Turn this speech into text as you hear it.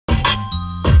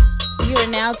are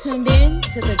now tuned in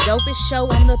to the dopest show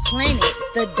on the planet,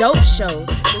 The Dope Show,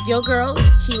 with your girls,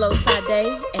 Kilo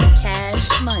Sade and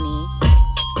Cash Money.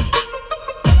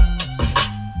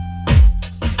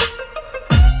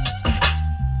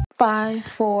 Five,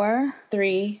 4,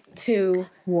 3, 2,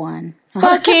 1.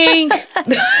 fucking. He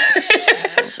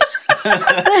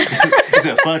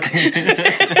said fucking.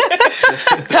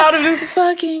 Told him this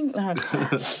fucking. All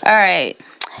right.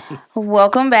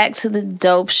 Welcome back to the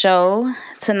Dope Show.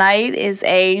 Tonight is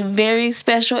a very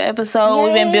special episode. Yay.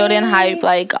 We've been building hype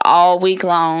like all week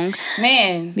long.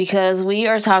 Man. Because we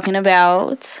are talking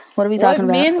about, what are we talking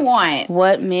about? What men want.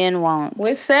 What men want.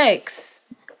 With sex.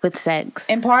 With sex.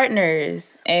 And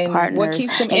partners. And what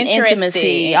keeps them and interested.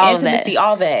 Intimacy.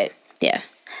 All that. Yeah.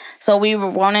 So we were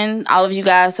wanting all of you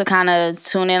guys to kind of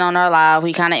tune in on our live.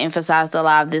 We kind of emphasized the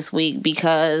live this week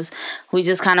because we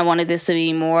just kind of wanted this to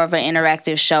be more of an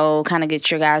interactive show, kind of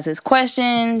get your guys'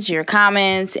 questions, your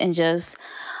comments, and just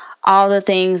all the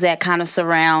things that kind of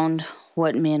surround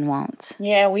what men want.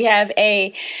 Yeah, we have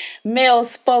a male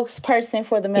spokesperson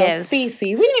for the male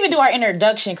species. We didn't even do our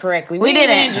introduction correctly. We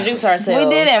didn't even introduce ourselves.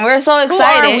 We didn't. We're so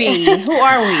excited. Who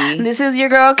are we? This is your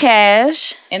girl,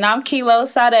 Cash. And I'm Kilo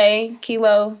Sade.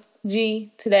 Kilo G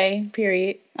today,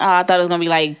 period. Oh, I thought it was going to be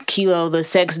like Kilo the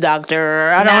sex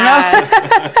doctor. I don't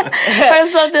know.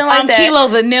 Or something like that. I'm Kilo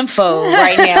the nympho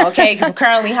right now, okay? Because I'm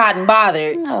currently hot and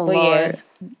bothered. Oh, but Lord.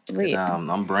 Yeah.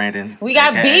 I'm Brandon. We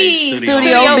got B,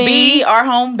 Studio B, our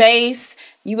home base.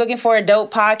 You looking for a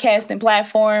dope podcasting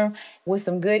platform with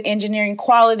some good engineering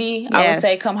quality? Yes. I would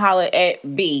say come holler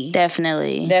at B.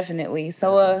 Definitely.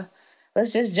 So,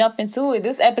 let's just jump into it.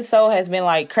 This episode has been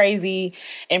like crazy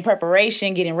in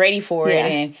preparation, getting ready for it,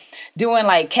 and doing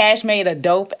like Cash made a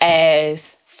dope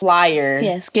ass flyer.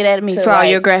 Yes, get at me for all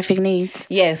your graphic needs.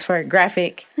 Yes, for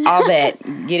graphic, all that.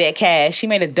 Get at Cash. She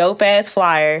made a dope ass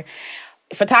flyer.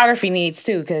 Photography needs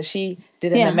too, because she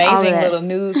did an amazing little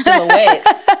nude silhouette.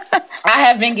 I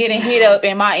have been getting hit up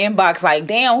in my inbox like,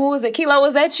 damn, who is it? Kilo,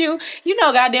 is that you? You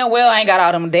know goddamn well I ain't got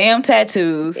all them damn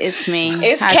tattoos. It's me.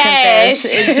 It's Cash.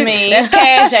 It's me. That's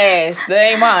Cash ass.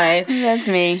 That ain't mine. That's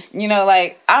me. You know,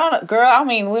 like, I don't know, girl, I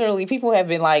mean, literally, people have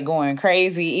been like going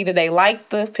crazy. Either they like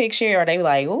the picture or they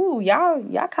like, ooh, y'all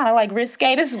kind of like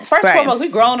risque. This, first and foremost, we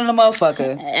grown in a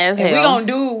motherfucker. As and hell. we gonna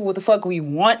do what the fuck we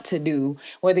want to do.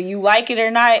 Whether you like it or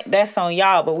not, that's on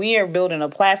y'all. But we are building a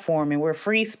platform and we're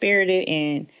free spirited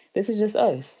and this is just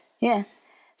us. Yeah.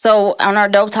 So on our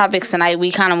dope topics tonight,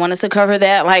 we kind of wanted to cover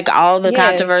that, like all the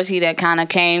controversy that kind of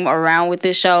came around with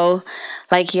this show.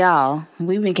 Like, y'all,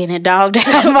 we've been getting dogged out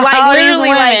by like all literally these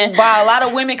women. like by a lot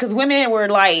of women, because women were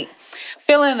like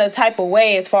feeling the type of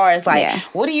way as far as like,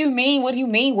 what do you mean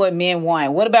what men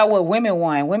want? What about what women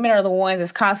want? Women are the ones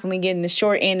that's constantly getting the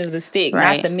short end of the stick,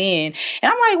 not the men.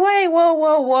 And I'm like,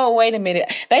 wait a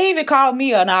minute. They even called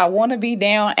me an I want to be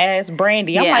down as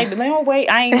Brandy. I'm like, no, wait,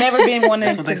 I ain't never been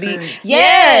wanting to be.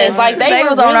 Yes, like they were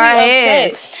was really on our upset.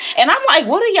 heads. And I'm like,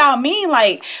 what do y'all mean?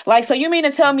 Like, so you mean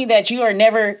to tell me that you are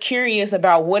never curious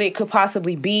about what it could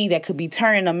possibly be that could be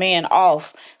turning a man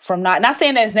off from not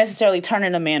saying that it's necessarily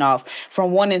turning a man off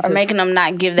from wanting to, or making them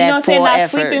not give that, you know what I'm saying, full not effort.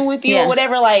 sleeping with you or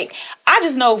whatever. Like, I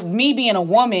just know me being a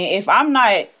woman, if I'm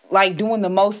not like doing the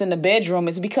most in the bedroom,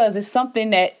 it's because it's something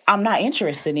that I'm not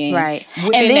interested in. Right.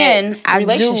 And then I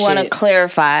do want to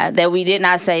clarify that we did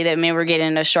not say that men were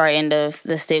getting the short end of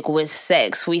the stick with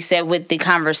sex. We said with the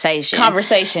conversation.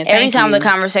 Every time the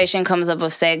conversation comes up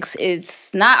of sex,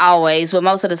 it's not always, but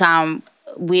most of the time,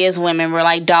 we as women were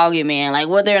like dogging men, like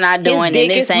what they're not doing, his dick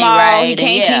and this is ain't small, right. He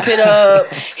can't keep it up.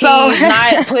 So he's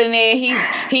not putting it.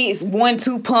 He's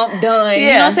 1-2 pump done. You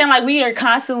know what I'm saying? Like we are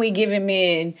constantly giving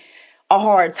men a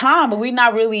hard time, but we're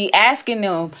not really asking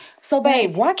them. So,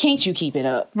 babe, why can't you keep it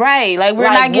up? Right, like we're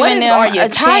not giving them a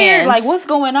chance. Like, what's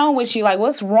going on with you? Like,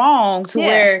 what's wrong to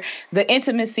where the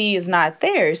intimacy is not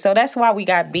there? So that's why we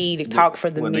got B to talk for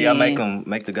the men. Do y'all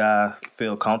make the guy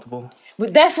feel comfortable?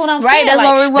 But that's what I'm saying. Right, that's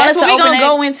like, what we wanted to open it. We're going to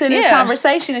go into this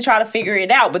conversation and try to figure it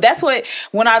out. But that's what,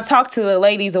 when I talk to the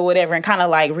ladies or whatever and kind of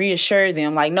like reassure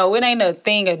them, like, no, it ain't a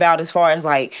thing about as far as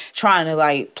like trying to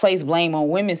like place blame on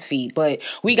women's feet. But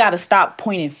we got to stop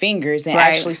pointing fingers and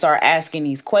actually start asking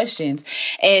these questions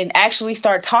and actually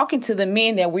start talking to the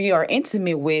men that we are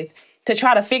intimate with to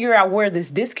try to figure out where this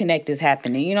disconnect is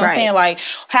happening. You know what I'm saying? Like,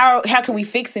 how can we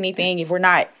fix anything if we're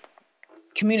not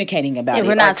communicating about it.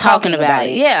 We're not talking about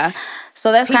it. Yeah.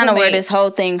 So that's kind of where this whole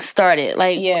thing started.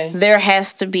 Like, there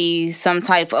has to be some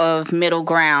type of middle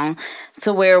ground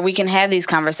to where we can have these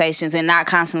conversations and not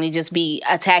constantly just be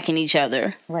attacking each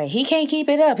other. Right. He can't keep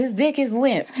it up. His dick is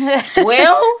limp.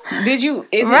 Well, could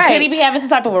he be having some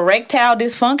type of erectile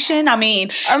dysfunction? I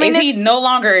mean, is he no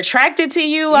longer attracted to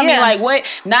you? I mean, like, what?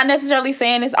 Not necessarily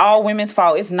saying it's all women's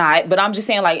fault. It's not. But I'm just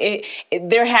saying, like,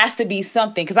 there has to be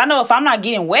something. Because I know if I'm not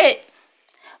getting wet,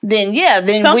 then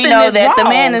we know that the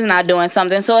man is not doing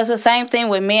something. So it's the same thing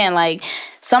with men. Like,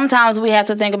 sometimes we have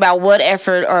to think about what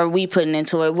effort are we putting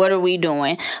into it. What are we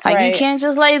doing? Like, you can't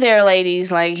just lay there,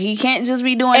 ladies. Like, he can't just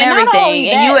be doing everything.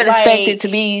 And you would expect it to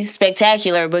be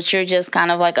spectacular, but you're just kind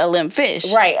of like a limp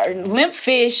fish. Right. Or limp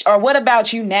fish. Or what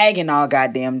about you nagging all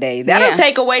goddamn day? That'll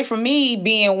take away from me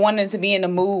wanting to be in the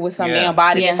mood with some damn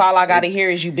body if all I got to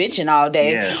hear is you bitching all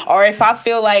day. Yeah. Or if I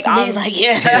feel like I'm like, he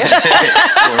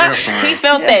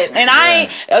felt that.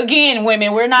 And again,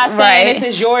 women, we're not saying this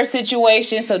is your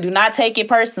situation, so do not take it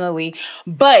personally.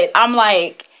 But I'm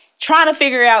like trying to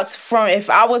figure out from if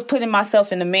I was putting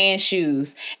myself in the man's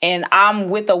shoes and I'm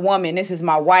with a woman, this is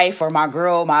my wife or my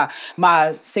girl,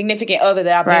 my significant other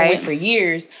that I've been with for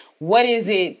years, what is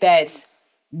it that's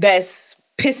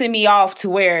pissing me off to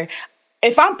where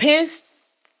if I'm pissed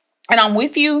and I'm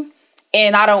with you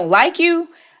and I don't like you,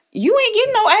 you ain't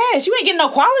getting no ass. You ain't getting no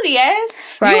quality ass.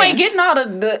 Right. You ain't getting all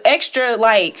the extra,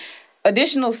 like,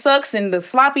 additional sucks and the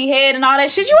sloppy head and all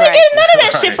that shit. You ain't getting none of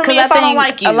that shit from me if I don't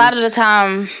like you. A lot of the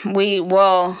time,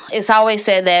 it's always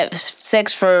said that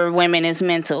sex for women is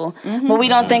mental. Mm-hmm. But we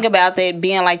don't think about that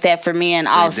being like that for men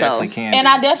also. And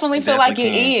I definitely feel like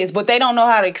it is, but they don't know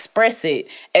how to express it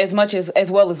as much as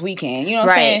well as we can. You know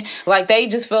what I'm saying? Like, they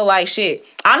just feel like shit.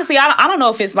 Honestly, I don't know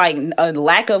if it's like a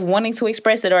lack of wanting to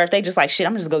express it or if they just like, shit,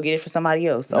 I'm just gonna go get it for somebody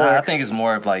else. No, I think it's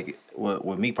more of like,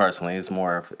 with me personally, it's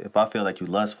more of if I feel like you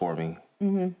lust for me,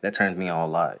 that turns me on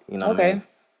a lot. You know what I mean?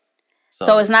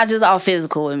 So it's not just all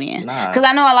physical with men. Because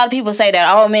I know a lot of people say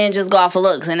that, oh, men just go off of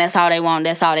looks and that's all they want,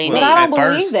 that's all they need. But I don't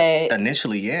believe that.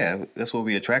 Initially, yeah, that's what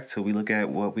we attract to. We look at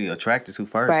what we attracted to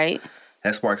first. Right.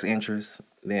 That sparks interest.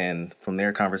 Then from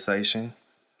their conversation,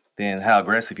 then how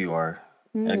aggressive you are.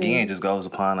 Again, just goes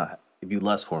upon if you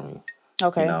lust for me.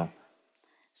 Okay. You know?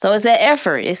 So it's that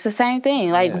effort. It's the same thing.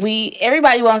 Like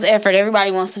everybody wants effort.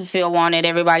 Everybody wants to feel wanted.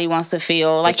 Everybody wants to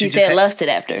feel, like you said, lusted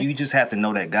after. You just have to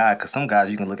know that guy, because some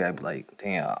guys you can look at and be like,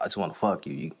 damn, I just want to fuck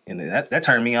you. And that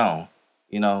turned me on.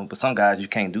 You know, but some guys you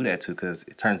can't do that to because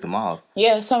it turns them off.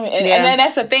 Yeah, and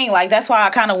that's the thing. Like, that's why I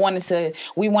kind of wanted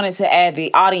to add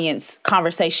the audience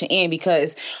conversation in,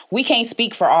 because we can't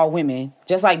speak for all women,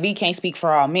 just like we can't speak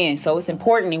for all men. So it's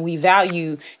important, and we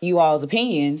value you all's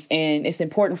opinions, and it's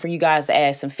important for you guys to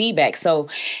add some feedback. So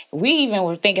we even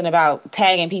were thinking about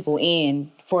tagging people in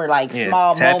for like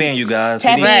small tap in, you guys.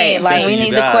 Tap in. Like, we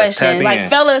need the questions. Like,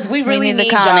 fellas, we really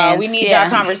need y'all. We need y'all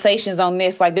conversations on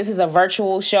this. Like, this is a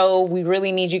virtual show. We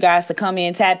really need you guys to come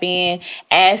in, tap in,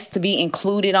 ask to be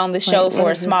included on the show for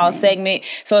a small segment.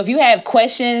 So if you have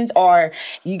questions or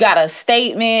you got a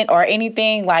statement or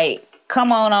anything, like,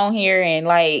 come on here and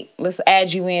like let's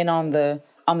add you in on the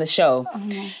show.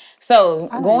 So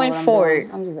going forward,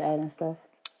 I'm just adding stuff.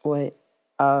 What?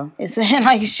 It's saying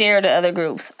like share to other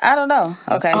groups. I don't know.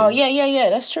 Okay. Oh yeah.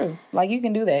 That's true. Like, you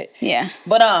can do that. Yeah.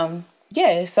 But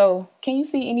yeah. So can you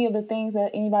see any of the things that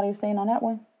anybody is saying on that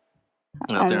one?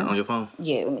 Up there on your phone.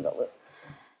 Yeah. Let me go look.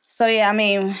 So yeah, I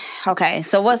mean, okay.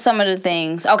 So what's some of the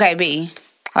things? Okay, B.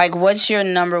 Like, what's your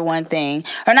number one thing?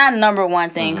 Or not number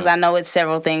one thing, because I know it's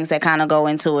several things that kind of go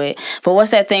into it. But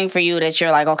what's that thing for you that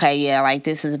you're like, okay, yeah, like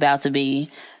this is about to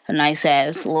be a nice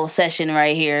ass little session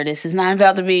right here. This is not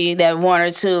about to be that one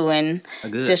or two and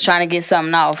just trying to get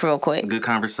something off real quick. A good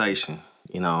conversation,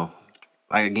 you know.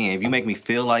 Like, again, if you make me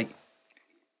feel like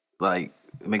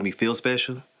make me feel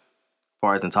special as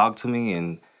far as talk to me.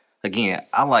 And again,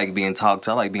 I like being talked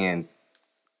to. I like being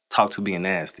talked to being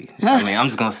nasty. I mean, I'm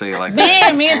just going to say it like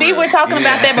that. Me and B were talking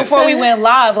about that before we went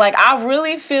live. Like, I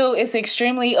really feel it's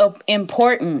extremely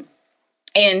important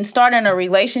in starting a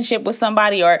relationship with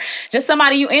somebody or just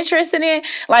somebody you interested in.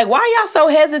 Like, why are y'all so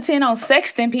hesitant on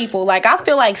sexting people? Like, I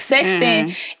feel like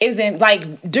sexting isn't,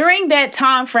 like, during that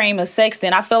time frame of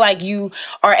sexting, I feel like you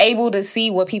are able to see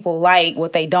what people like,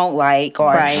 what they don't like,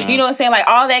 or you know what I'm saying? Like,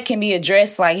 all that can be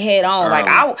addressed like head on.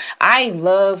 Like, I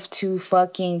love to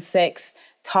fucking sex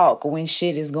talk when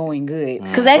shit is going good.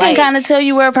 Because that can kind of tell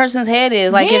you where a person's head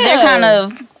is. Like, if they're kind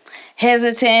of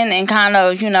hesitant and kind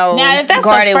of, you know,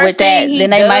 guarded with that, then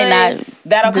they might not.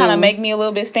 That'll kind of make me a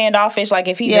little bit standoffish. Like,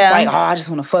 if he's just like, oh, I just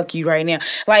want to fuck you right now.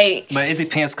 Like, but it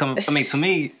depends. To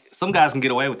me, some guys can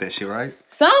get away with that shit, right?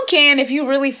 Some can if you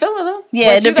really feeling them.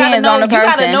 Yeah, it depends on the person. You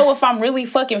gotta know if I'm really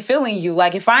fucking feeling you.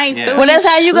 Like if I ain't feeling well, that's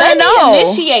how you gonna know.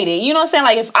 Initiate it. You know what I'm saying?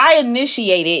 Like if I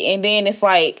initiate it and then it's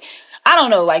like, I don't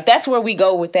know, like that's where we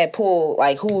go with that pull,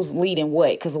 like who's leading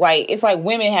what. Cause like it's like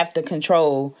women have to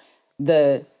control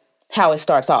how it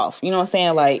starts off. You know what I'm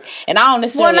saying? Like, and I don't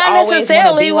necessarily not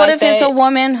necessarily. What if it's a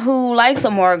woman who likes a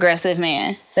more aggressive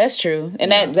man? That's true. And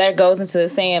that goes into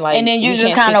saying like, and then you're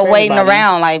just kind of waiting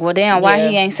around like, well, damn, why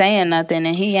he ain't saying nothing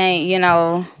and he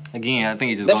ain't, Again, I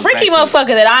think it just the goes freaky back motherfucker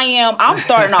that I am. I'm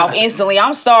starting off instantly.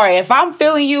 I'm sorry if I'm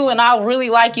feeling you and I really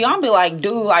like you. I'm be like,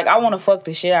 dude, like I want to fuck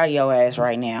the shit out of your ass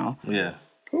right now. Yeah.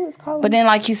 Who is calling? But then,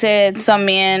 like you said, some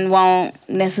men won't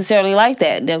necessarily like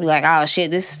that. They'll be like, "Oh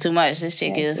shit, this is too much. This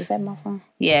chick is." Is that my phone?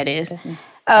 Yeah, it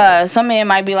is. Some men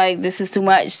might be like, "This is too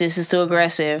much. This is too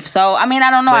aggressive." So, I mean, I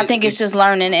don't know. I think it's just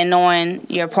learning and knowing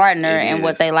your partner and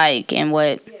what they like and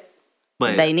what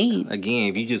they need. Again,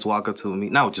 if you just walk up to me,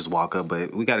 not just walk up,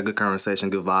 but we got a good conversation,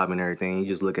 good vibe, and everything. You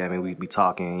just look at me, we be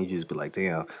talking, you just be like,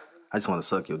 "Damn, I just want to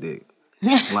suck your dick."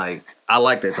 Like, I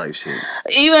like that type shit.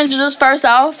 Even just first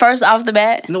off the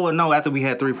bat. No, after we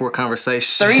had 3-4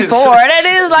 conversations. 3-4, that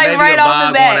is like right off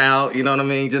the bat. Out, you know what I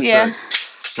mean? Just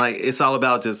like it's all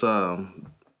about just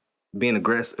being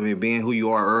aggressive. I mean, being who you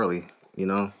are early. You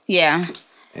know. Yeah.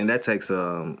 And that takes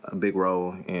a big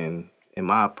role in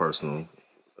my personal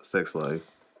sex life.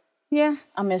 Yeah.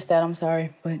 I missed that. I'm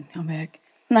sorry, but I'm back.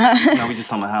 No, we just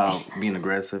talking about how being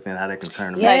aggressive and how that can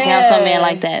turn. Yeah. Like how some men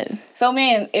like that. So,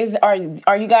 man,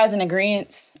 are you guys in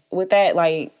agreement with that?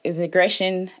 Like, is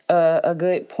aggression a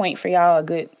good point for y'all? A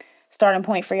good starting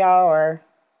point for y'all? Or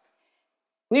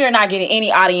we are not getting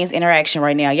any audience interaction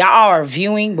right now. Y'all are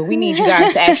viewing, but we need you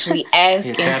guys to actually ask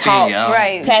and talk.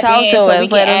 Right, tap talk in to so us. we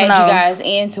can Let us add know. you guys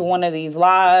into one of these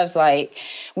lives. Like,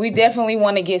 we definitely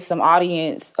want to get some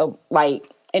audience like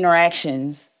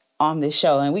interactions on this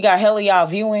show, and we got hell of y'all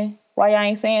viewing. Why y'all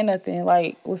ain't saying nothing?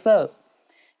 Like, what's up?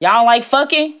 Y'all don't like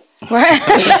fucking? Right.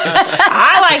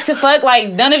 I like to fuck.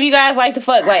 Like, none of you guys like to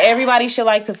fuck. Like, everybody should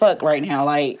like to fuck right now.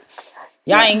 Like,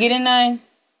 y'all ain't getting none.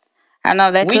 I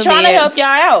know that. We trying to help y'all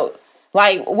out.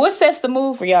 Like, what sets the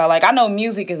mood for y'all? Like, I know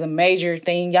music is a major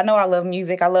thing. Y'all know I love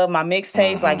music. I love my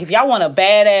mixtapes. Like, if y'all want a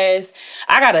badass,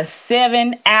 I got a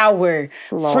 7-hour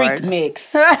freak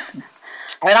mix. And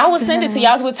I will send it to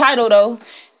y'all. It's with Tidal, though.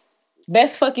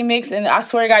 Best fucking mix, and I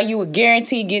swear to God, you would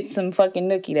guarantee get some fucking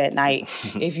nookie that night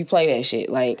if you play that shit.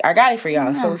 Like, I got it for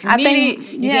y'all. So if you need it,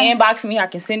 you can inbox me. I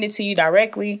can send it to you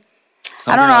directly.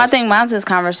 I don't know. I think mine's is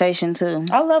conversation too.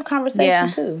 I love conversation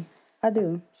too. I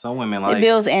do. Some women like it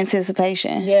builds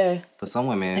anticipation. Yeah. But some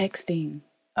women sexting.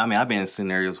 I mean, I've been in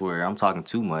scenarios where I'm talking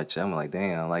too much. I'm like,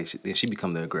 damn, like she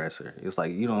become the aggressor. It's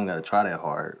like you don't got to try that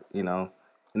hard, you know.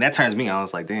 And that turns me on.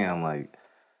 It's like, damn, like.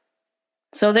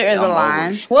 So there is a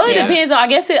line. Well, it depends on. I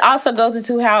guess it also goes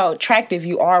into how attractive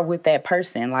you are with that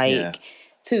person, like,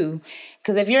 too.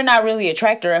 Because if you're not really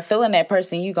attracted or feeling that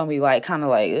person, you're gonna be like, kind of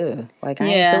like, ugh, like I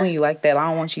ain't feeling you like that. I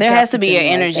don't want you. There has to be your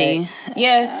energy. Like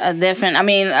a different. I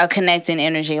mean, a connecting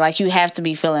energy. Like you have to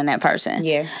be feeling that person.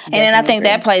 Yeah. And then I think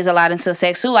that plays a lot into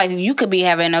sex too. Like you could be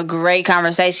having a great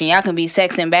conversation. Y'all can be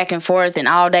sexting back and forth and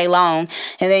all day long,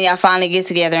 and then y'all finally get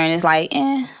together and it's like,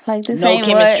 like this ain't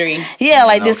chemistry.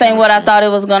 Like this ain't what I thought it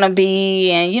was gonna be,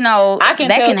 and you know I can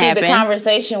that tell can through happen. The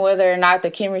conversation whether or not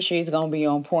the chemistry is gonna be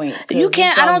on point. You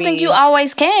can't. I don't think you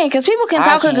always can because people can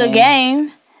talk a good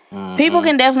game. Mm-hmm. People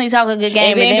can definitely talk a good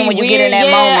game, and then when you get in that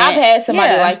moment, I've had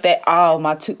somebody like that. Oh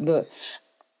the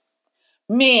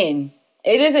men.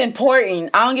 It is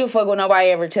important. I don't give a fuck what nobody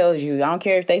ever tells you. I don't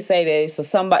care if they say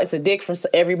that it's a dick for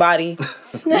everybody.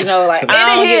 You know, like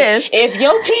if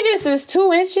your penis is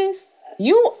 2 inches.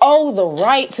 You owe the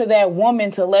right to that woman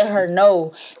to let her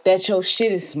know that your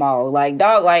shit is small. Like,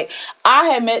 dog, like, I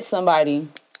had met somebody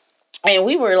and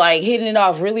we were, like, hitting it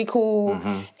off really cool.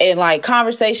 Mm-hmm. And, like,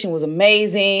 conversation was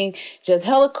amazing. Just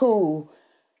hella cool.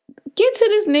 Get to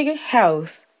this nigga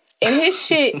house. And his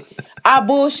shit, I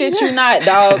bullshit you not,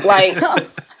 dog. Like,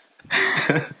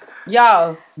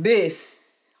 y'all, this.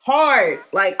 Hard.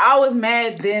 Like, I was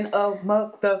mad then a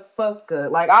motherfucker.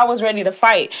 Like, I was ready to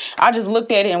fight. I just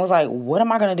looked at it and was like, what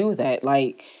am I going to do with that?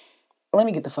 Like, let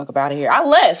me get the fuck up out of here. I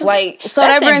left. Like, so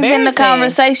that brings in the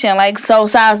conversation. Like, so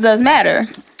size does matter.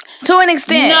 To an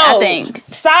extent, I think.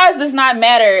 Size does not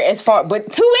matter as far,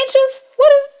 but 2 inches?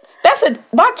 What is...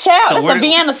 my child. So that's a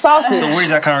Vienna sausage. So where did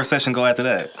that conversation go after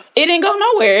that? It didn't go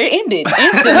nowhere. It ended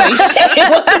instantly. Shit,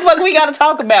 what the fuck we got to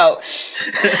talk about?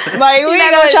 Like we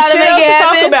not gonna try to make it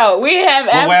happen. Talk about. We have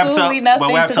absolutely nothing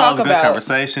to talk about. Good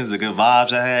conversations, the good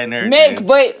vibes I had, and everything. Mick,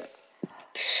 but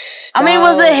I mean,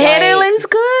 was the head at least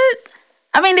good?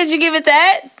 I mean, did you give it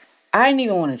that? I didn't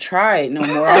even want to try it no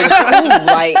more. I was cool.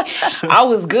 Like, I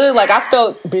was good. Like, I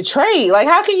felt betrayed. Like,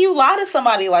 how can you lie to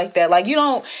somebody like that? Like, you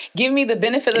don't give me the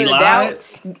benefit of the doubt.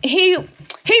 He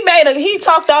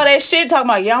talked all that shit, talking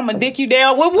about, yeah, I'm gonna dick you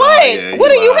down. With what? What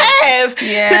do you have to dick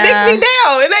me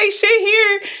down? It ain't shit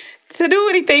here to do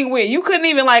anything with. You couldn't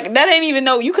even, like, that ain't even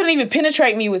you couldn't even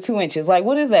penetrate me with 2 inches. Like,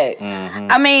 what is that? Mm-hmm.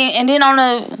 I mean, and then on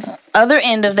the other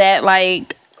end of that,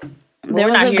 like, there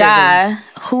was a guy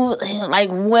who, like,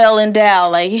 well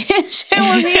endowed, like, his shit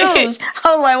was huge.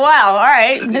 I was like, wow, all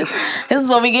right, this is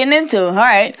what we getting into, all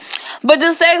right. But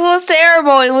the sex was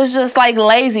terrible. It was just, like,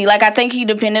 lazy. Like, I think he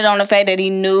depended on the fact that he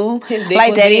knew,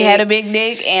 like, that he had a big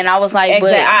dick, and I was like,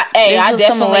 but I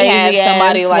definitely have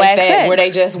somebody like that sex. Where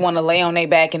they just want to lay on their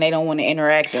back and they don't want to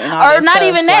interact. And all or not stuff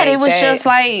even that. Like it was just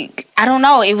like, I don't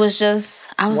know. It was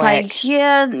just, I was like,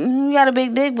 yeah, you got a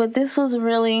big dick, but this was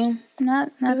really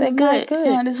not that good.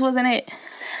 Yeah, this wasn't it.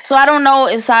 So I don't know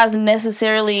if size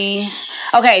necessarily.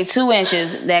 Okay, 2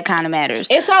 inches. That kind of matters.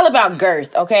 It's all about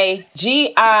girth. Okay,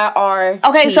 GIR.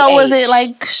 Okay, so was it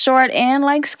like short and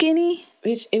like skinny?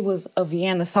 Bitch, it was a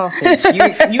Vienna sausage.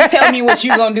 You tell me what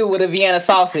you gonna do with a Vienna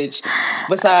sausage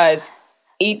besides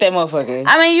eat that motherfucker.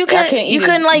 I mean, you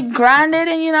couldn't like grind it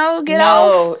and get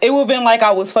off. No, it would have been like I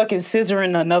was fucking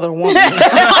scissoring another woman.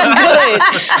 I'm good.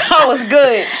 I was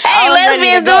good. Hey,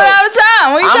 lesbians do it all the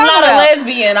time. What are you talking about? I'm not a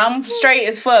lesbian. I'm straight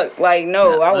as fuck. Like,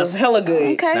 no, I was hella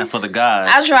good. Okay. Not for the guys.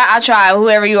 I try.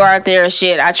 Whoever you are out there,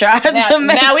 shit. I tried.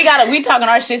 Now we talking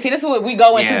our shit. See, this is what we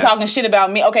go into talking shit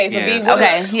about me. Okay, so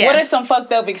what are some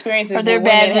fucked up experiences? Are there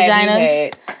bad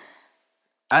vaginas?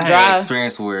 I had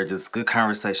experience where just good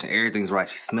conversation, everything's right.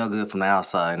 She smell good from the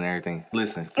outside and everything.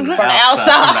 Listen, from the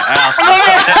outside. From the outside.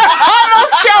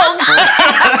 Almost choked.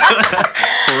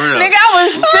 For real. Nigga, I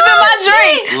was sipping my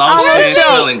drink. Lotion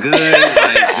smelling good,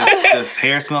 like just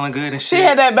hair smelling good and shit. She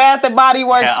had that Bath and Body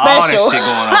Works special. All that shit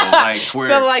going on, like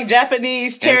smelling like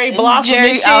Japanese cherry blossom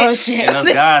and shit. Oh shit. And us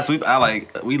guys,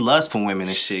 we lust for women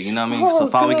and shit. You know what I mean? So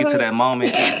finally we get to that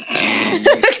moment.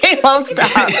 Can't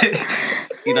stop.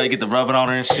 You get the rubbing on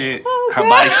her and shit. Her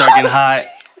body start getting hot.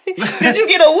 Did you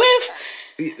get a whiff?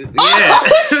 Yeah.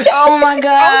 Oh my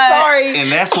God. I'm sorry.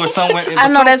 And that's where some women. I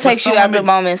know that takes you out the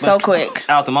moment so quick.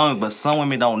 Out the moment, but some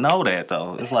women don't know that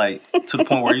though. It's like to the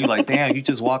point where you like, damn, you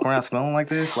just walk around smelling like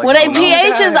this. Like, well, they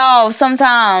pH is off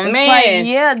sometimes. Man, like,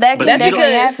 yeah, that could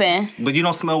happen. But you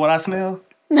don't smell what I smell.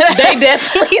 They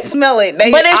definitely smell it. But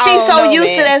if she's so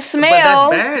used to that smell,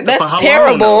 but that's bad. That's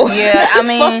terrible. Yeah, I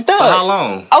mean, fucked up. For how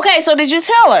long? Okay, so did you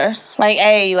tell her? Like,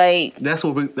 hey, like that's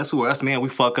where us men we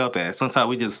fuck up at. Sometimes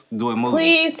we just do it moving.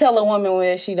 Please tell a woman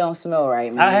when she don't smell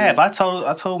right, man. I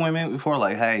told women before,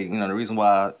 like, hey, the reason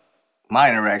why my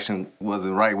interaction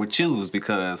wasn't right with you is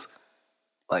because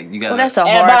like you got. Well, that's a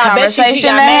hard conversation. She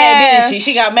got mad, didn't she?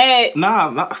 She got mad.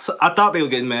 Nah, I thought they were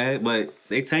getting mad, but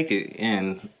they take it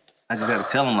and. I just gotta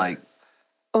tell them like,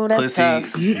 pussy,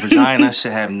 vagina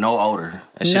should have no odor.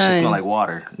 It should smell like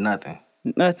water.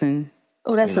 Nothing.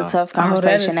 Oh, that's a tough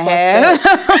conversation to have.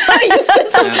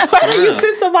 You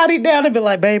sit somebody down and be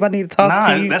like, babe, I need to talk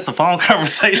to you. That's a phone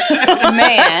conversation.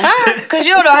 Man, because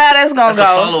you don't know how that's going to go.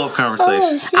 That's a follow-up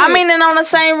conversation. I mean, and on the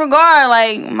same regard,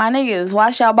 like, my niggas,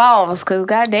 wash your balls, because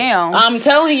goddamn. I'm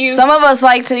telling you. Some of us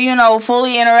like to,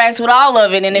 fully interact with all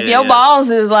of it. And if your balls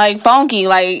is, like, funky,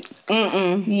 like,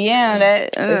 yeah, that.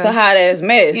 It's a hot-ass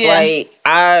mess. Yeah.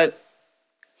 Like,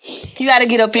 you got to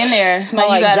get up in there. Smell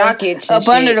like jock itch up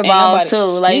under the balls too.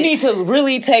 Like you need to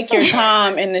really take your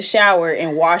time in the shower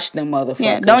and wash them motherfuckers.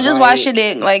 Yeah, don't just wash your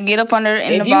dick. Like get up under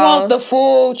in the balls. If you want the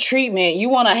full treatment, you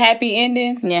want a happy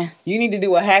ending. Yeah, you need to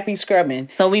do a happy scrubbing.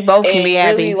 So we both can be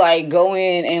happy. Really like go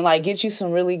in and like get you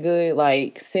some really good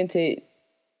like scented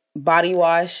body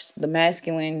wash, the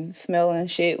masculine smelling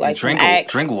shit like drink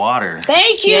water.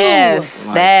 Thank you. Yes,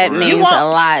 that means a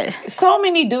lot. So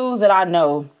many dudes that I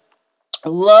know.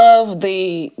 Love do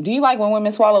you like when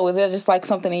women swallow? Is it just like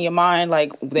something in your mind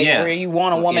like where you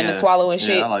want a woman to swallow and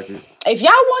shit? Yeah, I like it. If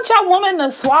y'all want your woman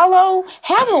to swallow,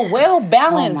 have a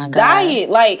well-balanced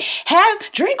diet. Like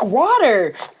drink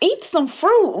water, eat some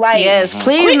fruit. Like yes,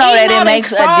 please know that it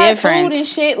makes a difference. Food and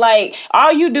shit. Like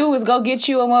all you do is go get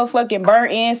you a motherfucking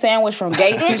burnt end sandwich from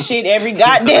Gates and shit every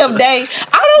goddamn day. I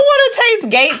don't want to taste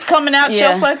Gates coming out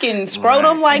your fucking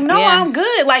scrotum. Like no, I'm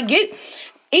good. Like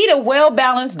eat a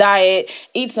well-balanced diet,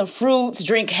 eat some fruits,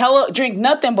 drink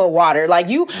nothing but water. Like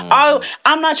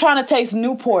I'm not trying to taste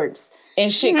Newports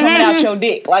and shit coming out your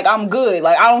dick. Like I'm good.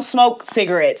 Like I don't smoke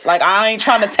cigarettes. Like I ain't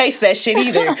trying to taste that shit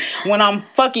either when I'm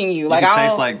fucking you. Like I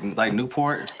taste like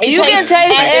Newports. You can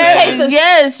taste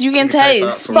yes, you can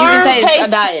taste. You can taste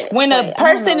a diet. When a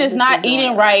person is not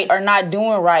eating right or not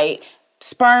doing right,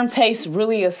 sperm tastes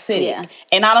really acidic. Yeah.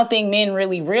 And I don't think men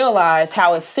really realize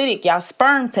how acidic y'all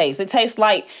sperm tastes. It tastes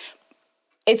like,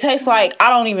 I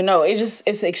don't even know.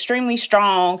 It's extremely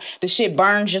strong. The shit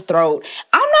burns your throat.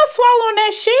 I'm not swallowing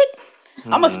that shit.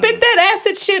 I'm gonna spit that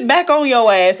acid shit back on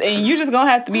your ass, and you just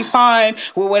gonna have to be fine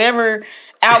with whatever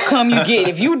outcome you get.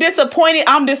 If you disappointed,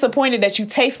 I'm disappointed that you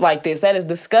taste like this. That is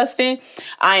disgusting.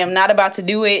 I am not about to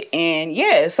do it. And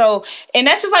yeah, so, and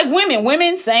that's just like women.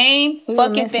 Women, same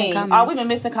fucking thing. Oh, we've been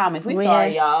missing comments. We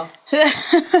sorry, y'all.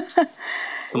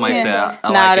 Somebody said, I nah,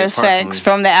 like that's it personally. facts.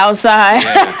 From the outside.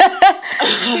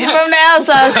 From the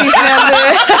outside, she smells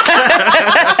good.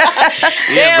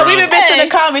 Yeah, we've been missing the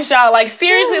comments, y'all. Like,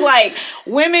 seriously, like,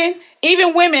 women,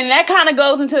 even women, that kind of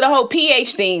goes into the whole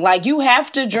pH thing. Like, you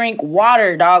have to drink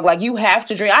water, dog. Like, you have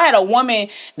to drink. I had a woman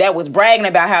that was bragging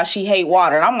about how she hate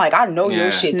water. And I'm like, I know your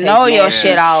shit tastes Know your nasty.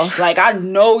 shit off. Like, I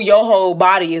know your whole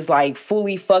body is, like,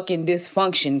 fully fucking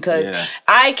dysfunction. Because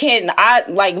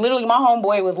literally, my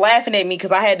homeboy was laughing at me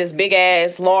because I had this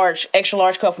big-ass, extra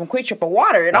large cup from Quick Trip of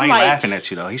water. And Why I'm he like, laughing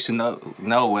at you, though? He should know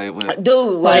what it was.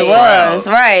 Dude, What like, it was,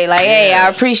 right. Like, hey, I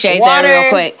appreciate that real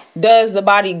quick. Does the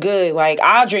body good. Like,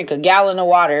 I'll drink a gallon of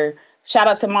water. Shout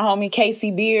out to my homie Casey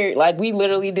Beard. Like, we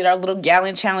literally did our little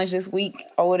gallon challenge this week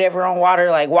or whatever on water.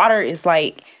 Like, water is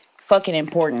like fucking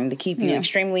important to keep you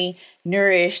extremely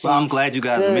nourished. Well, I'm glad you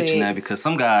guys mentioned that because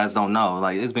some guys don't know.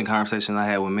 Like, it's been conversations I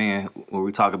had with men where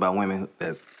we talk about women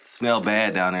that smell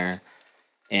bad down there,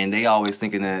 and they always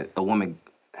thinking that a woman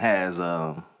has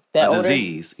a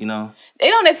disease, you know? It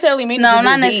don't necessarily mean no, it's a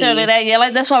not disease. necessarily that. Yeah,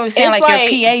 like that's why we're saying It's like your like-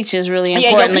 pH is really Yeah,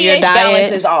 important your to pH your balance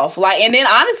diet. is off. Like, and then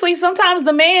honestly, sometimes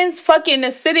the man's fucking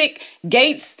acidic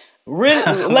Gates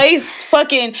laced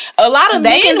fucking a lot of They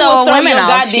men can will throw throw women your off,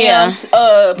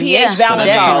 goddamn pH Yeah, balance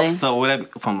definitely. off. So would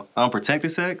from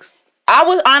unprotected sex? I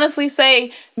would honestly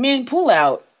say men pull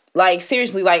out. Like,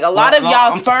 seriously, like a lot of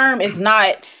y'all sperm is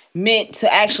not meant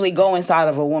to actually go inside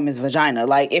of a woman's vagina.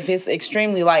 Like, if it's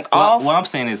extremely like off. What I'm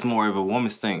saying is more of a woman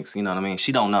stinks. You know what I mean?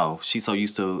 She don't know. She's so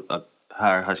used to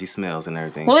how she smells and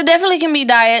everything. Well, it definitely can be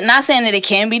diet. Not saying that it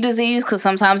can be disease because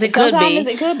sometimes it could be.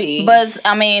 It could be. But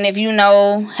I mean, if you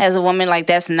know as a woman like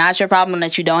that's not your problem,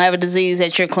 that you don't have a disease,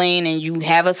 that you're clean, and you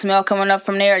have a smell coming up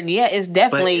from there, yeah, it's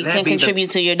definitely can contribute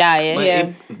to your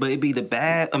diet. But it'd be the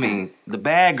bad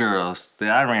girls that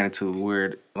I ran into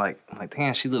where like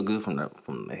damn, she look good from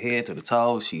the head to the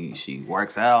toe. She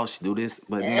works out, she do this,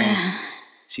 but then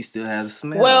she still has a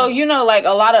smell. Well, you know, like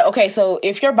a lot of so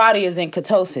if your body is in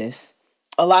ketosis,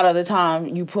 a lot of the time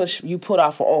you put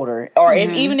off an odor, or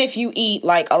even if you eat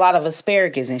like a lot of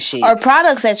asparagus and shit, or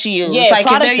products that you use, like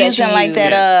if they're using like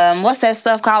that, what's that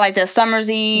stuff called, like the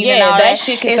Summer's Eve, and all that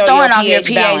shit can it's throwing off your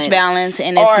pH balance,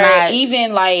 and it's not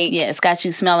even like it's got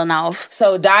you smelling off.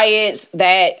 So diets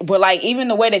that were like even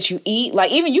the way that you eat,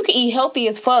 like even you can eat healthy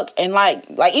as fuck, and like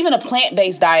even a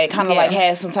plant-based diet kind of like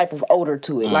has some type of odor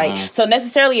to it. Like, so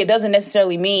necessarily it doesn't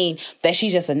necessarily mean that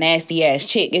she's just a nasty ass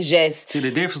chick. It's just see the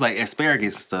difference, like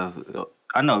asparagus and stuff.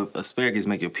 I know asparagus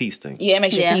make your pee stink. Yeah, it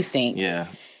makes your pee stink. Yeah.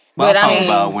 But I'm talking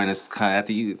about when it's kind of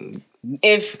after you.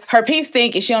 If her pee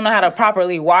stink and she don't know how to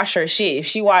properly wash her shit, if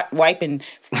she wiping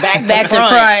back to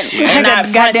front and not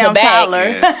front to back,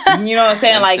 you know what I'm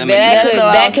saying? Like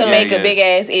that could make a big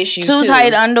ass issue. Too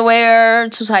tight underwear,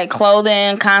 too tight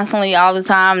clothing, constantly all the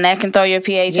time, that can throw your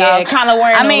pH off. Kind of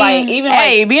wearing. I mean, like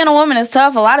even being a woman is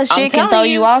tough. A lot of shit can throw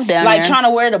you off down like there. trying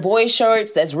to wear the boy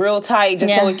shirts that's real tight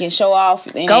just so it can show off.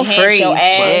 And go free. Your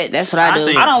ass. Shit, that's what I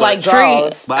do. I don't like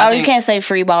draws. You can't say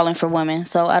free balling for women,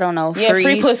 so I don't know.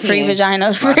 Free pussy, free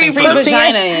vagina, free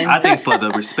vagina. I think for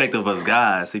the respect of us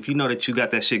guys, if you know that you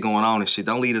got that shit going on and shit,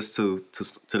 don't lead us to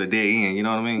the dead end. You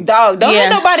know what I mean? Dog, don't let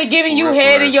nobody giving you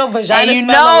head in your vagina. And you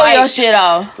know like, your shit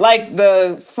off. Like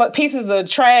the pieces of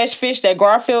trash fish that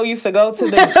Garfield used to go to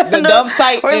the dump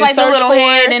site or and like search the little for.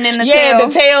 head and then the tail. Yeah,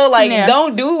 the tail. Like,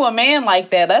 don't do a man like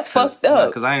that. That's fucked up.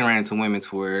 Because I ain't ran into women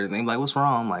to where they be like, "What's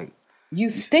wrong?" I'm like, you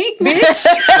stink, bitch.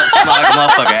 Smell like a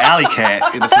motherfucking alley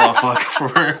cat in this motherfucker for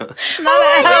real. Not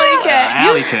an alley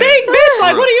cat. You stink, bitch.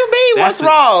 Like, what do you mean? What's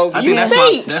wrong? I think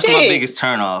that's my biggest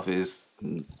turnoff is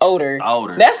odor.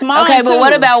 Odor. That's mine. Okay, but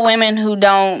what about women who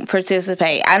don't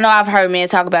participate? I know I've heard men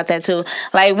talk about that too.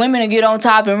 Like women will get on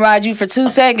top and ride you for 2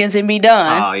 seconds and be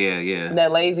done. Oh yeah.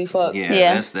 That lazy fuck.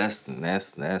 Yeah. That's.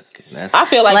 I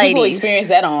feel like people experience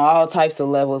that on all types of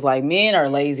levels. Like men are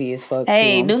lazy as fuck.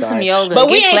 Hey, do some yoga. But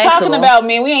we ain't talking about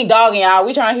men. We ain't dogging y'all.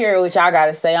 We trying to hear what y'all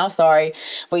gotta say. I'm sorry,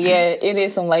 but yeah, it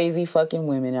is some lazy fucking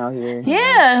women out here.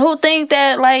 Yeah, who think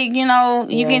that like you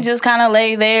can just kind of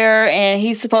lay there and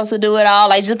he's supposed to do it all.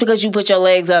 Like, just because you put your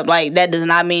legs up, like, that does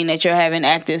not mean that you're having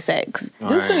active sex.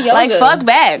 Do some yoga. Like, fuck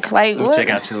back. Like, what? Check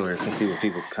out yours and see what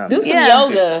people comment. Do some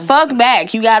yoga. Fuck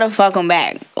back. You gotta fuck them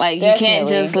back. Like, definitely. You can't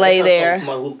just lay there.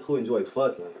 Somebody who enjoys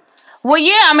fucking. Well,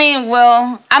 yeah, I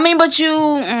mean, but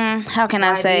you, how can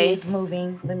I say?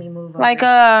 Moving. Let me move on. Like,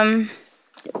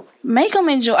 make them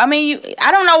enjoy. I mean,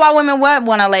 I don't know why women would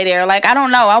want to lay there. Like, I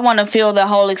don't know. I want to feel the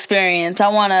whole experience. I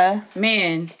want to.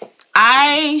 Man,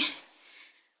 I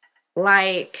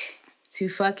like to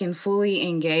fucking fully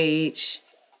engage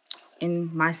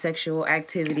in my sexual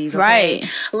activities. Okay? Right.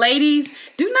 Ladies,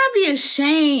 do not be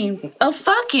ashamed of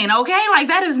fucking, okay? Like,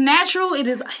 that is natural. It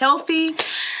is healthy.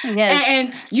 Yes.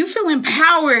 And you feel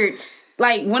empowered.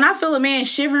 Like, when I feel a man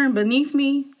shivering beneath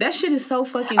me, that shit is so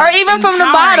fucking Or even from the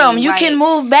bottom, you like, can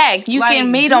move back. You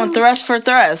can meet them thrust for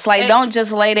thrust. Like, don't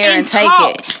just lay there and take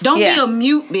it. Don't be a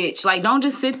mute bitch. Like, don't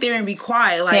just sit there and be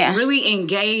quiet. Like, really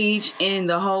engage in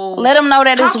the whole... Let them know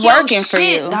that it's working for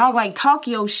you. Dog, like, talk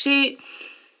your shit.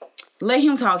 Let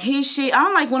him talk his shit. I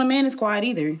don't like when a man is quiet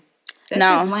either. That's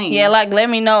just lame. Yeah, like, let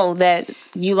me know that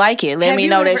you like it. Let me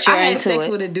know that you're into it. I had sex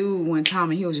with a dude one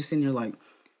time, and he was just sitting there like...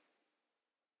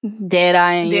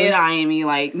 Dead-eyeing me,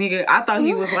 like, nigga. I thought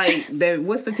he was like that.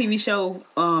 What's the TV show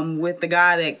with the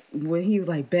guy that when he was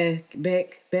like Beck.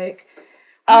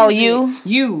 Oh, you.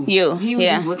 He was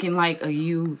just looking like a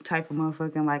you type of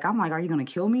motherfucking. Like, I'm like, are you gonna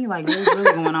kill me? Like, what's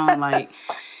really going on? Like,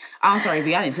 I'm sorry,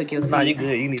 B. I didn't take your seat. Nah, you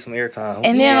good. You need some airtime.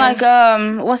 And then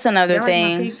like, what's another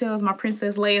thing? Like my pigtails, my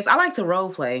Princess Leia's. I like to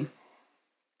role play.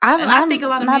 I think a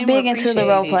lot of not big into the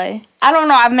role play. I don't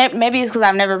know. Maybe it's because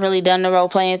I've never really done the role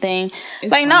playing thing.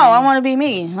 It's like, no, I want to be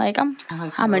me. Like,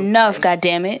 I'm enough. God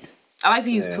damn it. I like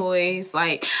to use toys.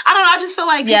 Like, I don't know. I just feel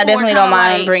like I definitely don't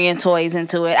mind bringing toys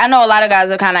into it. I know a lot of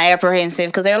guys are kind of apprehensive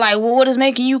because they're like, well, what is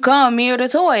making you come, me or the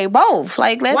toy? Both.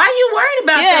 Like, let's. Why are you worried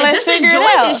about that? Just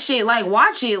enjoy this shit. Like,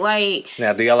 watch it. Like.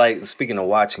 Now, do y'all like? Speaking of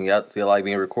watching, do y'all like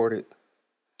being recorded?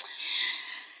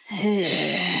 Okay.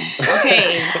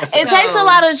 It takes a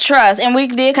lot of trust, and we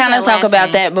did kind of talk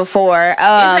about that before.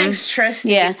 It takes trust to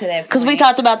get to that because we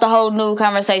talked about the whole nude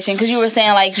conversation, because you were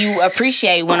saying like you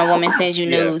appreciate when a woman sends you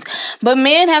nudes, but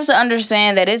men have to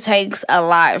understand that it takes a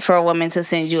lot for a woman to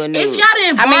send you a nude. If y'all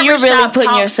didn't, you're really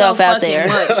putting yourself out there.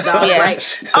 Much, dog. Like,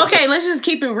 okay, let's just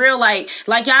keep it real. Like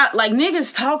y'all, like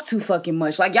niggas talk too fucking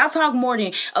much. Like y'all talk more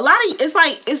than a lot of. It's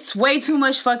like it's way too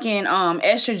much fucking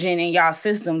estrogen in y'all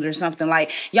systems or something.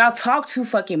 Like y'all talk too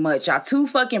fucking much. Y'all too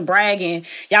fucking bragging.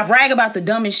 Y'all brag about the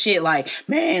dumbest shit. Like,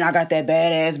 man, I got that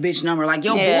badass bitch number. Like,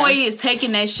 your boy is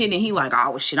taking that shit and he like,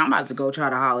 oh shit, I'm about to go try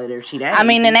to holler at her. She that. I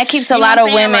mean, and that keeps a lot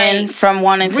of women from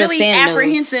wanting to send nudes. Really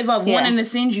apprehensive of wanting to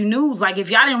send you nudes. Like, if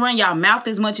y'all didn't run y'all mouth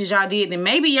as much as y'all did, then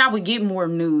maybe y'all would get more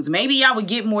nudes. Maybe y'all would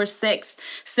get more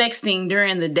sexting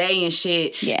during the day and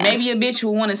shit. Yeah. Maybe a bitch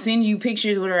will want to send you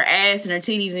pictures with her ass and her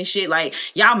titties and shit. Like,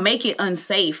 y'all make it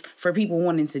unsafe for people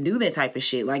wanting to do that type of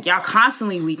shit. Like, y'all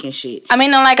constantly leaking shit. I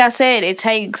mean, and like I said, it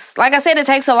takes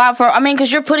a lot for,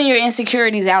 because you're putting your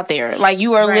insecurities out there. Like,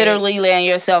 you are literally laying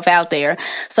yourself out there.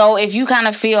 So if you kind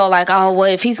of feel like, oh,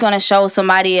 well, if he's going to show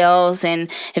somebody else and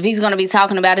if he's going to be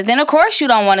talking about it, then of course you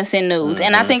don't want to send nudes. Mm-hmm.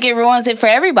 And I think it ruins it for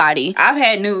everybody. I've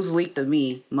had nudes leaked of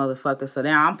me, motherfucker. So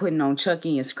now I'm putting on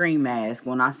Chucky and Scream mask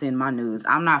when I send my nudes.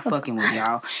 I'm not fucking with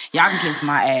y'all. Y'all can kiss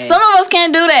my ass. Some of us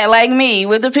can't do that, like me,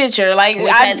 with the picture. Like,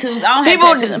 tattoos. I don't have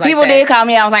tattoos like people that. Did call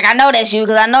me out. I was like, I know that's you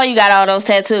because I know you got all those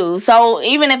tattoos. So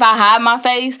even if I hide my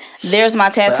face, there's my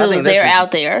tattoos. They're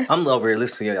out there. I'm over here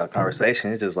listening to y'all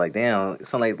conversation. It's just like, damn, it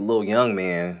sounds like a little young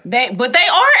man. But they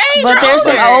are age. But there's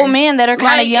some old men that are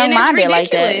kind of young-minded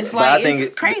like that. It's like, it's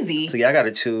crazy. So y'all got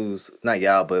to choose, not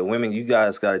y'all, but women, you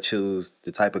guys got to choose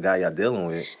the type of guy y'all dealing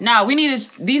with. No, these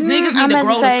niggas need to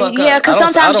grow the fuck up. Yeah, because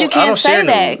sometimes you can't say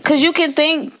that. Because you can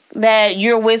think that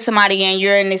you're with somebody and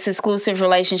you're in this exclusive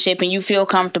relationship and you feel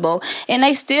comfortable, and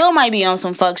they still might be on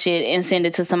some fuck shit and send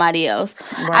it to somebody else.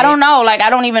 Right. I don't know. Like, I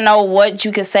don't even know what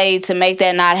you could say to make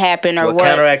that not happen or what.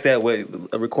 Counteract that with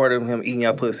a recording of him eating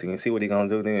your pussy and see what he gonna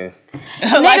do then.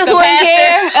 Niggas wouldn't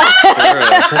care.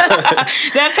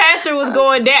 That pastor was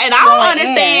going down, and I don't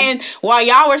understand why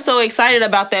y'all were so excited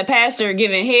about that pastor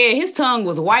giving head. His tongue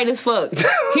was white as fuck.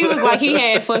 He looked like he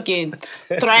had fucking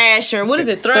thrush.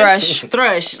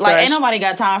 Like, ain't nobody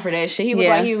got time for that shit. He looked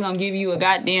like he was gonna give you a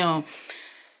goddamn.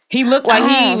 He looked like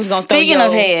he was gonna. Speaking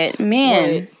of head,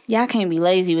 man, y'all can't be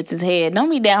lazy with this head.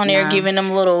 Don't be down there giving them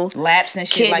little laps and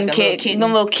shit like a little kitten.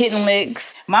 Them little kitten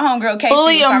licks. My homegirl Casey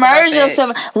fully immerse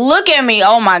yourself. Look at me.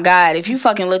 Oh my God! If you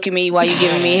fucking look at me while you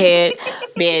giving me head,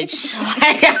 bitch.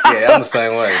 Yeah, I'm the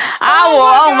same way.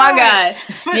 Oh my God.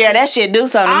 Yeah, that shit do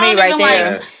something to me right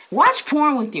there. Watch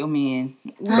porn with your man.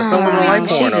 But some women like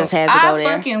porn. She just had to go there.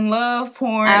 I fucking love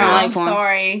porn. I don't like I'm porn.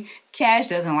 sorry. Cash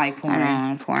doesn't like porn. I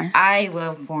don't like porn. I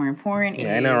love porn. Porn is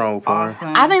ain't nothing wrong with porn.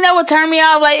 awesome. I think that would turn me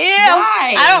off. Like, yeah.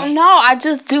 Why? I don't know. I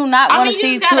just do not want to you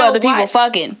see just two gotta other people watch-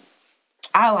 fucking.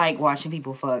 I like watching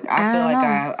people fuck. I feel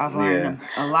like I've learned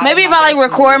a lot. Maybe of if my I like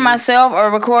best record movies. myself or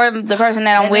record the person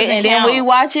that I'm with doesn't and then count. we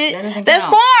watch it, That doesn't that's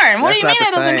count. porn. What That's do you mean not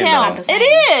it the doesn't same, count? though. It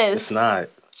is. It's not.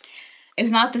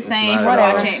 It's not the same not for at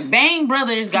all. watching. Bang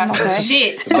Brothers got some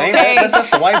shit. Bang, Okay? that's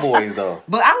the white boys though.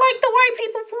 But I like the white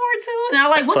people porn too. And I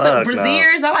like, what's Fuck, the no.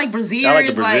 Braziers? I like Braziers. I like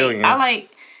the Brazilians. I like,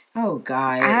 oh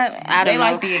God. I they don't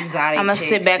like know. the exotic I'm going to sit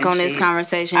chicks back and on this shit.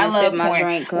 conversation I and love sip my porn.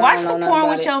 drink. 'cause I Watch don't some know porn nothing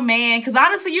with about your man. Because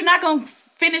honestly, you're not going to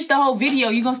finish the whole video.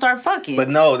 You're going to start fucking. But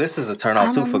no, this is a turn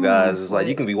off too for guys. It's like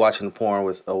you can be watching the porn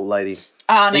with old lady.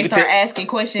 they you can start tell- asking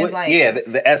questions like, yeah,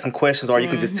 they ask some questions, or you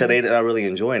can just tell they're not really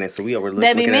enjoying it. So we are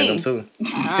That'd be looking at me. them too. I'm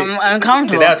See,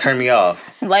 uncomfortable. that'll turn me off.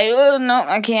 Like, oh, no,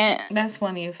 I can't. that's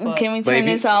funny as fuck. Can we But turn if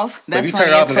you- this off? But if you That's turn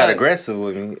it funny off as and got fuck. aggressive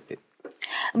with me,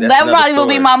 That another probably will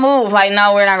be story. my move. Like,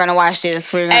 no, we're not going to watch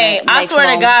this. We're going to Hey, I make swear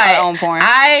some to God, our own porn.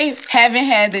 I haven't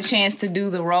had the chance to do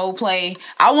the role play.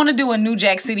 I want to do a New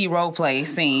Jack City role play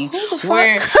scene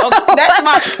where that's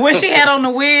my when she had on the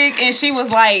wig and she was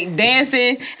like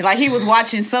dancing, like he was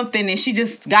watching something and she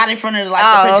just got in front of like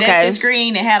the projector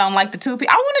screen and had on like the two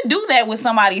people. I want to do that with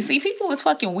somebody. See, people is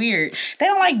fucking weird. They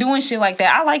don't like doing shit like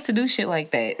that. I like to do shit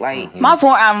like that. Like my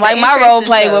porn, like my interesting role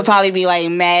play stuff. would probably be like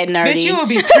mad nerdy. bitch, you would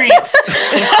be Prince.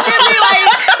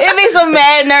 It'd be some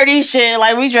mad nerdy shit.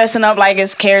 Like we dressing up like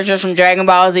it's characters from Dragon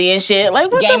Ball Z and shit.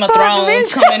 Like what Game the of fuck, Thrones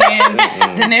bitch? coming in.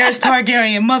 Daenerys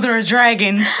Targaryen, mother of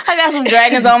dragons. I got some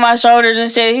dragons on my shoulders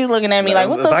and shit. He's looking at me like,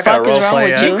 what If the I got fuck is role wrong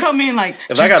play, with yeah. you? You come in like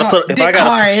If I gotta put-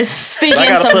 Speaking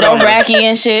gotta some put on a- Dothraki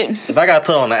and shit. if I gotta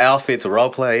put on an outfit to role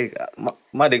play,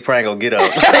 my dick probably ain't gonna get up.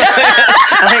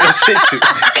 I ain't gonna shit you.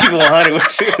 Keep it 100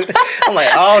 with you. I'm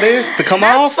like, all this to come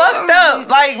That's off? fucked up.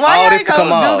 Like, why All y'all this to come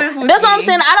gonna off. do this with That's what I'm me?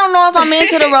 saying. I don't know if I'm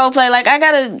into the role play. Like I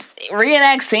gotta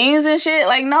reenact scenes and shit.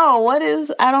 Like no, what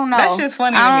is? I don't know. That shit's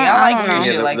funny to me. I like weird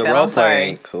Yeah, shit like the that. role I'm play sorry.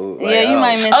 ain't cool. Like, Yeah, you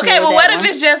might miss. Okay, me but with what that if one.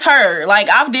 it's just her? Like,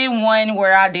 I did one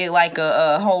where I did like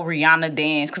a whole Rihanna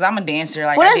dance because I'm a dancer.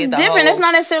 Like, Well, I that's did the different. whole- It's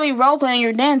not necessarily role playing.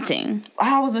 You're dancing.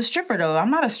 I was a stripper though.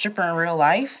 I'm not a stripper in real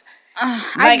life.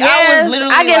 I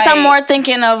guess I'm more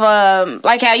thinking of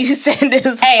like how you said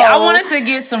this. Hey, I whole wanted to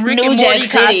get some Rick New and Jack Morty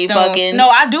City costumes. fucking- No,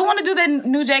 I do want to do that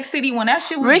New Jack City one. That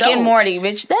shit was Rick dope. and Morty,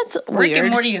 bitch. That's Rick weird.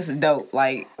 and Morty is dope.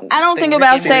 Like, I don't think Rick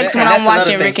about and sex Morty- when I'm that's another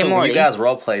watching thing, Rick and too. When Morty. you guys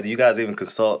role play, do you guys even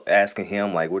consult asking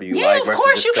him like, what do you Yeah, like? of versus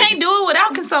course just you taking- can't do it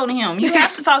without consulting him. You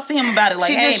have to talk to him about it. Like,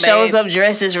 She hey, just shows babe. up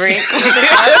dressed as Rick.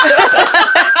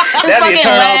 That'd be a Fucking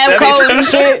turn off. lab That'd be a coat turn and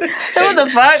shit. What the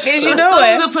fuck is you Assume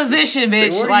doing? the position,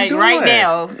 bitch. what are Like you right doing?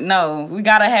 now. No, we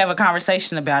gotta have a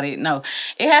conversation about it. No,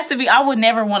 it has to be. I would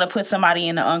never want to put somebody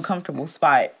in an uncomfortable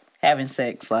spot having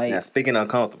sex. Like, Now, speaking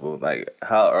uncomfortable, like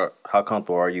how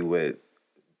comfortable are you with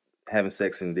having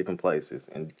sex in different places?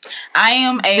 And I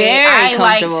am Very I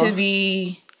like comfortable. to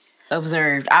be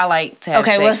observed. I like to have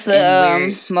Okay, sex what's in the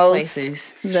weird most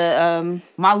places. the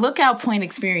My Lookout Point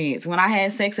experience. When I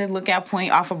had sex at Lookout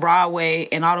Point off of Broadway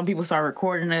and all them people started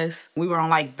recording us, we were on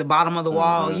like the bottom of the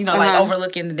wall, you know, like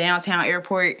overlooking the downtown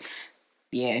airport.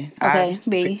 Yeah. okay,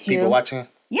 B people you. watching?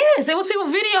 Yes, it was people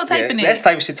videotaping Yeah, it. that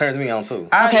type of shit turns me on too.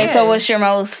 Okay, Yeah. so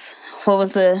what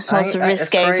was the most It's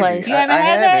risque crazy. place? You haven't I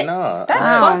had haven't, that? no. That's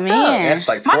Oh, fucked man. up. That's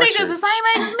like My torture. nigga's the same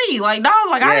age as me. Like, dog,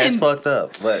 like Yeah, I it's didn't fucked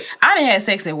up. But I didn't have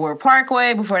sex at Ward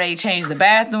Parkway before they changed the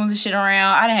bathrooms and shit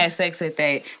around. I didn't have sex at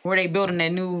that where they building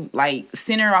that new like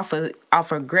center off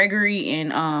of Gregory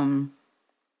and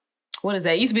what is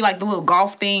that? It used to be like the little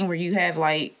golf thing where you have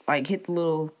like hit the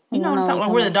little you know what I'm talking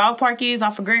about, where the dog park is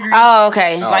off of Gregory. Oh,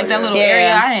 okay. Like that yeah. little Yeah.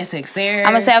 area. I didn't have sex there.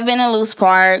 I'm gonna say I've been in Loose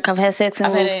Park. I've had sex in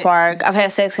I've had Loose it- Park. I've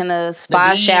had sex in a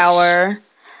spa beach. shower.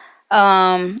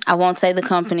 I won't say the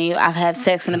company. I've had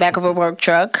sex in the back of a work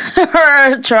truck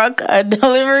or a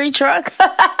delivery truck.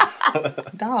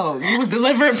 Dog, you was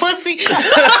delivering pussy.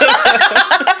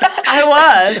 I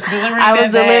was. Delivering I was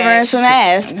that delivering bag. some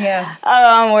ass.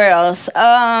 Yeah. Where else?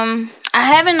 I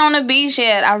haven't on the beach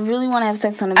yet. I really want to have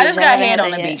sex on the beach. I just got haven't head had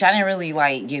on that the yet. beach. I didn't really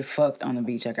like get fucked on the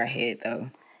beach. I got head though.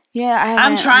 Yeah, I haven't.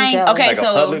 I'm trying- jealous. okay, like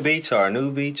so- a public beach or a new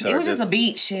beach? It or was just a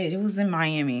beach. Shit, it was in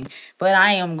Miami. But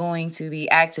I am going to be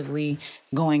actively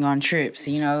going on trips,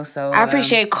 you know, so. I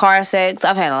appreciate car sex.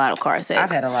 I've had a lot of car sex.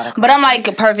 I've had a lot of car But I'm like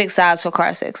sex. a perfect size for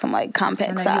car sex. I'm like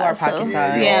compact I know size. you are pocket so,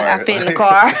 size. Yeah, You I fit in are. the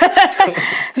car.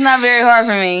 It's not very hard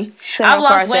for me. to I've have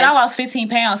car lost weight. sex. I lost 15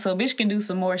 pounds, so a bitch can do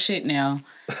some more shit now.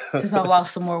 since I've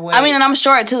lost some more weight. I mean, and I'm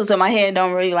short too, so my head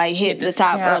don't really like hit the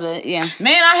top of the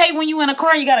Man, I hate when you in a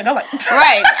car, you gotta go like.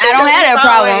 Right, I don't have that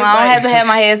problem. I don't have to have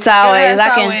my head sideways. I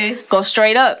can go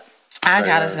straight up. I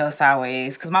gotta go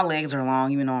sideways because my legs are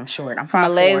long, even though I'm short. I'm 5'4". My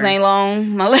legs ain't long.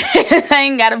 My legs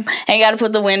ain't gotta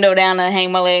put the window down and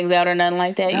hang my legs out or nothing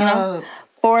like that. You know,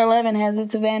 4'11" has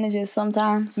its advantages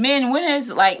sometimes. Men,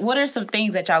 what are some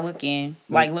things that y'all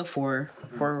look for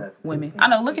women? I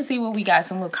know. Look and see what we got.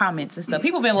 Some little comments and stuff.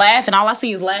 People been laughing. All I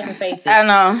see is laughing faces. I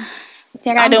know.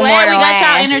 I'm glad we got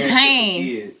y'all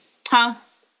entertained. Huh?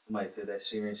 Somebody said that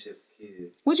sharing shit for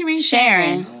kids. What you mean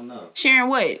sharing? I don't know. Sharing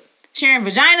what? Sharing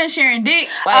vagina, sharing dick.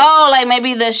 Like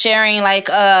maybe the sharing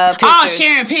pictures. Oh,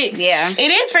 sharing pics. Yeah, it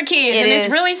is for kids,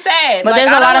 it's really sad. But there's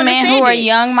a lot of men who are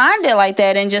young minded like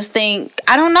that and just think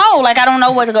I don't know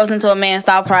what goes into a man's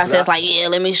thought process.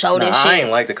 Let me show this shit. I ain't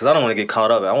like that because I don't want to get caught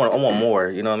up. I want more.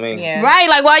 You know what I mean? Yeah. Right.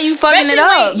 Like why are you fucking it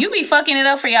up? You be fucking it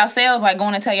up for yourselves. Like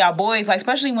going to tell y'all boys. Like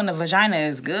especially when the vagina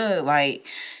is good. Like.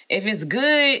 If it's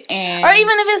good and or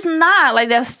even if it's not, like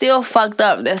that's still fucked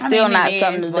up. That's still not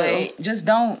something to do. Just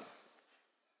don't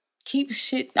keep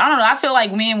shit. I don't know. I feel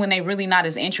like men when they really not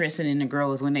as interested in the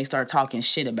girl is when they start talking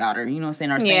shit about her. You know what I'm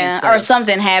saying? Or saying stuff. Or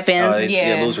something happens.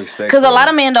 Lose respect. Because a lot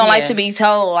of men don't like to be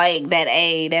told like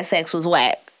that sex was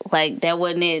whack. Like that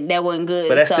wasn't it. That wasn't good.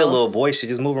 But that's still little boy shit.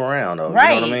 Just move around though.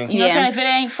 Right. You know what I mean? You know what I'm saying? If it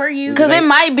ain't for you, because it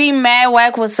might be mad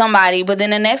whack with somebody, but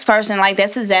then the next person like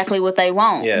that's exactly what they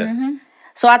want. Yeah. Mm-hmm.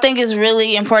 So I think it's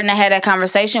really important to have that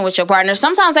conversation with your partner.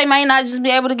 Sometimes they might not just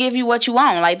be able to give you what you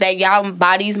want. Like that y'all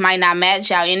bodies might not match,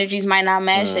 y'all energies might not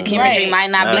match, the chemistry might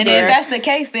not be there. If that's the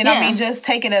case, then I mean just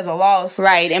take it as a loss.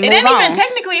 Right. And it move ain't on. even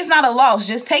technically it's not a loss.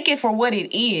 Just take it for what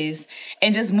it is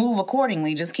and just move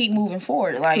accordingly. Just keep moving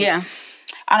forward. Like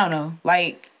I don't know.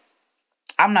 Like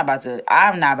I'm not about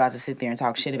to sit there and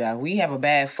talk shit about it. We have a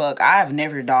bad fuck. I've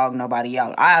never dogged nobody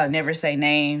out. I'll never say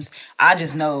names. I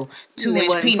just know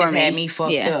 2-inch penis had me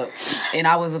fucked up. And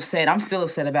I was upset. I'm still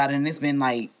upset about it. And it's been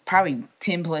like probably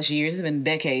 10 plus years. It's been a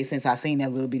decade since I seen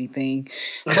that little bitty thing.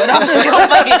 But I'm still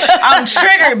I'm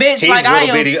triggered, bitch. He's like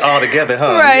little bitty all together,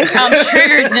 huh? Right. I'm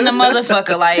triggered in the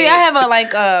motherfucker. Like see, I have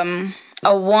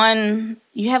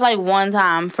you have like one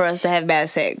time for us to have bad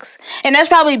sex. And that's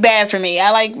probably bad for me.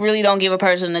 I like really don't give a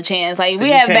person a chance. Like so we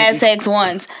have bad sex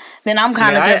once, then I'm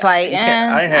kind of just like,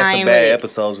 I had some bad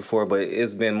episodes before, but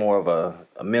it's been more of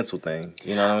a mental thing.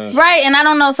 You know what I mean? Right, and I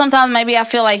don't know, sometimes maybe I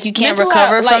feel like you can't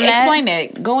recover from that. Explain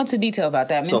that. Go into detail about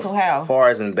that. Mental how? As far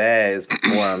as in bad, it's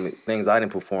more things I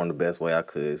didn't perform the best way I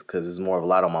could because it's more of a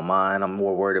lot on my mind. I'm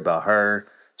more worried about her.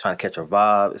 Trying to catch her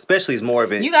vibe, especially it's more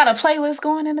of it. You got a playlist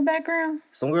going in the background?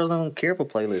 Some girls don't care for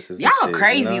playlists. Y'all shit,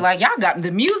 crazy. You know? Like, y'all got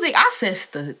the music. I set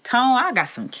the tone. I got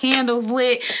some candles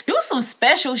lit. Do some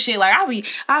special shit. Like,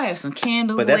 I have some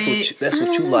candles lit. But that's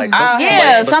what you like.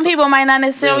 Some people might not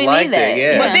necessarily need that.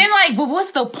 Yeah. But then, like, but what's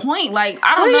the point? Like,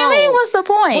 I don't know. What do you mean, what's the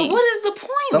point? But what is the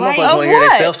point? Some of us want to hear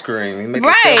themselves scream.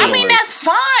 Right. I mean, that's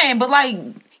fine. But, like...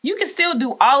 You can still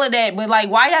do all of that, but like,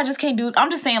 why y'all just can't do?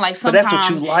 I'm just saying, like, sometimes. But that's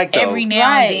what you like, though. Every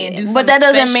now and then, do something. But that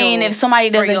doesn't mean if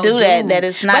somebody doesn't do that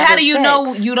it's not. But how do you sex.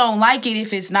 know you don't like it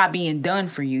if it's not being done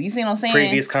for you? You see what I'm saying?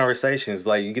 Previous conversations,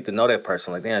 like you get to know that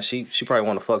person. Like, damn, she probably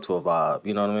want to fuck to a vibe.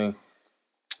 You know what I mean?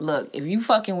 Look, if you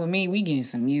fucking with me, we getting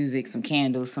some music, some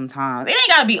candles sometimes. It ain't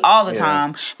gotta be all the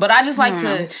time, but I just like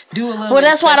to do a little. Well,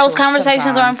 that's why those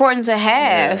conversations are important to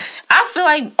have. Yeah. I feel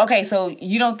like, okay, so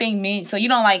you don't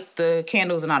like the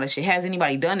candles and all that shit. Has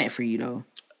anybody done that for you though?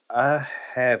 I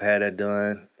have had that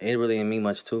done. It really didn't mean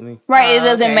much to me. Right, it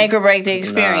doesn't make or break the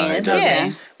experience.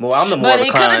 Well, I'm the more but of the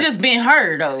it kind. Could have just been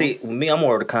her though. See, me, I'm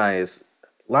more of the kind is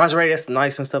lingerie. That's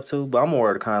nice and stuff too, but I'm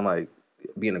more of the kind like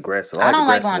being aggressive. I don't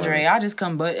like lingerie. I just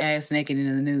come butt ass naked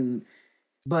in the nude.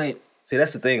 But see,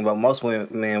 that's the thing about most women.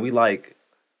 Man, we like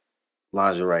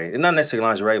lingerie. And not necessarily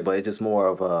lingerie, but it's just more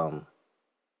of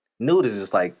nude is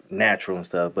just like natural and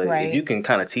stuff. But if you can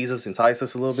kind of tease us, entice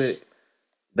us a little bit,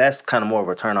 that's kind of more of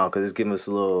a turn on because it's giving us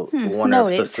a little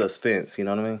suspense. You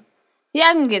know what I mean? Yeah,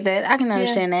 I can get that. I can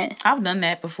understand that. I've done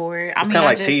that before. It's kind of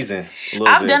like teasing.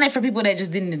 I've done it for people that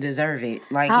just didn't deserve it.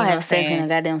 Like I'll have sex in a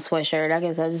goddamn sweatshirt. I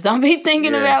guess I just don't be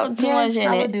thinking about too much in it.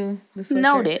 I would do the sweatshirt.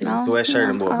 Noted. No? Sweatshirt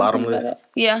and bottomless.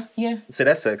 Yeah. See,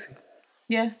 that's sexy.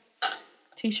 Yeah.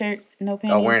 T-shirt, no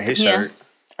panties. Or wearing his shirt.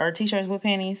 Or t-shirts with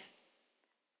panties.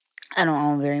 I don't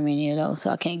own very many of those,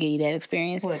 so I can't give you that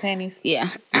experience. What, panties? Yeah.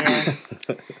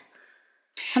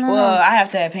 I have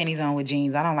to have panties on with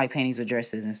jeans. I don't like panties with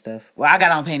dresses and stuff. Well, I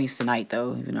got on panties tonight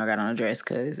though, even though I got on a dress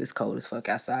because it's cold as fuck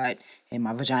outside and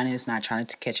my vagina is not trying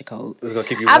to catch a cold. It's gonna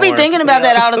keep you warm. I be thinking about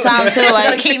that all the time too. It's like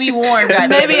gonna keep me warm.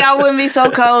 Maybe I wouldn't be so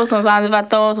cold sometimes if I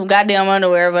throw on some goddamn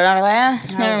underwear. But I'm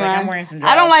like, never mind. I'm wearing some.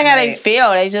 I don't like how they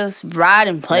feel. They just ride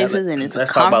in places and it's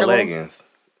let's comfortable. talk about leggings.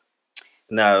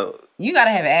 Now you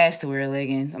gotta have ass to wear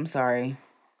leggings. I'm sorry.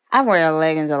 I wear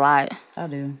leggings a lot. I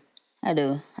do. I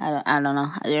don't know.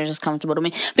 They're just comfortable to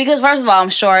me. Because first of all, I'm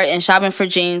short and shopping for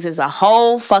jeans is a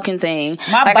whole fucking thing.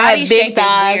 My like body I have big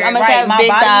thighs. I must have big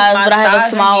thighs, but I have a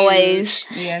small waist.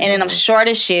 Yeah, and then I'm short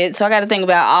as shit. So I got to think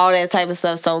about all that type of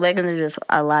stuff. So leggings are just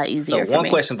a lot easier for me. So one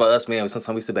question for us, man,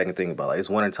 sometimes we sit back and think about, like, it's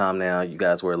winter time now. You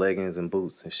guys wear leggings and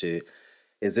boots and shit.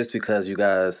 Is this because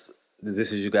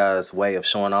this is you guys' way of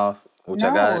showing off?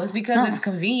 No, it's because it's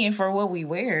convenient for what we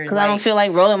wear. Because I don't feel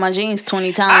like rolling my jeans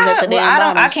 20 times at the damn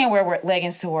bottom. I can't wear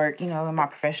leggings to work, in my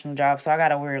professional job. So I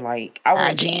gotta wear I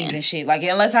wear jeans and shit. Like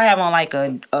unless I have on like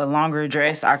a longer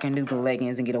dress, I can do the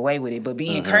leggings and get away with it. But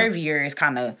being curvier is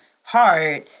kind of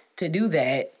hard to do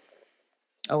that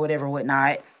or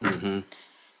whatnot.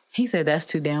 He said that's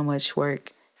too damn much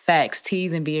work. Facts,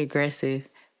 tease and be aggressive.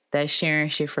 That's sharing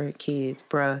shit for kids,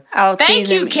 bro. Oh, thank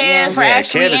you, Kev, for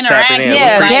actually interacting.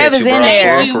 Kev is in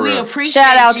there. We appreciate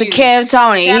Shout out to Kev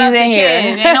Tony. He's in here.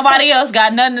 Ain't nobody else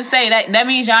got nothing to say. That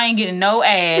means y'all ain't getting no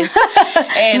ass.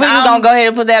 And we're just gonna go ahead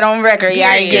and put that on record.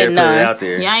 Y'all ain't getting none.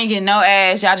 Y'all ain't getting no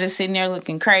ass. Y'all just sitting there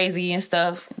looking crazy and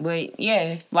stuff. But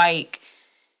yeah, like.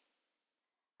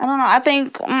 I don't know. I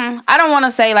think I don't want to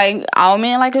say like all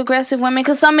men like aggressive women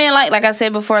because some men like I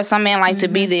said before, some men like to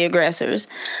be the aggressors.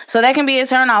 So that can be a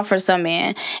turn off for some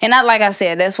men. And not like I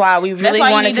said, that's why we really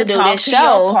wanted to do this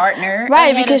show, your partner,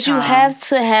 right? Because you have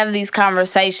to have these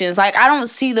conversations. Like I don't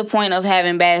see the point of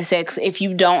having bad sex if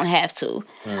you don't have to.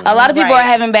 A lot of people are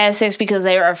having bad sex because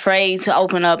they're afraid to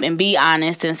open up and be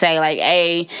honest and say like,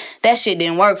 "Hey, that shit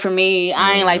didn't work for me.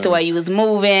 I ain't like the way you was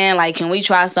moving. Like, can we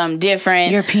try something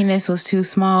different? Your penis was too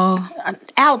small."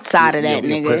 Outside of that,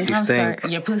 nigga. Your pussy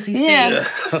stink. Your pussy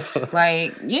stinks.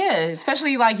 Like,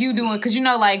 especially like you doing, because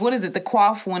like, what is it? The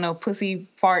quaff when a pussy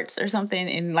farts or something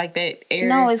in like that air.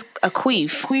 No, it's a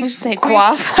queef. Queef. You say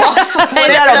quaff. Is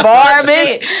that a bar,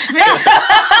 bitch?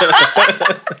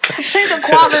 The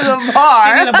quaff is a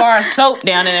bar. She need a bar of soap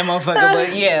down in that motherfucker.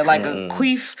 But yeah, like a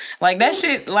queef. Like that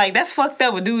shit, like that's fucked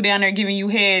up. A dude down there giving you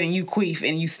head and you queef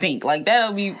and you stink. Like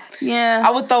that'll be, I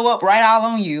would throw up right all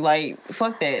on you. Like,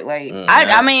 fuck that. Like,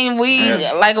 I mean,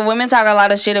 like women talk a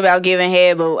lot of shit about giving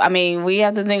head, but I mean, we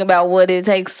have to think about what it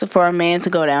takes for a man to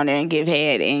go down there and give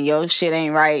head, and your shit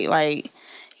ain't right. Like,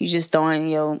 you just throwing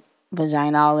your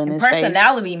vagina all in his face.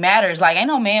 Personality matters. Like, ain't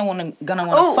no man gonna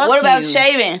want to fuck you. What about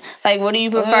shaving? Like, what do you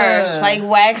prefer? Like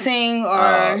waxing or?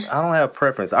 I don't have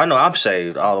preference. I know I'm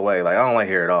shaved all the way. Like, I don't like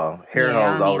hair at all. Hair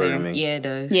holds older than me. Yeah, it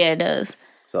does. Yeah, it does.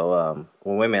 So,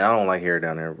 when women, I don't like hair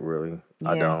down there. Really,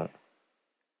 I don't.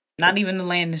 Not even the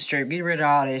landing strip. Get rid of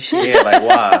all that shit. Yeah, like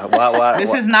why?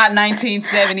 This is not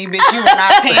 1970, bitch. You are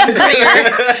not Pam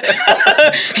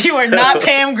Grier. You are not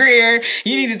Pam Grier.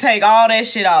 You need to take all that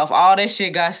shit off. All that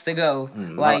shit got to go.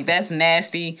 Like, that's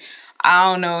nasty. I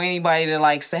don't know anybody that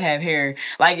likes to have hair.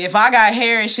 Like, if I got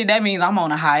hair and shit, that means I'm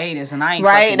on a hiatus and I ain't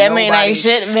fucking that nobody. mean ain't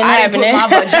shit been happening. I put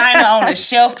my vagina on the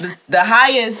shelf, the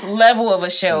highest level of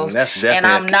a shelf, that's definitely and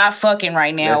I'm not fucking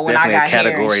right now when I got hair. That's definitely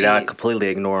a category that I completely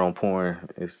ignore on porn.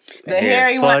 It's the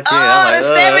hairy one. The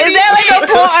 70s. Is that like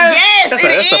a porn? Yes,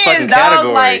 it is, dog.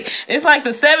 Category. Like, it's like the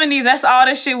 70s. That's all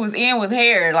that shit was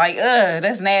hair. Like,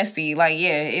 that's nasty. Like,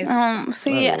 it's.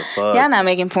 Y'all not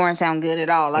making porn sound good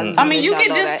at all. I mean, you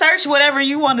can just search whatever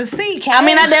you want to see, Kat. I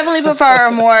mean, I definitely prefer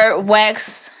a more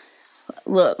wax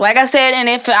look. Like I said, and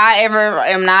if I ever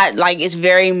am not, like, it's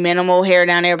very minimal hair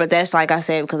down there, but that's like I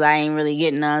said, because I ain't really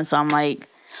getting none. So I'm like,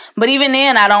 but even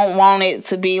then, I don't want it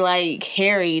to be like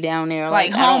hairy down there.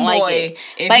 Like, I don't like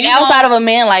it. Like, outside of a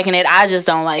man liking it, I just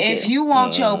don't like it. If you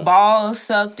want your balls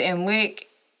sucked and licked,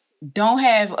 don't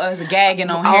have us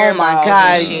gagging on hair. Oh my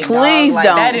God, shit, please like,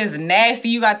 don't. That is nasty.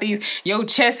 You got your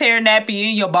chest hair nappy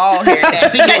and your ball hair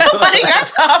nappy. Ain't nobody got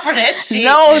time for that shit.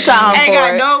 No time ain't for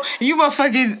got it. No, you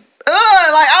motherfucking. Like,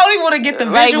 I don't even want to get the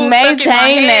visual maintain stuck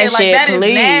in my head. that like, shit, that is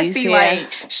please. nasty. Yeah. Like,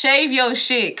 shave your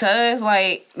shit, cuz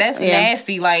like that's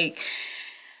nasty. Like.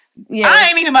 Yeah. I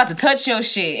ain't even about to touch your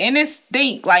shit. And it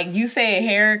stink. Like you said,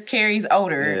 hair carries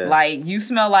odor. Yeah. Like you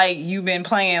smell like you've been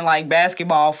playing like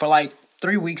basketball for like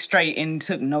 3 weeks straight and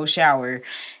took no shower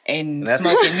and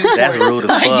smoking Newports. That's rude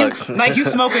as fuck. Like you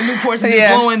smoking Newports and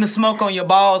just blowing the smoke on your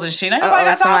balls and shit. Ain't nobody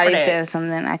got time for that. Somebody said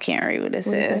something. I can't read what it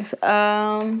says.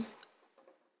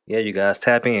 Yeah, Yeah, you guys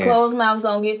tap in. Closed mouths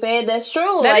don't get fed. That's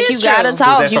true. That like is you gotta true. talk.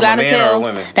 Was that You from a gotta man tell. or a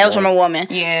woman? That was from a woman.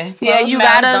 Yeah. Yeah, Closed you mouths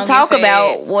gotta don't talk get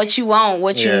fed. about what you want,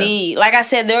 what you need. Like I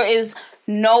said, there is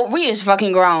no. We is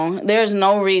fucking grown. There's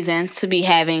no reason to be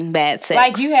having bad sex.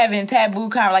 Like you having taboo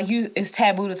it's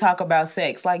taboo to talk about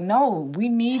sex. Like no, we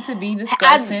need to be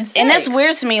discussing sex. And that's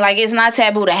weird to me. Like it's not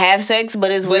taboo to have sex,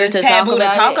 but it's weird to taboo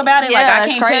talk about it. Like Yeah, I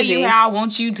that's can't tell crazy. you how I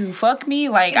want you to fuck me.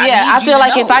 Like I feel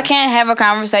like if I know. can't have a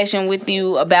conversation with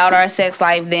you about our sex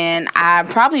life, then I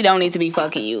probably don't need to be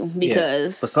fucking you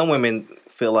because. But some women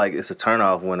feel like it's a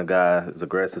turnoff when a guy is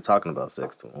aggressive talking about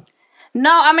sex to them. No,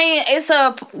 I mean, it's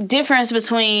a difference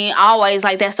between always,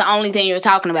 like, that's the only thing you're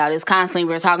talking about. It's constantly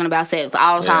we're talking about sex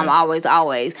all the time,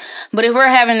 always. But if we're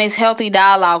having this healthy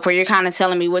dialogue where you're kind of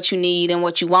telling me what you need and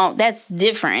what you want, that's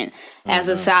different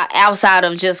as outside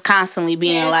of just constantly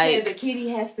being like... the kitty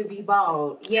has to be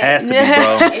bald. Has to be,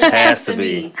 bro. Has to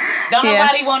be. Don't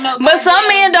nobody want no... But some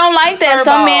men don't like that.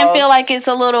 Some men feel like it's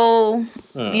a little...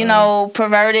 Mm-hmm. You know,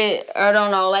 perverted, or I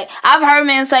don't know. Like, I've heard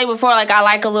men say before, like, I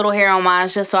like a little hair on mine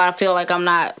just so I feel like I'm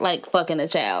not, like, fucking a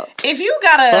child. If you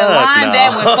gotta align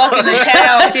that with fucking a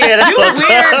child, you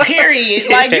weird, period.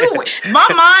 Like, my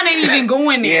mind ain't even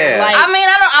going there. Yeah. Like, I mean,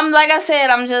 I'm like I said,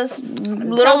 I'm just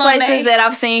little places that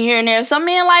I've seen here and there. Some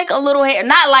men like a little hair,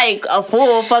 not like a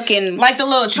full fucking like the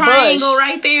little triangle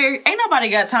right there. Ain't nobody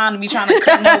got time to be trying to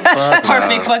cut no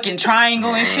perfect fucking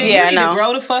triangle and shit. Yeah, you need no. to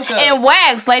grow the fuck up. And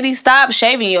wax, ladies, stop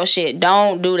shaving your shit.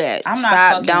 Don't do that. I'm not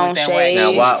stop. fucking Don't with that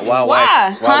shave. wax. Now,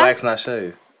 why wax not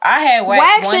shave? I had wax one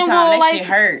Waxing time. will, That shit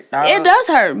hurt. Dog. It does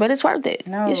hurt, but it's worth it.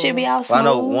 No. It should be all smooth. Well, I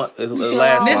know it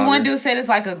lasts This longer. one dude said it's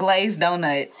like a glazed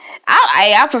donut.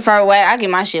 I prefer wax. I get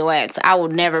my shit waxed. I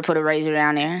would never put a razor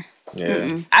down there. Yeah.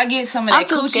 I get some of that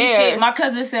too coochie scared. shit. My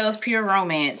cousin sells Pure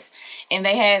Romance, and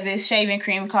they have this shaving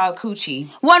cream called Coochie.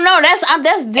 Well, no, that's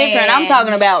different. I'm And-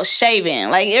 talking about shaving.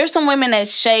 Like, there's some women that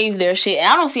shave their shit. And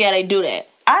I don't see how they do that.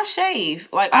 I shave.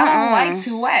 Like, I don't like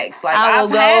to wax. Like, I will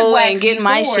I've had go wax and get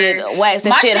my before. shit waxed. The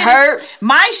My shit is- hurt.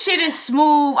 My shit is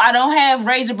smooth. I don't have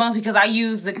razor bumps because I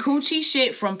use the Coochie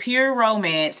shit from Pure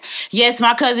Romance. Yes,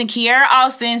 my cousin Kiara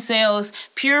Austin sells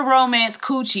Pure Romance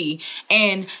Coochie,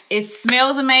 and it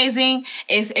smells amazing.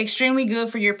 It's extremely good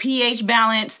for your pH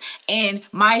balance, and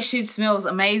my shit smells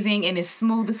amazing and it's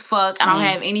smooth as fuck. I don't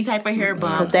have any type of hair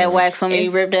bumps. Put that wax on me,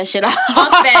 It's- rip that shit off.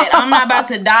 Fuck that. I'm not about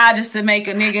to die just to make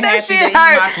a nigga That happy shit to eat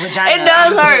hurt. my vagina. It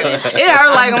does hurt. It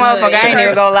hurt like a motherfucker. I ain't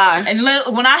even gonna lie. And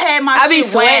when I had my I be shit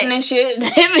sweating waxed, and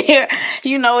shit.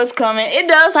 You know it's coming. It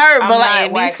does hurt, but I'm like not it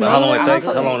be waxing. smooth. How long it take?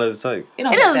 fuck How it. long does it take? it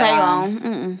don't It doesn't that take long.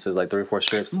 long. So it's like 3 or 4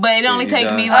 strips. But it only You take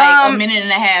done? me like a minute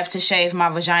and a half to shave my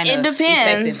vagina It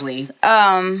depends. effectively.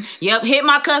 Yep. Hit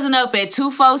my cousin up at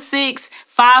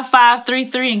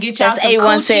 246-5533 and get y'all That's some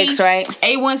 816, coochie. right?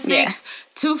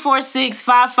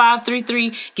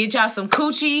 816-246-5533. Get y'all some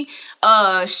coochie,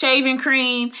 shaving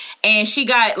cream, and she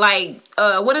got like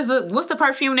what's the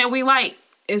perfume that we like?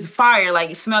 It's fire. Like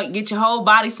get your whole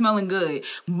body smelling good.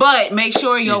 But make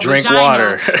sure your drink vagina,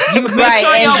 water. You make Right,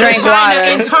 sure and your drink vagina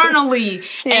water. internally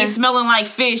ain't smelling like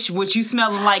fish, which you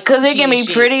smelling like Cause it coochie can be and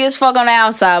shit. pretty as fuck on the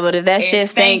outside, but if that shit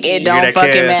stink, stinky. it You don't hear that,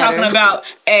 fucking Kev? matter. Talking about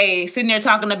sitting there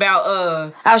talking about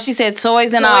Oh, she said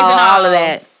toys and Toys all, and all of all.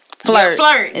 that. Flirt.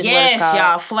 Flirt. is what it's Yes, called.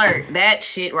 y'all, flirt. That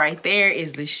shit right there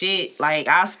is the shit. Like,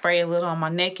 I spray a little on my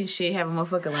neck and shit, have a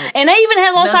motherfucker like... And they even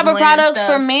have those type of nuzzling and products for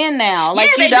stuff. men now. Like,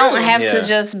 Yeah, you they don't do. have to Yeah.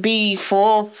 just be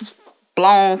full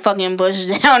blown fucking bush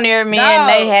down there, men.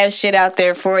 No. They have shit out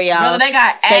there for y'all. Brother, they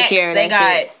got Take Axe, care of they that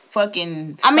got shit.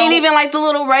 fucking... I mean, soap. even like the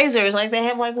little razors. Like, they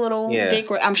have like little Yeah. dick...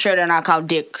 I'm sure they're not called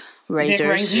dick razors.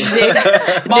 razors. Dick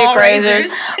Ball razors.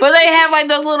 razors. But they have like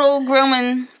those little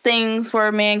grooming things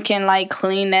where men can like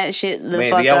clean that shit the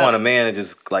Man, fuck do y'all up. want a man to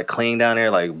just like clean down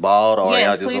there, like bald, or Yes,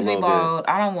 y'all just a please be little bit? bald.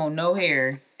 I don't want no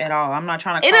hair at all. I'm not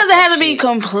trying to... It crop doesn't that have to be shit.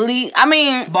 complete. I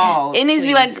mean, Bald, it needs to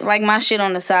be please. like my shit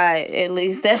on the side. At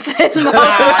least that's Nah,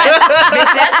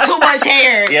 bitch, that's too much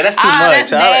hair. Yeah, that's too much. That's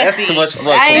That's nasty. too much. Fuck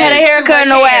I ain't had a Too haircut in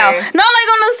much a while. hair. No, like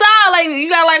on the side, like you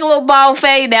got like a little bald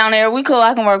fade down there. We cool.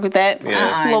 I can work with that.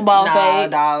 Yeah. Little bald nah,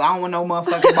 fade. dog. I don't want no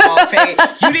motherfucking bald fade.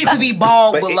 You need to be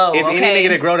bald But below, if okay? any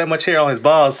nigga that grow that much hair on his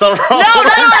balls, something wrong. No, not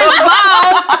on his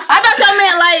balls. I thought y'all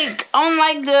meant like on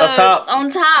like the On top. On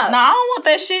top. Nah, I don't want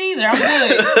that shit either. I'm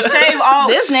good. Shave all.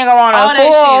 This nigga want all a that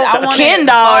shit. I full want Ken it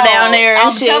doll bald. down there and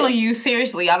I'm shit. telling you,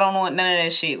 seriously, I don't want none of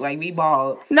that shit. Like, be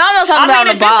bald. No, I'm not talking about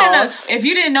if, the balls. if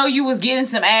you didn't know you was getting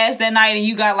some ass that night and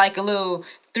you got like a little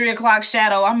 3 o'clock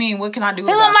shadow. I mean, what can I do?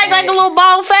 It look like a little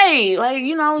bald fade, like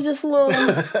just a little,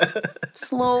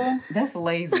 That's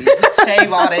lazy. Just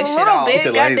shave all that shit off.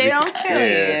 Bit, goddamn.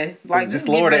 Yeah. Like just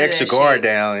lower the extra guard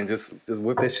down and just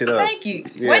whip that shit up. Thank you.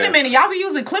 Yeah. Wait a minute, y'all be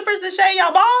using clippers to shave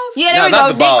y'all balls? Yeah, there we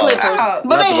go, dick clippers.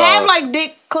 But they have like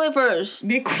dick clippers.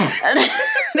 Dick clippers.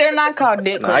 They're not called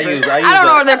dick clippers. I don't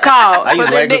know what they're called. I use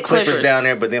regular clippers down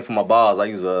there, but then for my balls, I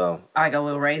use like a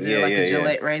little razor, like a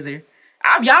Gillette razor.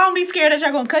 Y'all don't be scared that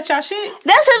y'all gonna cut y'all shit?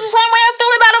 That's the same way I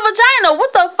feel about a vagina.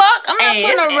 What the fuck? I'm not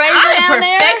putting a razor down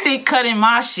there. I perfected cutting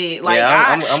my shit. Like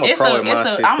I'm a pro at my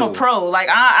shit too. I'm a pro. Like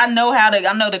I know how to.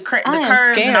 I know the curves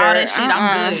and all that shit.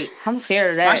 I'm good. I'm scared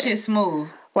of that. My shit's smooth.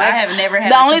 I have never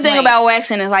had. The only thing about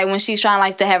waxing is like when she's trying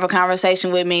like to have a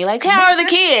conversation with me, like how are the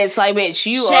kids? Like, bitch,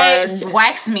 you are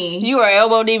wax me. You are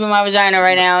elbow deep in my vagina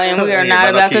right now, and we are not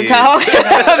about to talk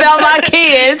about my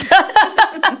kids.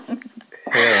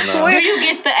 Hell no. Do you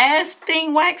get the ass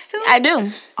thing waxed too? I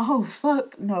do. Oh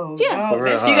fuck no. Yeah,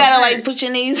 real, you gotta like put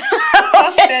your knees.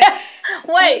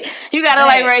 Wait, you gotta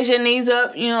like raise your knees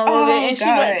up, a little bit, and she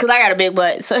like, cause I got a big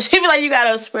butt, so she be like, you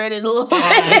gotta spread it a little bit.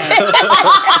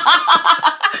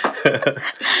 I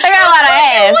got a lot of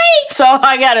ass, so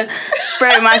I gotta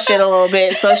spread my shit a little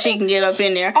bit so she can get up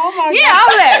in there. Oh my god! Yeah, I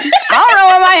was like, I don't know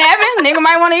what might happen. Nigga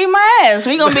might want to eat my ass.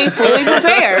 We gonna be fully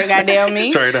prepared. Goddamn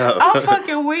me. Straight up. I'm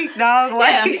fucking weak, dog.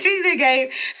 Like she done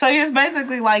gave. So it's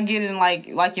basically like getting like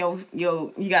yo,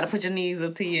 you gotta put your knees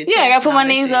up to your. Yeah, I gotta put my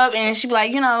knees up, and she be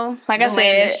like, like I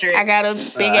said, I got a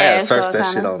big ass. Search that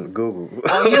shit on Google.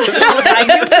 On YouTube, like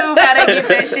YouTube, how they get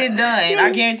that shit done.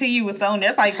 I guarantee you it's on there.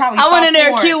 It's like probably. I went in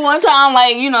there cute one time,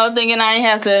 like thinking I didn't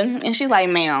have to, and she's like,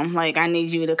 "Ma'am, like I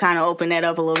need you to kind of open that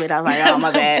up a little bit." I was like, "Oh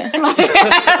my bad." Spread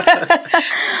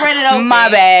it open. My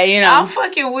bad, I'm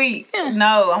fucking weak. Yeah.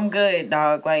 No, I'm good,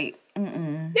 dog. Like,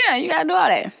 yeah, you gotta do all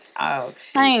that. Oh,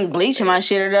 shit. I ain't bleaching my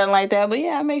shit or nothing like that, but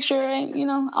yeah, I make sure I ain't,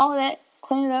 all of that.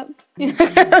 Clean it up.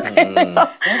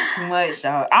 That's too much,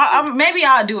 dog. Maybe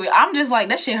I'll do it. I'm just like,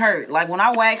 that shit hurt. Like when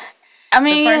I waxed. I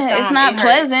mean, it's not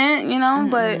pleasant,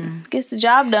 but gets the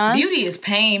job done. Beauty is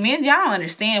pain. Men, y'all don't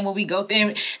understand what we go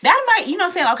through. That might, what I'm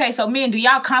saying? Okay, so men, do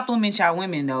y'all compliment y'all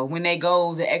women, though, when they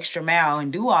go the extra mile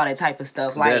and do all that type of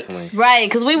stuff? Like, definitely. Right,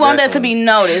 because we want that to be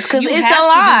noticed, because it's a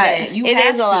lot. It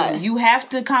is a lot. You have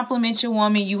to compliment your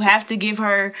woman. You have to give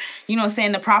her,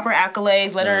 the proper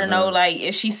accolades. Let her know, like,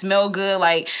 if she smell good,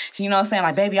 like,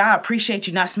 like, baby, I appreciate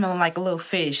you not smelling like a little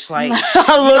fish. Like,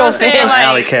 a little fish. Like,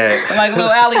 alley cat. Like a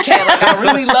little alley cat. Like, I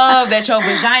really love that your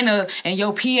vagina and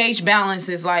your pH balance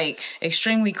is like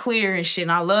extremely clear and shit.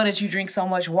 And I love that you drink so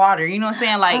much water. You know what I'm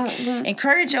saying? Like,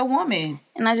 encourage your woman.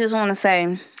 And I just want to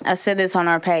say, I said this on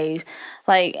our page,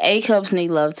 like, A cups need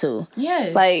love too.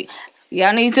 Yes. Like,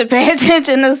 y'all need to pay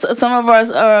attention to some of us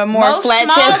more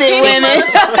flat-chested women.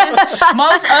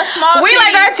 Most small we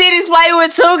like our titties played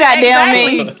with too, goddamn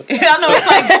me. I know, it's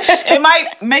like, it might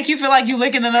make you feel like you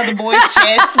licking another boy's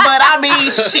chest, but I mean,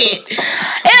 shit.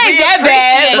 It ain't that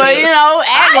bad, but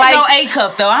act like. No A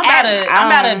cup though. I'm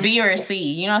about a B or a C.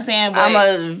 You know what I'm saying? But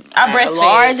I breastfed.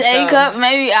 Large A cup,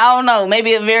 maybe, I don't know,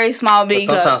 maybe a very small B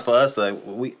cup. Sometimes for us, like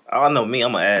I know me,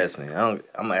 I'm an ass man.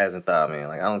 I'm an ass and thigh man.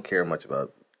 Like I don't care much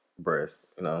about breast,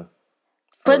 But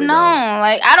really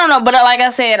like I don't know, but like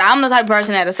I said, I'm the type of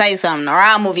person that'll say something, or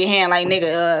I'll move your hand, like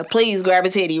nigga, please grab a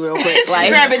titty real quick, like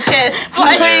grab a chest,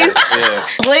 like,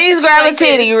 please grab a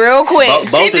titty real quick.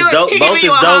 Both is dope,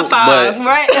 but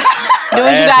right, do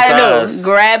what you gotta do.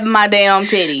 Grab my damn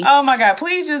titty. Oh my god,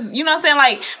 please just what I'm saying,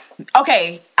 like,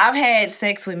 okay, I've had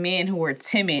sex with men who were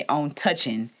timid on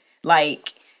touching,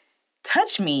 like,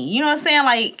 touch me, you know what I'm saying,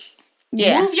 like,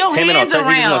 move your timid hands on touch,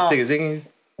 around. He just want to stick his dick in you?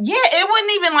 Yeah, it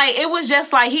wasn't even like, it was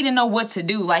just like he didn't know what to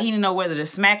do. Like he didn't know whether to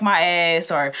smack my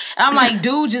ass and I'm like,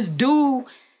 dude, just do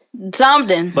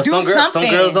something. But some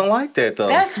girls don't like that though.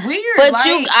 That's weird. But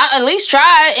I at least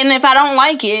try it, and if I don't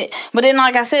like it, but then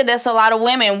like I said, that's a lot of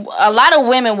women. A lot of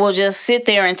women will just sit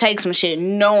there and take some shit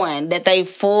knowing that they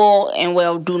full and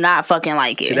well do not fucking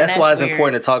like it. See, that's why it's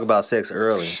important to talk about sex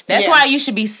early. That's why you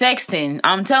should be sexting.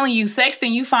 I'm telling you, sexting,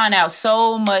 you find out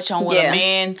so much on what a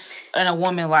man and a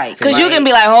woman like. Because you can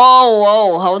be like,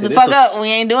 whoa, hold the fuck up. We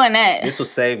ain't doing that. This will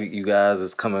save you guys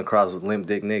as coming across limp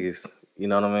dick niggas. You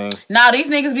know what I mean? Nah, these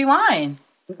niggas be lying.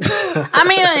 I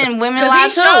mean, and women lie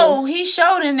too. He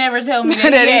showed and never tell me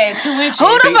that he had 2 inches. Who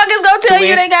the fuck is gonna tell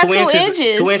you they got 2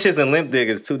 inches? 2 inches and limp dick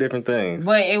is two different things.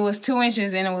 But it was 2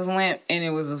 inches and it was limp and it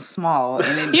was a small.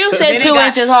 And you said 2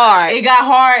 inches hard. It got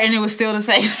hard and it was still the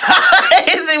same size.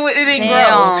 It didn't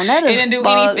grow. That is, it didn't do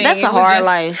anything. That's a hard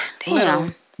life.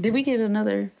 Damn. Did we get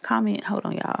another comment? Hold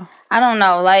on, y'all. I don't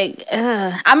know. Like,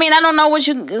 I mean, I don't know what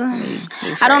you.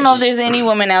 I don't know if there's any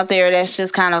woman out there that's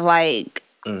just kind of like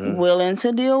willing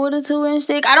to deal with a 2-inch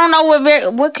dick. I don't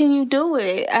know what can you do with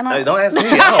it. I don't. Hey, don't ask me.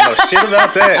 I don't know shit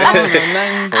about that. I don't know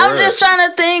nothing. I'm just trying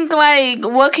to think like,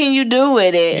 what can you do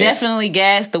with it? Definitely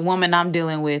gas the woman I'm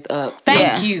dealing with up.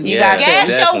 Thank you. You got gas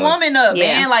definitely. your woman up,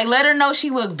 man. Like, let her know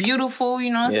she look beautiful.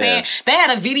 You know what I'm saying? They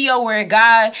had a video where a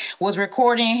guy was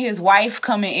recording his wife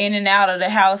coming in and out of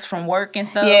the house from work and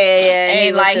stuff.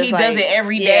 And like he does it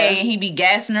every day, and he be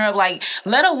gassing her up. Like,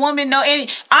 let a woman know. And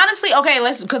honestly, okay,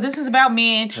 because this is about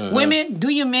men. Women, do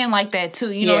your men like that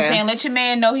too. You know what I'm saying? Let your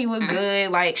man know he look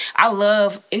good. Like,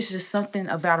 it's just something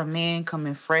about a man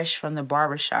coming fresh from the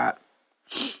barbershop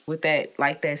with that,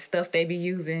 like that stuff they be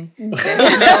using. Oh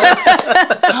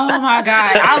my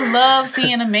God. I love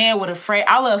seeing a man with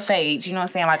I love fades. You know what I'm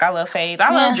saying? Like, I love fades. I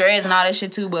love dreads and all that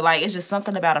shit too, but like, it's just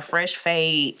something about a fresh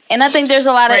fade. And I think there's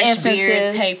a lot of emphasis.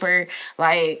 Beard, taper.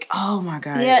 Like, oh my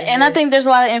God. Yeah, and I think there's a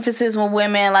lot of emphasis with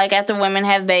women, like after women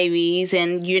have babies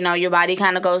and, you know, your body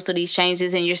kind of goes through these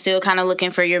changes and you're still kind of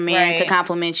looking for your man to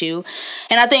compliment you.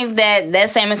 And I think that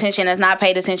same attention is not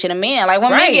paid attention to men. Like,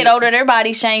 when men get older, their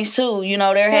bodies change too. You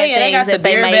know, there have things they got that the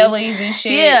beer bellies and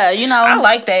shit. Yeah, you know. I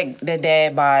like that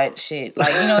dad bod shit.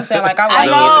 Like, you know what I'm saying? Like, I like Is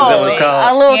that what it's called?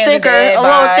 a little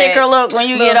thicker look when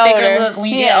you get older. When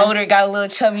you get older, got a little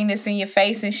chubbiness in your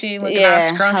face and shit, looking all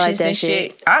scrumptious and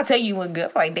shit. I'll tell you look good.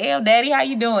 I'm like, damn, daddy, how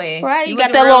you doing? Right, you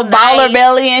got that little baller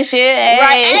belly and shit.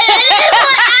 Right.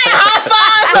 High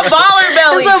five, it's a baller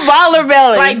belly. It's a baller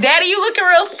belly. Like, daddy, you looking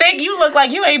real thick. You look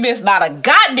like you ain't missed not a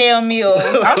goddamn meal.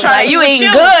 I'm trying to you eat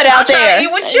eating good out there. I'm trying to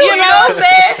eat with you, you know what I'm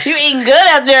saying? You eating good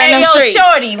out there in them streets.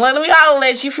 Shorty, let me holler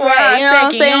at you for a second. You know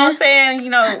what I'm saying? You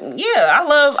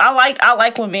know, I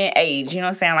like when men age. You know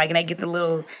what I'm saying? Like, and they get the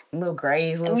little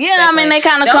grays. I mean, they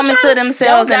kind of come into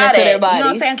themselves and into their bodies. You know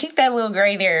what I'm saying? Keep that little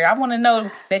gray there. I want to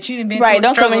know that you done been right.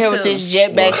 through a Don't come in here too. with this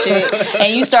jetback shit,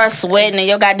 and you start sweating and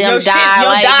your goddamn your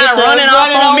dye running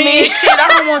off on me and shit. I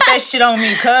don't want that shit on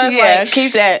me, cuz. Yeah, like,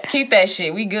 keep that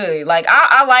shit. We good. Like,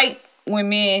 I like when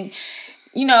men,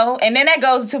 you know, and then that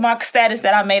goes to my status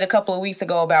that I made a couple of weeks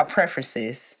ago about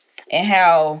preferences and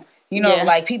how, you know,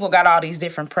 like, people got all these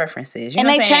different preferences. You know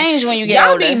they change when you get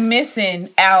older. Y'all be missing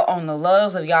out on the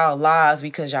loves of y'all lives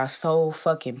because y'all so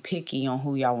fucking picky on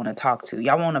who y'all want to talk to.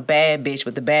 Y'all want a bad bitch,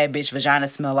 but the bad bitch vagina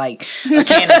smell like a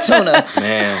can of tuna.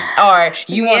 Man. Or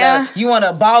you want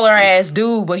a baller ass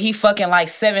dude, but he fucking like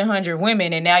 700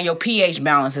 women and now your pH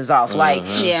balance is off. Like,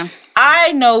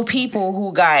 I know people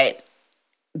who got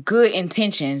good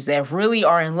intentions that really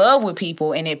are in love with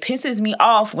people, and it pisses me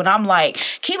off when I'm like,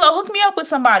 Kilo, hook me up with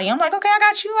somebody. I'm like, okay, I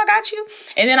got you.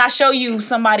 And then I show you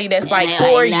somebody that's like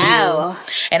for you,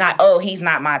 and he's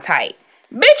not my type.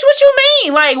 Bitch, what you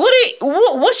mean? Like,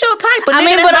 what's your type? But a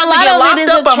lot of it is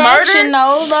attraction,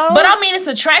 though. But I mean, it's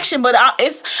attraction, but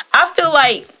I feel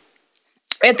like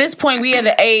at this point, we at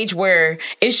an age where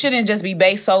it shouldn't just be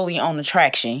based solely on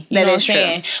attraction. You know what I'm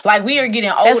saying? Like, we are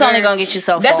getting older. That's only gonna get you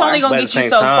so far. That's only gonna get you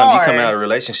so far. You come out of a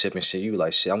relationship and shit, you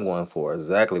like, shit, I'm going for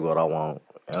exactly what I want.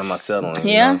 And I'm not settling.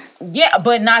 Yeah. You know? Yeah,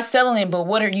 but not settling. But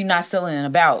what are you not settling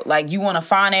about? Like, you want a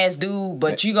fine ass dude,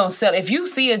 but you gonna settle. If you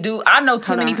see a dude, I know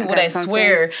too many people that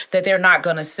swear that they're not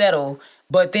gonna settle,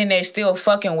 but then they're still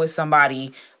fucking with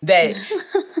somebody that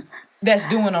that's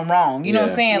doing them wrong. You know what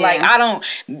I'm saying? Yeah.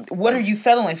 Like, what are you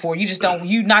settling for? You just don't,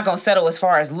 you're not going to settle as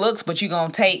far as looks, but you're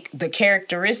going to take the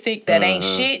characteristic that ain't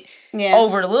shit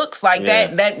over looks. Like,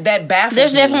 that baffles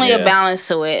There's definitely me. a balance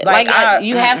to it. Like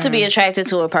you have to be attracted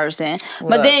to a person.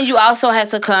 But then you also have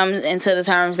to come into the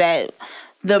terms that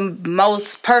the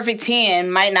most perfect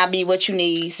 10 might not be what you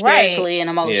need spiritually and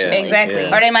emotionally. Yeah. Exactly.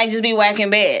 Or they might just be whack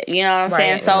in bed. You know what I'm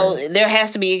saying? So there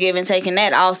has to be a give and take in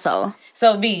that also.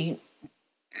 So, B,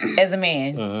 as a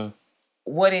man,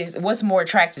 what's more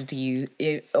attractive to you?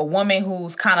 If a woman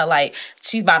who's kind of like,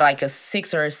 she's about like a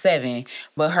 6 or a 7,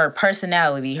 but her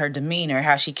personality, her demeanor,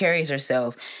 how she carries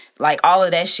herself, like, all of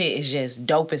that shit is just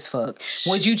dope as fuck.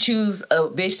 Would you choose a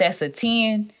bitch that's a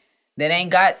 10 that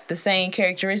ain't got the same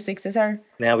characteristics as her?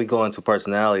 Now we go into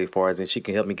personality as far as, and she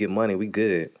can help me get money. We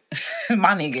good.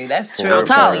 My nigga, that's real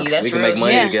talk. That's we can real make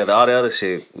money together. All the other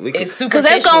shit, it's superficial. Because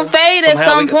that's gonna fade at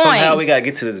some point. Somehow we gotta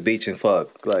get to this beach and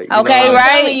fuck. Like, okay,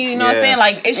 right? You know what I'm saying?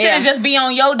 Like, it shouldn't just be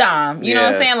on your dime. You know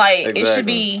what I'm saying? Like, it should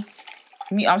be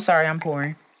me. I'm sorry, I'm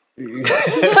pouring. But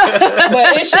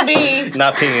it should be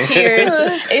not peeing. Cheers.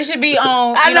 It should be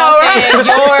on. I know, right?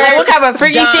 Your what kind of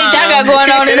freaky shit y'all got going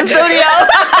on in the studio?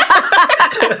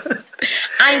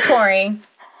 I'm pouring.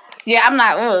 Yeah, I'm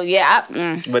not. Oh, yeah.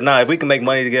 But if we can make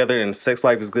money together and sex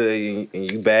life is good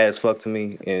and you bad as fuck to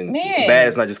me, and bad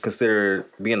is not just considered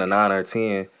being a 9 or a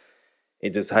 10,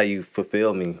 it's just how you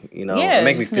fulfill me, you know? It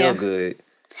make me feel good.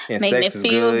 And sex is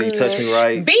good. You touch me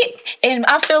right. And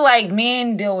I feel like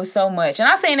men deal with so much. And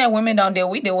I'm saying that women don't deal.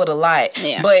 We deal with a lot.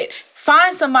 Yeah. But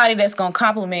find somebody that's going to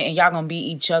compliment and y'all going to be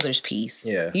each other's peace.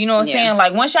 Yeah. You know what I'm saying?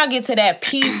 Like, once y'all get to that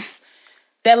peace,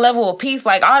 that level of peace,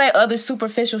 like, all that other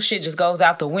superficial shit just goes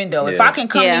out the window. If I can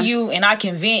come to you and I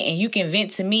can vent and you can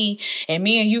vent to me and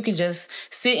you can just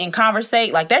sit and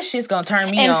conversate, like, that shit's going to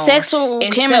turn me on. And sexual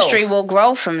chemistry will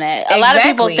grow from that. A lot of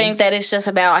people think that it's just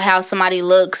about how somebody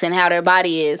looks and how their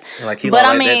body is. Like, but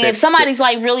I mean, if somebody's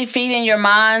like really feeding your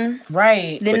mind,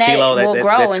 right, then that will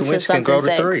grow into something can grow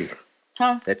to 3.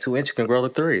 Huh? That 2 inch can grow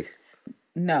to 3.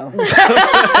 No. 3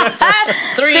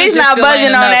 She's not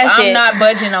budging on that shit. I'm not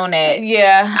budging on that.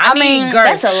 Yeah. I mean, girth.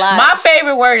 That's a lot. My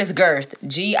favorite word is girth.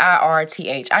 Girth.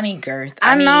 I need girth.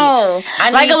 I know.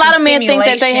 Like, a lot of men think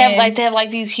that they have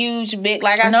these huge, big,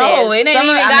 like I said. No, it ain't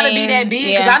even gotta be that big.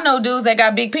 Because I know dudes that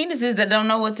got big penises that don't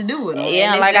know what to do with them.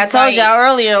 Yeah, like I told y'all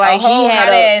earlier, like, he had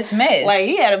a ass mess. Like,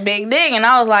 he had a big dick, and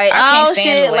I was like, oh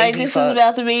shit, like, this is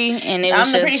about to be. And it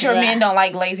was I'm pretty sure men don't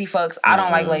like lazy fucks. I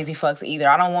don't like lazy fucks either.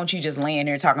 I don't want you just laying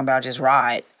there talking about just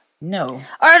ride. No.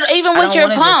 Or even with your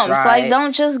pumps. Like,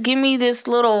 don't just give me this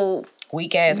little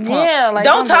weak ass pump. Yeah, like,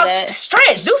 don't talk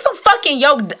stretch. Do some fucking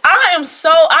yoga. I'm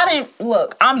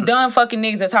done fucking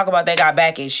niggas that talk about they got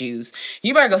back issues.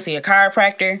 You better go see a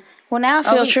chiropractor. Well, now I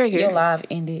feel triggered. Your live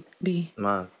ended. B.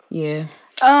 Mine. Yeah.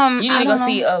 You need to go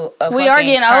see a we are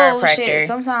getting old shit.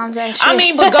 Sometimes that shit. I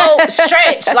mean, but go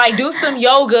stretch. Like, do some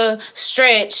yoga,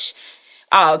 stretch.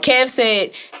 Oh, Kev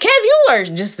said, Kev, you are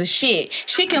just the shit.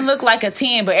 She can look like a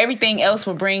 10, but everything else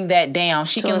will bring that down.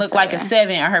 She can look like a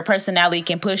 7, and her personality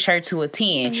can push her to a 10.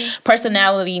 Mm-hmm.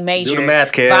 Personality major. Do the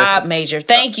math, Kev. Vibe major.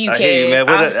 Thank you, Kev. I hear you, man.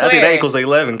 I think that equals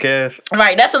 11, Kev.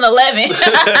 Right, that's an 11.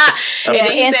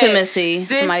 Intimacy.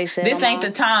 Somebody said this ain't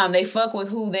the time. They fuck with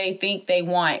who they think they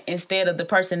want instead of the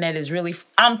person that is really...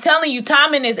 I'm telling you,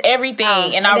 timing is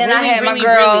everything. And I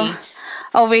really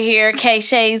over here,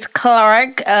 K-Shays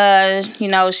Clark,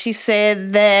 she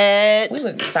said that... We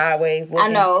look sideways. I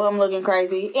know, I'm looking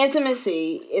crazy.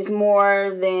 Intimacy is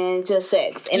more than just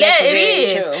sex. And yeah, it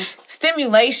is. True.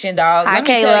 Stimulation, dog. Let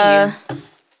me tell you.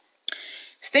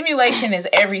 Stimulation is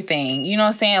everything. You know what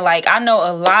I'm saying? Like, I know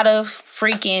a lot of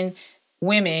freaking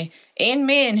women and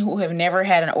men who have never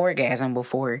had an orgasm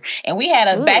before. And we had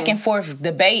a back and forth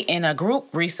debate in a group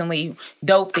recently,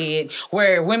 Dope did,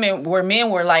 where men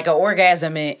were like, an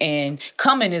orgasm and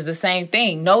coming is the same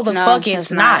thing. No, fuck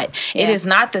it's not. Yeah. It is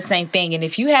not the same thing. And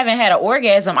if you haven't had an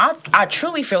orgasm, I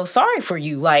truly feel sorry for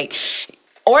you. Like,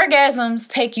 orgasms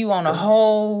take you on a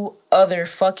whole other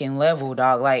fucking level,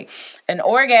 dog. Like, an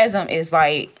orgasm is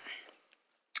like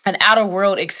an outer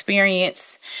world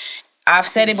experience. I've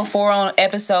said it before on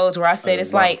episodes where I said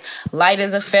it's like light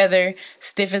as a feather,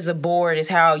 stiff as a board is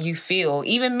how you feel.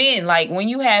 Even men, like, when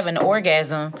you have an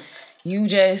orgasm, you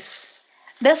just...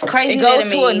 That's crazy. It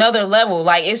goes to another level.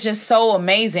 Like, it's just so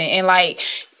amazing. And, like,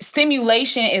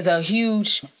 stimulation is a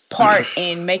huge part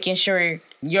in making sure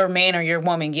your man or your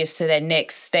woman gets to that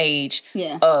next stage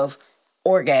of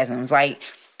orgasms. Like,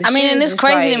 and it's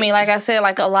crazy to me. Like I said,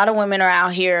 like, a lot of women are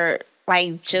out here,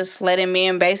 like, just letting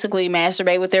men basically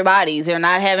masturbate with their bodies. They're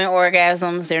not having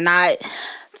orgasms. They're not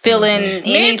feeling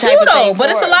any type of thing.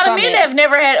 But it's a lot of men that have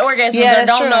never had orgasms that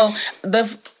don't know.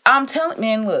 I'm telling,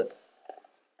 man, look,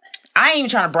 I ain't even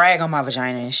trying to brag on my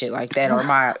vagina and shit like that or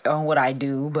on what I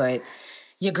do, but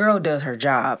your girl does her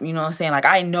job. You know what I'm saying? Like,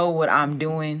 I know what I'm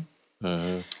doing.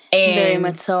 Mm-hmm. And very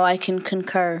much so. I can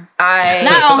concur.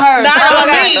 Not on her. Not on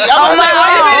me. Oh my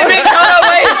God.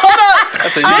 Hold up.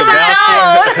 Wait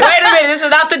a minute. This is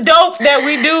not the dope that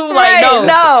we do. Like,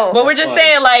 no. But we're just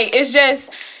saying, like, it's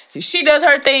just... She does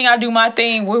her thing, I do my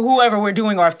thing with whoever we're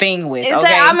doing our thing with. Okay?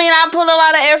 I put a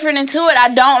lot of effort into it.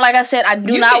 I don't, like I said, I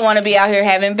do not want to be out here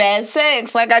having bad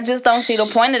sex. Like, I just don't see the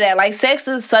point of that. Like, sex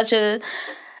is such an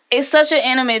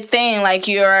intimate thing. Like,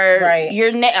 you're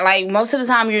like, most of the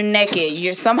time you're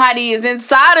naked. Somebody is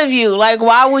inside of you. Like,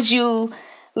 why would you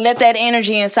let that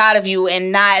energy inside of you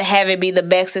and not have it be the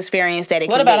best experience that it can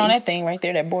be? What about on that thing right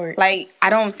there, that board? Like, I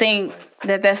don't think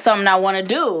that that's something I want to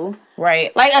do.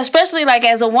 Right. Like, especially, like,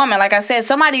 as a woman, like I said,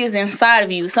 somebody is inside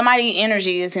of you. Somebody's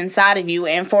energy is inside of you.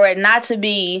 And for it not to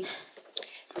be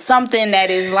something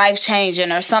that is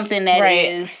life-changing or something that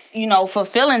is,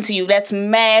 fulfilling to you, that's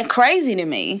mad crazy to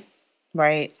me.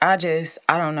 Right. I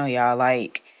don't know, y'all.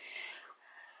 Like,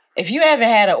 If you haven't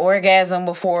had an orgasm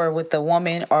before with the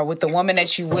woman or with the woman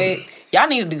that you with, y'all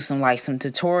need to do some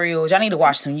tutorials. Y'all need to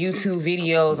watch some YouTube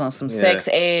videos on some sex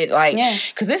ed,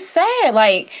 cause it's sad.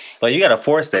 Like, but you gotta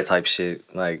force that type shit,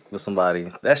 like with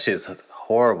somebody. That shit's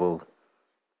horrible.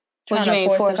 What you mean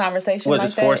force the conversation? Well,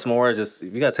 just force more. Just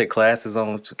you gotta take classes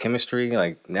on chemistry,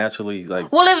 like naturally,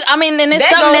 like. Well, it's something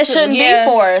that shouldn't be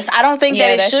forced. I don't think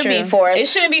that it should be forced. It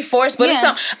shouldn't be forced, but it's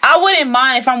something I wouldn't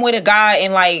mind if I'm with a guy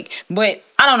and but.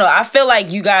 I don't know. I feel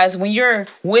like you guys, when you're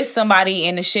with somebody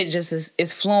and the shit just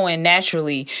is flowing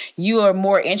naturally, you are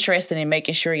more interested in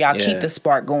making sure y'all keep the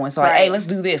spark going. So hey, let's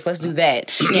do this, let's do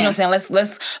that. You know what I'm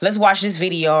saying? Let's watch this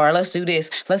video or let's do this.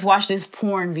 Let's watch this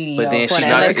porn video. But then Did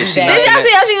y'all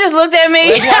see how she just looked at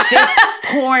me? Let's watch this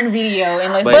porn video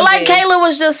and let's. But like Kayla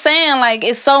was just saying, like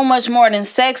it's so much more than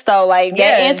sex though. Like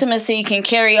that intimacy can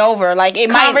carry over. Like it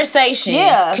conversation,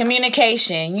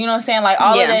 communication. You know what I'm saying? Like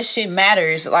all of that shit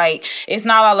matters. Like it's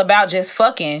not all about just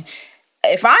fucking.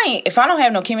 If I don't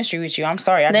have no chemistry with you, I'm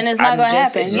sorry. It's not gonna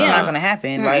happen. It's just not gonna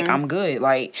happen. Mm-hmm. Like I'm good.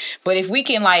 Like, but if we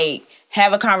can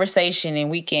have a conversation and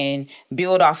we can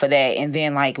build off of that, and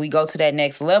then we go to that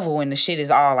next level, and the shit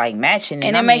is all matching,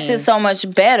 and it makes it so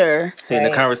much better. See, in the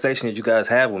conversation that you guys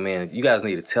have with men, you guys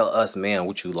need to tell us, man,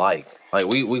 what you like. Like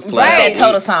we flat that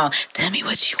total song. Tell me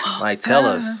what you want. Like tell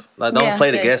us. Like don't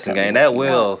play the guessing game. That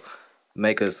will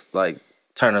make us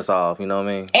turn us off, you know what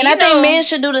I mean? And I think men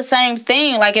should do the same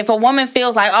thing. Like if a woman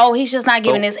feels like, oh, he's just not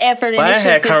giving this effort, and it's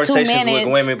just this 2 minutes. I had conversations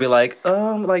with women be like,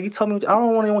 you told me I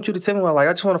don't want you to tell me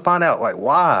I just want to find out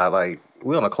why,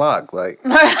 we on the clock, now we on the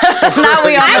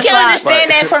clock. I can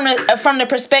understand that from the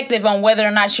perspective on whether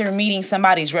or not you're meeting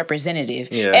somebody's representative.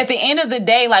 Yeah. At the end of the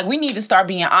day, we need to start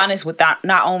being honest with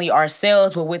not only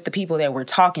ourselves but with the people that we're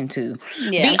talking to.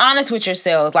 Yeah. Be honest with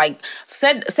yourselves.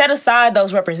 Set aside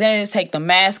those representatives, take the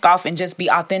mask off, and just be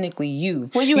authentically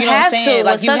you. Well, you have to.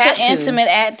 With such an intimate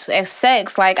act as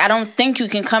sex, I don't think you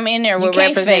can come in there with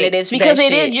representatives because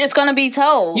it is just gonna be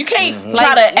told. You can't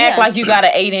try to act like you got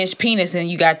an 8-inch penis and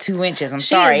you got 2 inches. I'm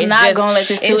sorry. She's not gonna let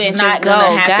this 2 inches go.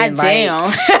 God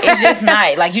damn. It's just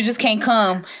not. You just can't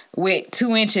come with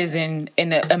 2 inches and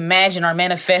imagine or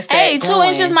manifest that. Hey, 2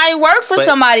 inches might work for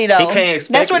somebody though. He can't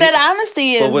expect. That's where that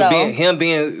honesty is. But with him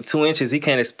being 2 inches, he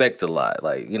can't expect a lot.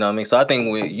 You know what I mean? So I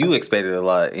think you expected a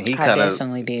lot, and he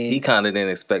definitely did. He kind of didn't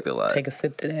expect a lot. Take a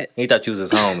sip to that. He thought you was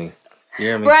his homie. You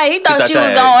hear me? Right, he thought you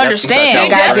was gonna understand.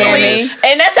 Goddamn.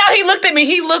 And that's how he looked at me.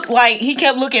 He looked he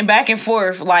kept looking back and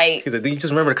forth. He said, "Do you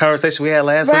just remember the conversation we had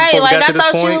last week?" Right, I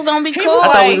thought you was gonna be cool.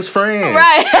 I thought we was friends.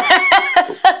 Right.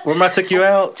 Remember I took you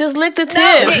out? Just lick the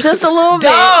tip, just a little bit.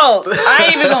 Dog, I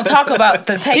ain't even gonna talk about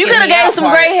the taking. You could have gave some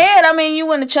great head. I mean, you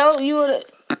wouldn't have choked. You would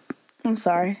have. I'm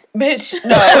sorry, bitch.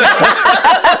 No,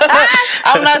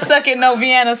 I'm not sucking no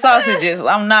Vienna sausages.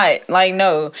 I'm not.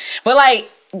 No, but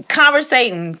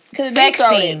conversating,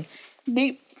 sexting.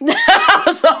 Deep.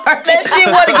 I'm sorry. That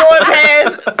shit wasn't going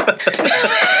past.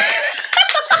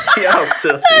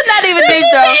 Not even deep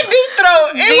throat. Deep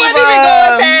throat. It wasn't even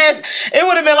going past. It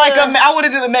would have been I would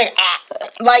have did a make.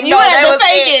 You had to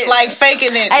fake it.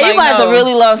 Faking it. Hey, you got to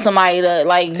really love somebody to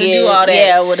do all that.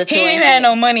 Yeah, with a 2 inch. He ain't had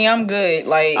no money. I'm good.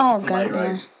 Oh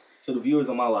goddamn. So the viewers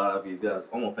on my live, you guys,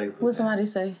 I'm on Facebook. What somebody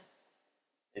say?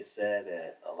 It's sad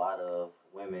that a lot of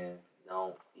women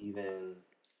don't even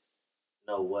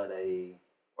know what a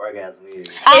orgasm is.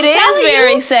 It is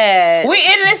very sad. And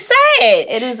it's sad.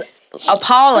 It is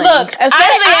appalling. Look,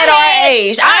 especially at our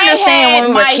age. I understand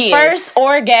when we were kids. My first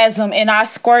orgasm and I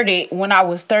squirted when I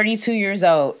was 32 years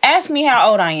old. Ask me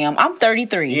how old I am. I'm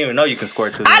 33. You didn't even know you can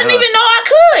squirt too. I didn't even know I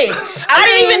could. I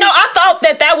didn't even know. I thought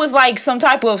that was some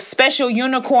type of special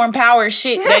unicorn power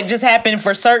shit that just happened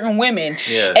for certain women.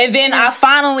 Yeah. And then I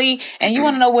finally, and you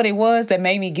want to know what it was that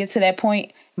made me get to that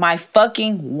point? My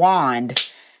fucking wand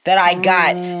that I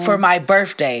got for my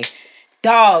birthday.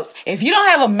 Dog, if you don't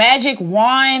have a magic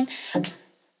wand,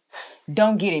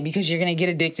 don't get it because you're going to get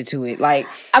addicted to it.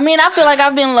 I mean, I feel like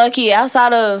I've been lucky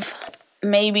outside of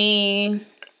maybe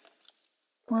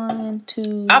 1,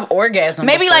 2. I've orgasmed.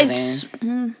 Maybe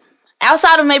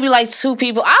outside of maybe 2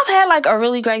 people. I've had a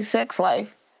really great sex life.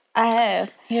 I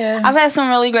have. Yeah. I've had some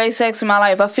really great sex in my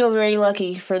life. I feel very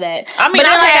lucky for that. I mean, but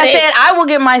then, like I said, I will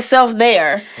get myself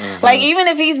there. Mm-hmm. Even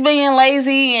if he's being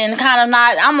lazy and kind of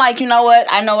not, I'm like, you know what?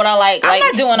 I know what I like. I'm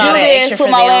not doing all that extra put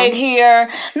my leg here.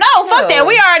 No, fuck that.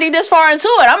 We already this far into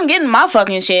it. I'm getting my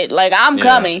fucking shit. I'm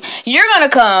coming. You're gonna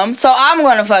come, so I'm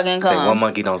gonna fucking come. Say one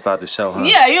monkey don't stop the show, huh?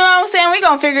 Yeah, you know what I'm saying? We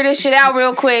gonna figure this shit out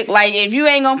real quick. If you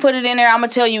ain't gonna put it in there, I'm gonna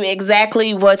tell you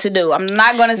exactly what to do. I'm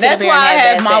not gonna sit up here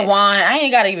and have my wand. I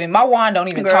ain't got my wand don't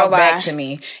even even talk back to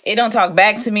me. It don't talk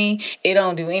back to me. It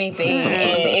don't do anything,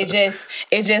 and it just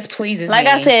pleases me. Like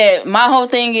I said, my whole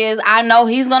thing is I know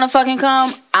he's gonna fucking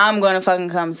come. I'm gonna fucking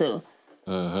come too.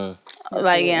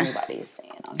 Like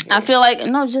I feel like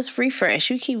no, just refresh.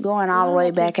 You keep going all the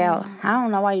way back out. I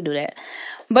don't know why you do that.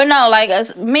 But no, like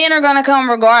men are gonna come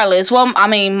regardless. Well, I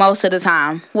mean, most of the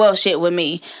time. Well, shit with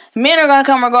me, men are gonna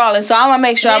come regardless. So I'm gonna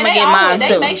make sure I'm gonna get mine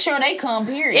too. They make sure they come.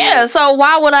 Period. Yeah. So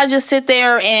why would I just sit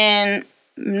there and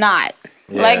not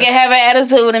like have an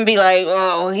attitude and be like,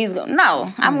 oh, he's gonna? No,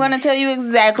 I'm gonna tell you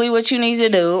exactly what you need to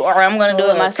do, or I'm gonna do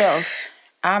it myself.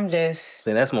 I'm just.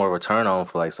 See, that's more of a turn on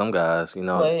for like some guys. You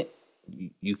know, what?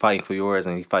 You fighting for yours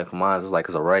and you fight for mine. It's like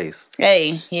it's a race.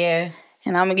 Hey. Yeah.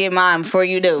 And I'm gonna get mine before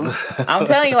you do. I'm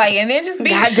telling you, like, and then just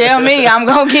be. God damn me, I'm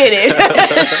gonna get it.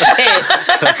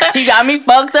 Shit. You got me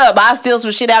fucked up. I steal some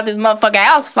shit out this motherfucking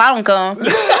house if I don't come.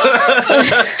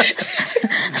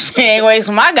 She ain't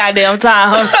wasting my goddamn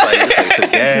time.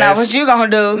 It's not what you gonna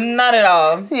do. Not at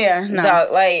all. Yeah, no.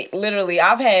 Like, literally,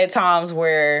 I've had times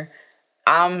where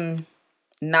I'm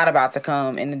not about to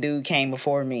come and the dude came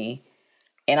before me.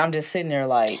 And I'm just sitting there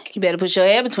like, you better put your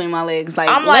head between my legs. Like,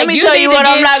 I'm let me tell you what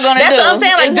I'm not gonna do. That's what I'm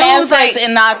saying. Like, dudes like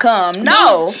and not come.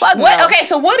 No, fuck what, no. Okay,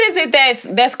 so what is it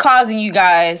that's causing you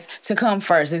guys to come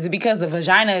first? Is it because the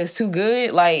vagina is too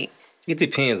good? Like, it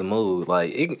depends the mood.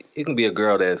 Like it can be a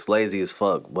girl that's lazy as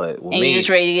fuck, but with and me, you just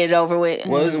ready to get it over with.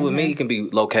 Well, with me, it can be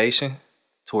location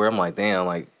to where I'm like, damn,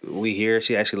 like we here.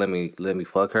 She actually let me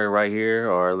fuck her right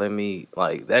here, or let me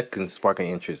like that can spark an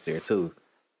interest there too.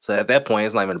 So at that point,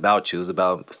 it's not even about you. It's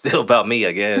still about me,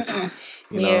 I guess.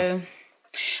 You know? Yeah.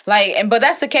 Like, but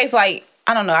that's the case. Like,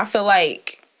 I don't know. I feel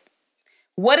like,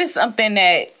 what is something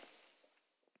that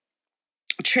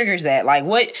triggers that? Like,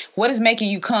 what is making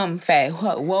you come fat?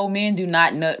 Whoa, men do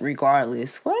not nut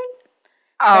regardless. What?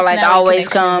 Oh, like always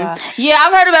come. Yeah,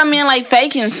 I've heard about men like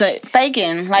faking. Like,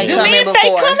 do men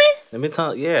fake coming? Let me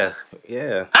tell. Yeah.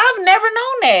 I've never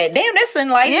known that. Damn, that's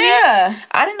enlightening. Yeah,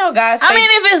 I didn't know guys. I mean,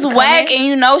 if it's whack and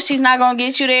you know she's not gonna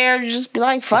get you there, just be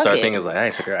like, fuck it. Start thinking like I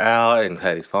ain't took her out and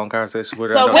had these phone conversations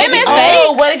with her. So women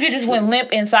fake. What if you just went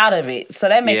limp inside of it? So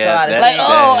that makes a lot of sense. Like,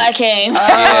 I came.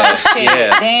 Oh shit!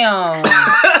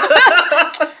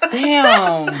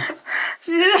 Damn.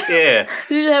 Yeah.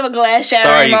 You just have a glass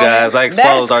shattering. Sorry, you guys. I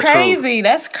exposed our truth.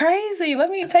 That's crazy. Let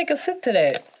me take a sip to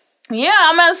that. Yeah,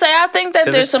 I'm gonna say I think that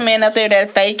there's some men out there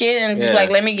that fake it and just like,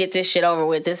 let me get this shit over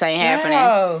with. This ain't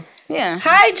happening. Yeah.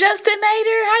 Hi, Justin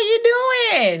Nader. How you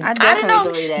doing? I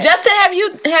definitely believe that. Justin,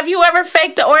 have you ever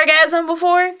faked an orgasm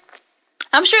before?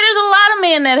 I'm sure there's a lot of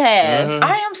men that have. Mm-hmm.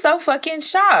 I am so fucking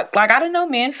shocked. Like, I didn't know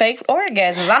men fake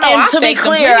orgasms. I know. And to be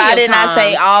clear, I did not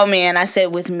say all men. I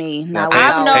said with me. Not with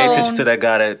all. Pay attention to that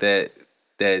guy that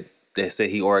said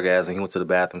he orgasmed and he went to the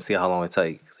bathroom. See how long it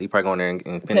takes. He probably go in there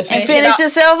and finish. And finish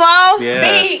himself off?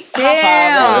 Yeah.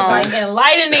 Damn. Like,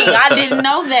 enlightening. I didn't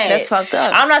know that. That's fucked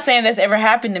up. I'm not saying that's ever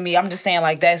happened to me. I'm just saying,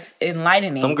 like, that's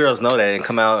enlightening. Some girls know that and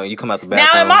come out and you come out the bathroom.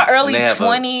 Now, in my early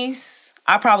 20s,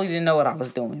 I probably didn't know what I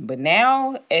was doing. But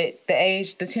now, at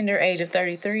the tender age of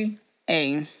 33,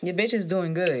 your bitch is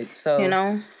doing good. So, you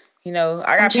know,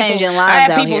 I got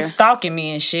people stalking me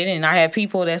and shit, and I have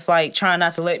people that's like trying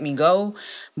not to let me go.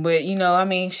 But I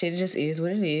mean, shit just is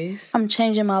what it is. I'm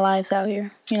changing my lives out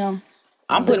here.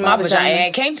 I'm putting my vagina.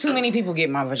 And can't too many people get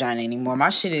my vagina anymore.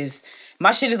 My shit is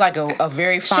like a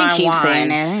very fine wine. She keeps saying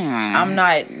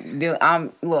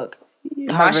that. Look.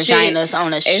 My vagina's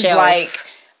on a shelf. It's like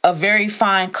a very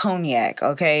fine cognac,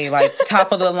 okay? Like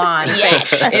top of the line.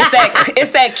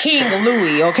 It's that King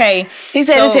Louis, okay? He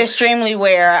said it's extremely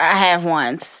rare. I have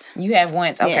once. You have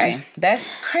once, okay. Yeah.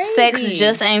 That's crazy. Sex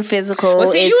just ain't physical.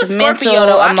 Well, see, it's mental,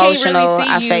 emotional.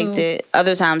 I faked it.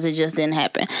 Other times it just didn't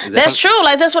happen. That's true.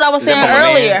 Like that's what I was saying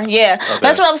earlier. Yeah. Okay.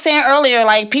 That's what I was saying earlier.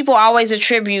 Like people always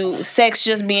attribute sex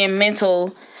just being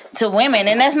mental to women,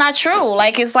 and that's not true.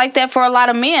 Like it's like that for a lot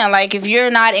of men. Like if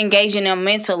you're not engaging them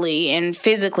mentally and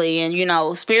physically and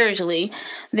spiritually,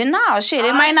 then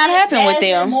it might not happen with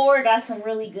them. Moore got some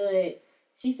really good.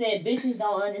 She said, "Bitches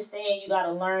don't understand. You got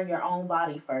to learn your own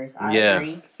body first." I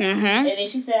agree. Mm-hmm. And then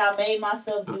she said, "I made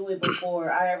myself do it before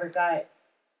I ever got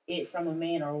it from a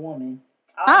man or a woman."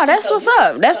 That's what's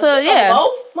up. That's both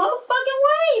motherfucking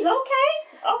ways. Okay,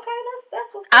 that's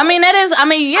what's up. I've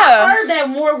heard that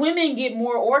more women get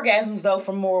more orgasms though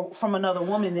from another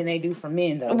woman than they do from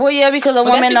men though. Well, yeah, because a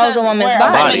woman knows a woman's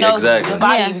body. Knows the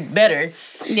body better.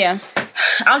 Yeah.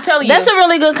 I'm telling you. That's a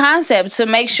really good concept to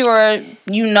make sure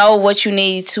you know what you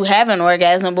need to have an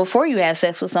orgasm before you have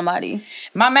sex with somebody.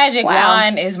 My magic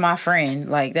wand is my friend.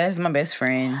 Like, that's my best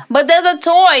friend. But there's a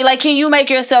toy. Like, can you make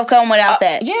yourself come without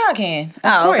that? Yeah, I can.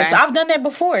 Of course. Okay. I've done that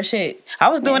before. Shit. I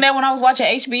was doing that when I was watching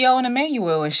HBO and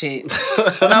Emmanuel and shit.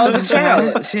 When I was a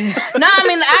child. Shit. No, I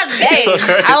mean,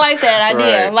 I like that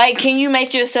idea. Right. Like, can you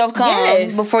make yourself come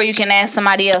before you can ask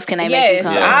somebody else, can they make you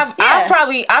come?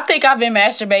 Yes. I think I've been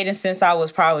masturbating since I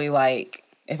was probably like,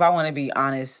 if I want to be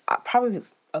honest, I probably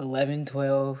was 11,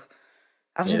 12.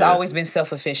 I've just always been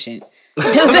self-efficient. When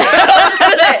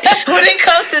it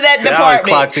comes to that department, I was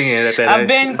clocked in at that I've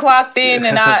been clocked in,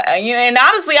 and and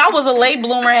honestly, I was a late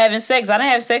bloomer having sex. I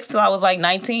didn't have sex till I was like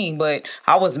 19, but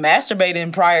I was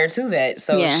masturbating prior to that.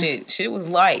 So shit was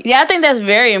light. Yeah, I think that's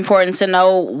very important to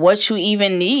know what you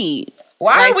even need.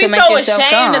 Why are we so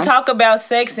ashamed to talk about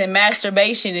sex and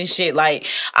masturbation and shit? Like,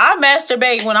 I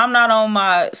masturbate when I'm not on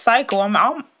my cycle.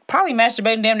 I'm probably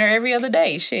masturbating damn near every other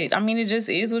day. Shit. I mean, it just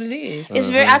is what it is. It's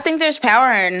very. I think there's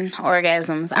power in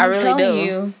orgasms. I really do.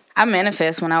 You. I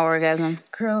manifest when I orgasm.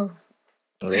 Girl.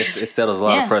 It settles a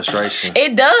lot of frustration.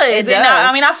 It does. It does.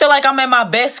 I mean, I feel like I'm at my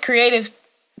best creative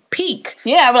peak.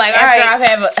 Yeah, I'm like, all right, after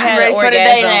I've had an orgasm. For the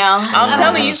day now. I'm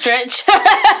telling you, stretch.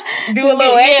 Do a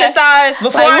little exercise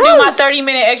before I do my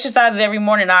 30-minute exercises every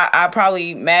morning. I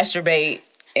probably masturbate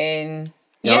and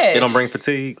it don't bring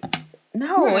fatigue.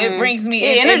 No, it brings me.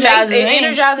 It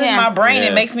energizes my brain.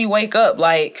 It makes me wake up.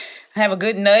 Like, have a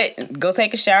good nut, go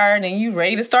take a shower, and then you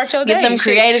ready to start your day. Get them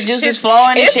creative juices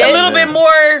flowing. It's a little bit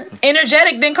more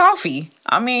energetic than coffee.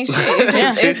 I mean, shit,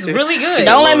 it's really good.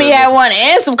 Don't let me have one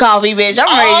and some coffee, bitch. I'm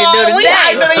ready to do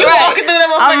the thing. You walking through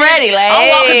them. I'm ready. Like, I'm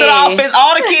walking through the office.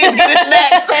 All the kids getting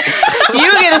snacks.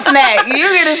 You get a snack.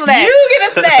 You get a snack. You get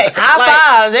a snack.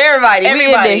 High fives, everybody.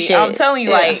 We get this shit. I'm telling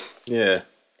you, like,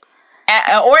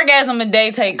 an orgasm a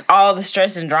day take all the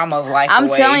stress and drama of life I'm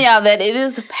away. telling y'all that it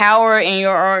is power in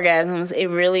your orgasms. It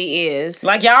really is.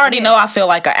 Like, y'all already know I feel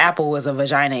like an apple was a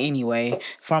vagina anyway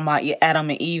from my Adam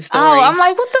and Eve story. Oh, I'm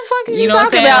like, what the fuck are you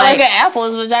talking about? Like an apple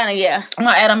is vagina, yeah.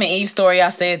 My Adam and Eve story, I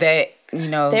said that,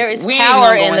 there is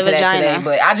power in the vagina. Today,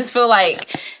 but I just feel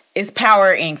like it's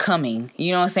power in coming.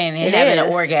 You know what I'm saying? And having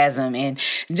an orgasm and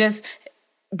just...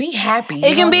 be happy.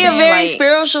 It can be a very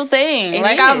spiritual thing.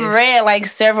 Like, I've read like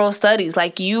several studies.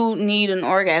 Like, you need an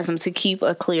orgasm to keep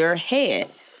a clear head.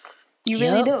 You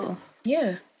really do.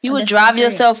 Yeah. You would drive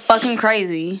yourself fucking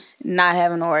crazy not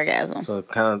having an orgasm. So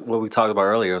kind of what we talked about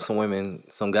earlier. Some women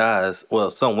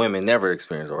never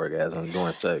experience orgasm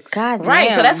during sex. God damn.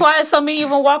 Right. So that's why there's so many of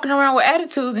them walking around with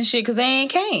attitudes and shit because they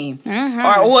ain't came.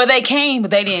 Mm-hmm. Or they came,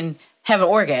 but they didn't have an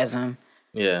orgasm.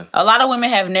 Yeah. A lot of women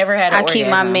have never had an orgasm. I keep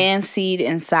my man seed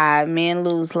inside. Men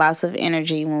lose lots of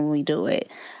energy when we do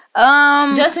it.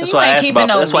 Justin, that's why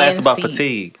I asked about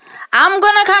fatigue. I'm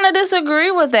gonna kind of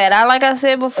disagree with that. Like I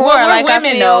said before, well, like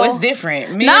women though, it's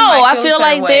different. Men I feel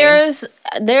like there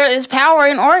is power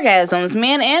in orgasms,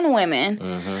 men and women.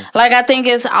 Mm-hmm. Like, I think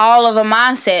it's all of a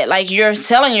mindset. Like, you're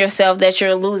telling yourself that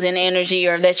you're losing energy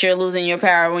or that you're losing your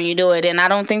power when you do it, and I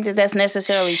don't think that that's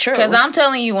necessarily true. Because I'm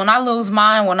telling you, when I lose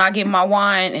mine, when I get my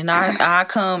wine and I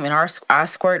come and I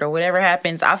squirt or whatever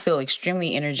happens, I feel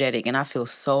extremely energetic and I feel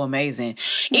so amazing.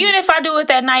 Mm-hmm. Even if I do it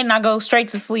that night and I go straight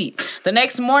to sleep, the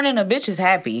next morning a bitch is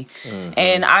happy,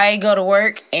 and I go to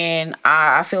work and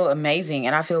I feel amazing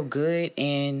and I feel good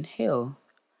in hell.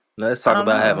 Now, let's talk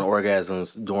about having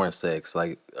orgasms during sex.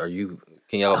 Like,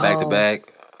 can y'all go back to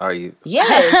back? Are you?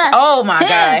 Yes. Oh my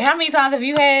God. How many times have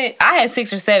you had? I had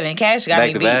 6 or 7. Cash got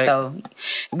me beat though.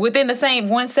 Within the same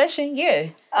one session, yeah.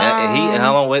 And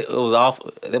how long it was off?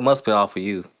 It must be off for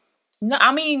you. No,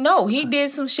 I mean, no. He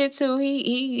did some shit too.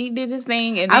 He did his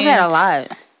thing. And I've had a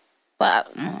lot.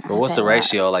 But what's the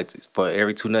ratio? Like, for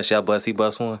every 2 nuts y'all bust, he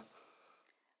bust one?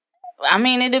 I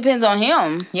mean, it depends on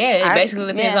him. Yeah, it basically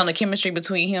depends on the chemistry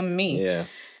between him and me. Yeah.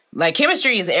 Like,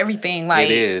 chemistry is everything. Like,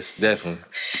 it is, definitely.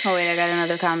 Oh, wait, I got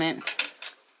another comment.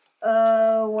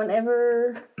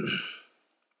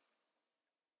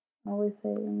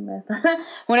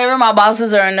 Whenever my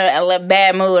bosses are in a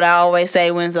bad mood, I always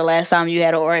say, "When's the last time you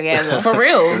had an orgasm?" For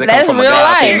real. That's real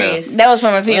life. That was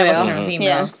from a female.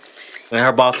 Yeah. And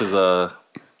her boss is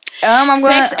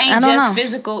sex ain't just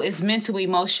physical, it's mental,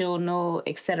 emotional,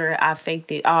 etc. I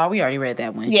faked it. Oh, we already read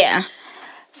that one. Yeah.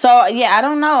 So, yeah, I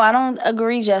don't know. I don't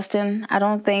agree, Justin. I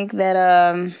don't think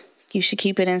that you should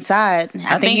keep it inside.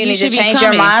 I think you need to change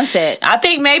your mindset. I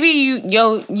think maybe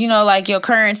your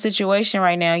current situation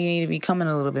right now, you need to be coming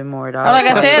a little bit more, dog. Like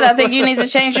I said, I think you need to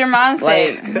change your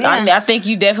mindset. I think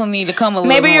you definitely need to come a little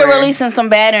maybe more. You're releasing some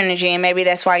bad energy, and maybe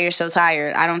that's why you're so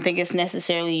tired. I don't think it's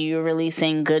necessarily you're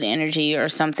releasing good energy or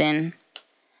something.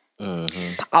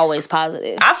 Always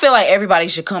positive. I feel like everybody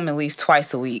should come at least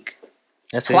twice a week.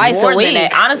 That's Twice more a week. Than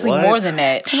that. Honestly, What? more than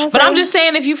that. But I'm just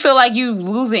saying, if you feel like you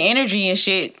losing energy and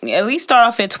shit, at least start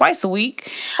off at twice a week.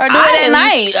 Or do it at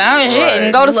night. Shit,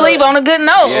 and go to sleep on a good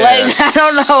note. Yeah. Like, I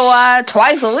don't know why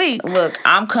twice a week. Look,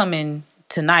 I'm coming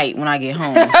tonight when I get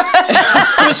home.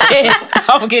 Shit,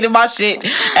 I'm getting my shit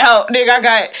out,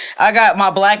 nigga. I got my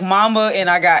Black Mamba and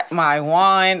I got my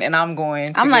wine, and I'm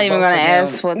going. I'm not even gonna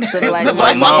ask what the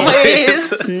Black Mamba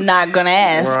is. Not gonna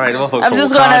ask. Right, I'm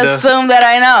just gonna assume that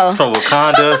I know. From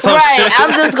Wakanda or some Right, shit.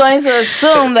 I'm just going to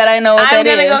assume that I know what I'm that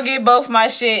gonna is. go get both my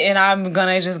shit, and I'm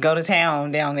gonna just go to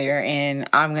town down there, and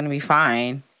I'm gonna be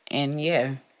fine. And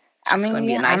yeah, it's gonna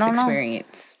be a nice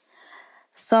experience.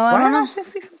 So I don't know. I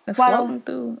just see something floating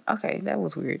through? Okay, that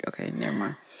was weird. Okay, never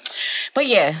mind. But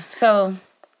yeah, so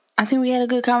I think we had a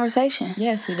good conversation.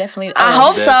 yes, we definitely. I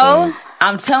hope so.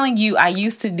 I'm telling you, I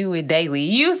used to do it daily.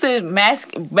 You used to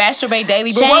masturbate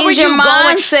daily, but Change what were your you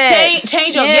mindset.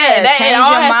 Change your Yeah, it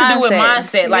all has to do with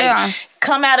mindset. mindset. Like Yeah.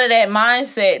 come out of that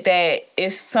mindset that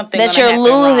it's something That gonna you're happen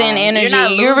losing wrong. energy.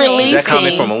 not You're losing releasing. Is that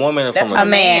coming from a woman or That's from A a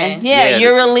man. man. Yeah,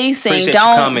 you're releasing. Appreciate Don't.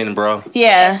 you coming, bro.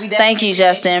 Yeah, we thank you, definitely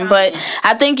Justin. But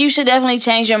I think you should definitely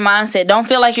change your mindset. Don't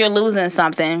feel like you're losing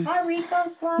something.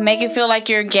 Make it feel like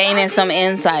you're gaining some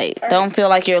insight. Don't feel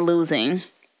like you're losing.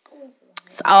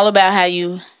 It's all about how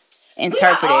you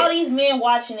interpret all it. these men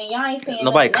watching and y'all ain't saying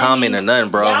Nobody nothing. comment or nothing,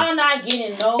 bro. Y'all not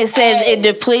getting no. It says it ass.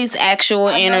 depletes actual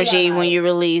I know energy y'all when not. you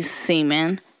release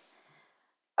semen.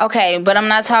 Okay, but I'm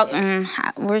not talking.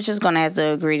 We're just gonna have to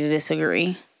agree to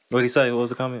disagree. What did he say? What was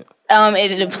the comment?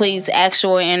 It depletes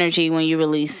actual energy when you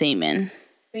release semen.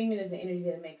 Semen is the energy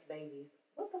that makes babies.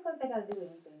 What the fuck they gotta do with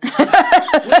anything?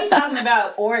 We ain't talking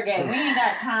about orgasm. We ain't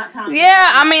got time.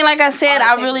 Yeah, I mean, like I said,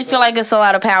 I really feel like it's a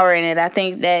lot of power in it. I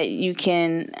think that you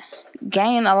can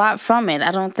gain a lot from it. I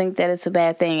don't think that it's a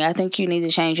bad thing. I think you need to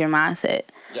change your mindset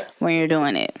when you're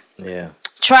doing it. Yeah.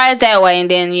 Try it that way, and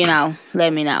then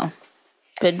let me know.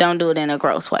 But don't do it in a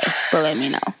gross way. But let me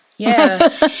know. Yeah.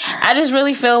 I just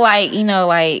really feel like,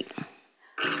 like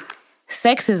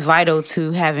sex is vital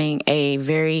to having a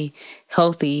very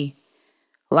healthy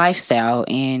lifestyle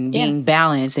and being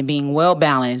balanced and being well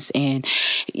balanced. And,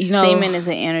 semen is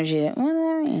an energy that,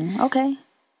 okay.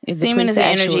 Semen is an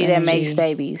energy that makes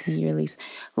babies. You release.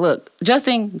 Look,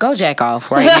 Justin, go jack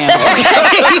off right now.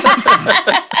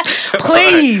 Okay?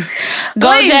 Please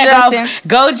go jack Justin. off.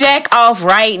 Go jack off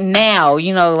right now.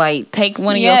 Like take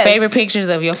one of your favorite pictures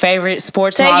of your favorite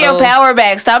sports Take model. your power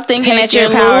back. Stop thinking Take that you're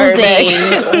your power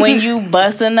losing when you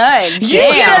bust a nut. You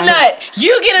get a nut.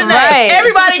 You get a nut. Right.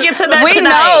 Everybody gets a nut We tonight.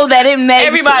 know that it makes.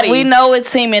 Everybody. We know what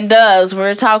semen does.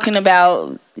 We're talking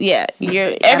about. Yeah,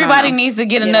 Everybody needs to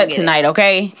get a nut tonight,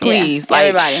 okay? Please. Like,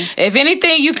 everybody. If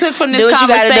anything you took from this Do what you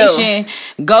gotta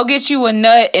conversation, go get you a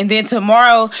nut, and then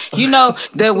tomorrow,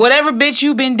 the whatever bitch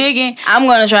you've been digging, I'm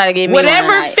gonna try to get me whatever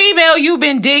one tonight. female you've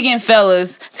been digging,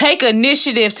 fellas, take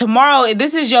initiative. Tomorrow,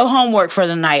 this is your homework for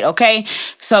the night, okay?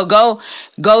 So go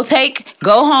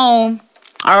home.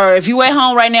 Or if you at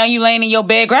home right now, you laying in your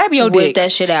bed, grab your Whip dick.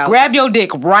 that shit out. Grab your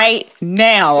dick right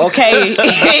now, okay? Do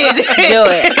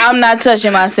it. I'm not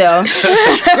touching myself.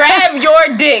 Grab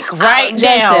your dick right now.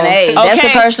 Justin, hey, that's a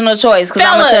okay? personal choice because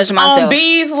I'm gonna Fellas, touch myself. on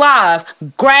Bees Live,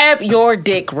 grab your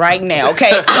dick right now,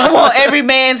 okay? I want every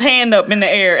man's hand up in the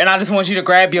air, and I just want you to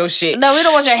grab your shit. No, we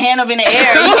don't want your hand up in the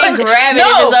air. You can grab it if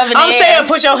it's up in the I'm air. saying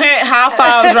put your hand high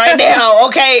fives right now,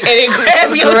 okay? And then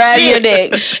grab your Grab shit. your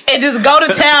dick. And just go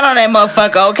to town on that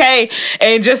motherfucker, okay?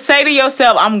 And just say to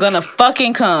yourself, I'm gonna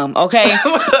fucking come, okay?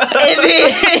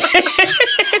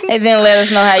 And then let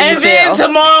us know how you And feel. then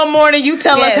tomorrow morning, you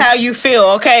tell us Yes. how you feel,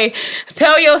 okay?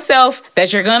 Tell yourself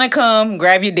that you're gonna come,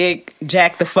 grab your dick,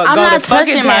 jack the fuck, I'm go not to fucking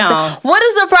touching town. myself. What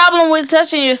is the problem with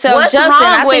touching yourself, What's Justin? wrong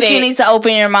I with think you it? need to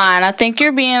open your mind. I think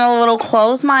you're being a little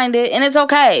closed-minded, and it's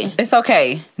okay. It's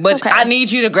okay, but okay. I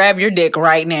need you to grab your dick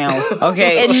right now,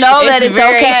 okay? And know that it's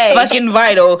very okay. fucking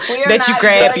vital We are that you not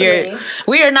grab judging. your.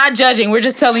 We are not judging. We're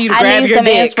just telling you to I grab need your some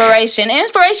dick. inspiration.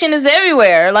 Inspiration is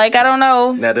everywhere. Like, I don't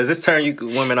know. Now, does this turn you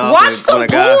women off? Watch when some a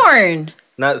guy, porn.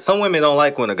 Now, some women don't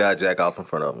like when a guy jack off in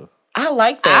front of them. I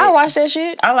like I that. watch that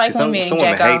shit. I like See, when men some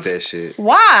women jack hate off. that shit.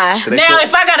 Why? They Now, feel-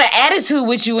 if I got an attitude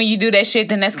with you when you do that shit,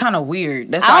 then that's kind of weird.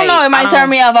 That's I don't know. It might I turn don't-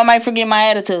 me off. I might forget my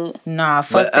attitude. Nah,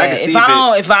 fuck But I that. can see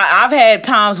I've had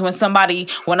times when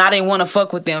I didn't want to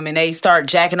fuck with them and they start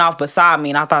jacking off beside me,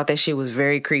 and I thought that shit was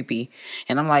very creepy.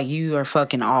 And I'm like, you are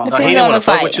fucking off. Oh, he Depends didn't on want the to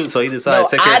fuck fight. with you, so he decided No,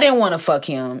 to take care. I didn't want to fuck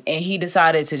him, and he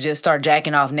decided to just start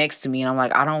jacking off next to me, and I'm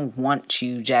like, I don't want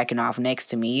you jacking off next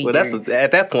to me. Well, either.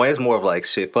 at that point, it's more of like,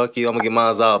 shit, fuck you, I'm gonna get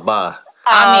mine out, bye.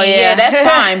 I mean, yeah, that's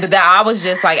fine. But I was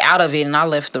just like out of it, and I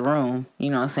left the room. You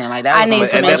know what I'm saying? Like that. I need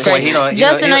some inspiration.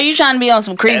 Justin, are you trying to be on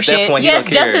some creep shit? Yes,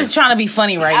 Justin's trying to be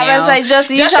funny right now. I was like,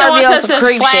 Justin, you trying to be on some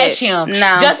creep shit? Him.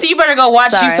 No, Justin, you better go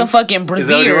watch you some fucking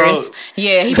Braziers.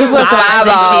 Yeah, he put some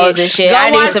eyeballs and shit. I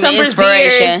need some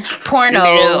inspiration.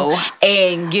 Porno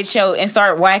and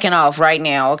start whacking off right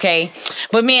now, okay?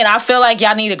 But man, I feel like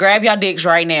y'all need to grab y'all dicks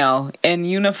right now and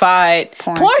unified.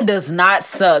 Porn does not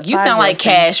suck. You sound like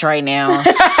Cash right now.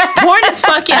 Porn is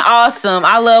fucking awesome.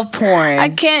 I love porn. I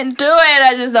can't do it.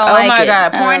 I just don't like it. Oh my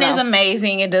God. Porn is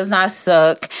amazing. It does not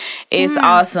suck. It's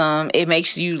awesome. It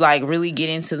makes you like really get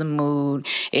into the mood.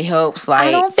 It helps like.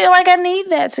 I don't feel like I need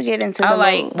that to get into the mood.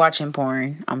 I like watching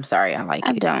porn. I'm sorry. I like it.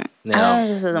 I don't. Now,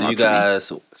 do you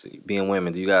guys, being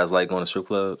women, do you guys like going to strip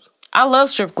clubs? I love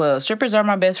strip clubs. Strippers are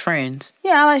my best friends.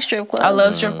 Yeah, I like strip clubs. I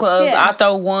love strip clubs. Yeah. I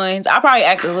throw ones. I probably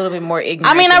act a little bit more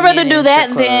ignorant. I mean, I'd rather do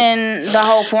that than the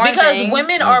whole porn because thing.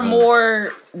 Women are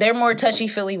more, they're more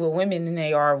touchy-feely with women than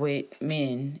they are with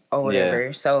men or whatever.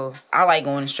 Yeah. So I like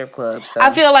going to strip clubs. So.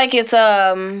 I feel like it's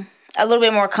a little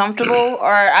bit more comfortable,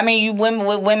 or I mean,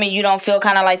 with women, you don't feel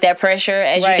kind of like that pressure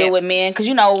as you do with men, because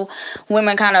you know,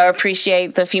 women kind of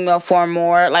appreciate the female form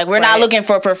more. Like we're not looking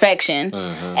for perfection,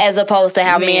 as opposed to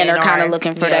how men are kind of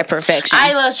looking for that perfection.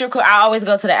 I love strip club. I always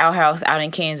go to the Outhouse out in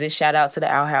Kansas. Shout out to the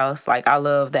Outhouse. Like I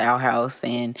love the Outhouse,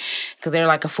 and because they're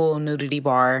like a full nudity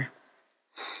bar.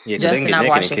 Yeah, Justin, I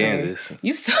watched it. Kansas.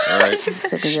 You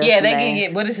yeah, they can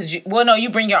get. What is it? Well, no,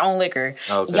 you bring your own liquor.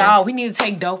 Okay. Y'all, we need to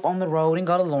take dope on the road and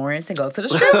go to Lawrence and go to the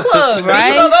strip club. Right?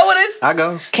 You gonna go with us? I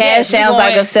go. Cash sounds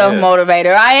like a self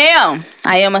motivator. I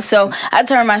am a self. I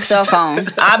turn my cell phone.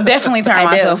 I definitely turn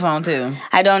my cell phone too.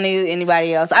 I don't need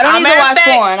anybody else. I don't need to watch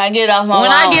porn. I get it off my own.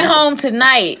 When I get home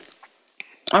tonight,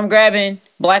 I'm grabbing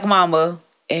Black Mamba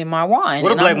in my wine. What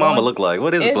does Black Mamba look like?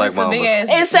 What is a Black Mamba?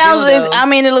 It sounds. I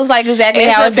mean, it looks like exactly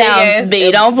how it sounds. B,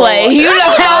 don't play. You know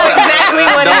exactly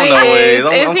what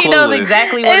it is. He knows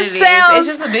exactly what it is. It's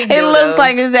just a big dildo. It looks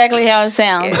like exactly how it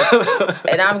sounds. Yes.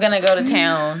 And I'm gonna go to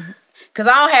town because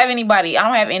I don't have anybody. I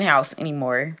don't have in-house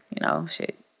anymore. You know,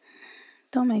 shit.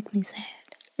 Don't make me sad.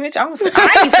 Bitch, I ain't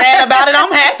sad about it.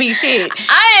 I'm happy. Shit.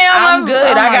 I am. I'm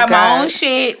good. I got my own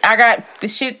shit. I got the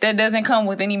shit that doesn't come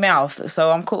with any mouth.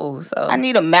 So I'm cool. So I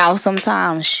need a mouth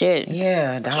sometimes. Shit.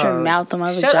 Yeah, dog. Your mouth on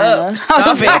my vagina. Up.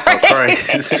 Stop it. So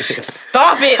crazy.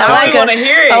 Stop it. I don't want to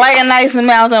hear it. I like a nice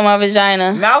mouth on my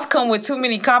vagina. Mouth come with too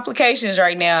many complications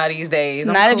right now these days.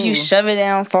 Not if you shove it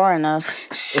down far enough.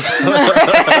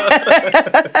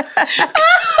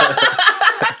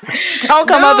 Don't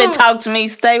come up and talk to me.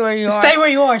 Stay where you are. Stay where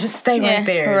you are. Just stay right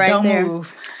there. Right Don't there.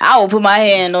 move. I will put my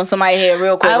hand on somebody's head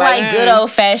real quick. I like good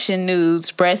old fashioned nudes,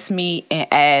 breast meat, and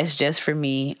ass just for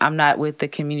me. I'm not with the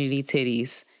community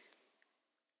titties.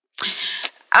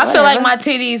 I feel like my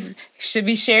titties should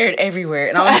be shared everywhere.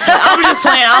 And I'm just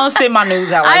playing. I don't send my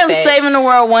nudes out like that. I am saving the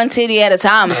world one titty at a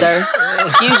time, sir.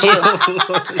 Excuse you.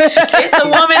 It's a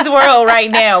woman's world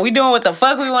right now. We doing what the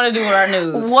fuck we want to do with our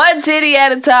nudes. One titty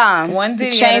at a time. One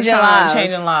titty at a time.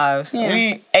 Changing lives. Yeah.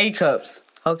 We A cups.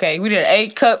 Okay, we did an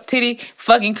 8-cup titty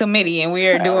fucking committee, and we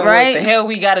are doing what the hell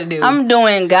we got to do. I'm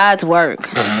doing God's work,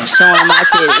 showing my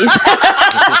titties.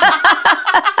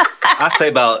 I say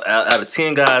about out of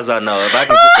 10 guys I know, if I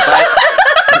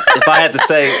had to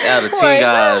say out of 10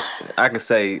 guys, I can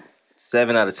say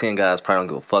 7 out of 10 guys probably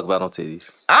don't give a fuck about no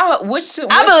titties. I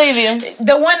believe you.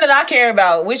 The one that I care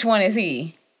about, which one is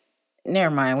he?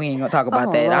 Never mind, we ain't gonna talk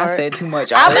about that. Lord. I said too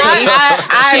much already.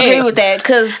 I agree with that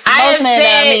because most men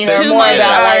that I mean are more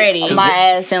about like my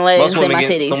ass and legs than my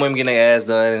titties. Some women getting their ass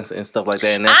done and stuff like that.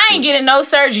 And I ain't getting no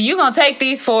surgery. You gonna take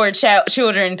these 4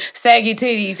 children, saggy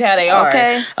titties how they are.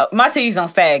 Okay. My titties don't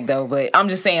sag though, but I'm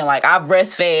just saying like I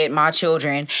breastfed my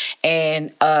children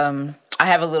and I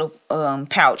have a little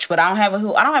pouch, but I don't have a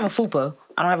fupa.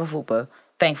 I don't have a fupa,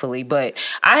 thankfully, but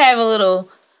I have a little.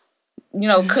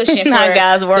 Cushion for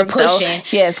God's work, the pushing.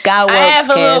 Though. Yes, God works. I have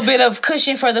a little bit of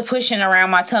cushion for the pushing around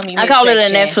my tummy. I call it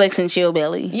a Netflix and chill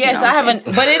belly. Yes, I haven't,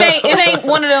 but it ain't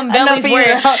one of them bellies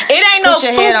where it ain't no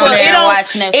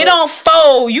fupa. It don't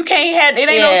fold. You can't have it.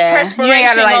 Ain't no perspiration. You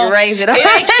ain't gotta raise it up.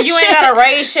 You ain't gotta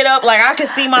raise shit up. Like I can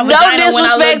see my vagina when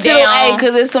I look down. No disrespect to the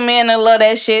because it's some men that love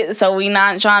that shit. So we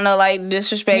not trying to like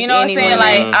disrespect. You know what I'm saying?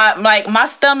 Like my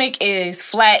stomach is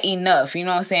flat enough. You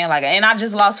know what I'm saying? Like, and I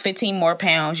just lost 15 more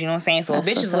pounds. You know what I'm saying? So a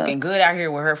bitch is looking good out here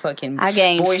with her fucking. I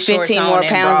gained 15 more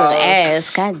pounds of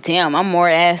ass. God damn, I'm more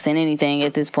ass than anything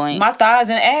at this point. My thighs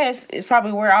and ass is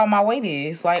probably where all my weight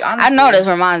is. Like honestly, I know that's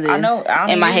where mine is. I know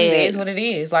in my head is what it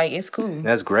is. Like it's cool.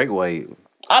 That's great weight.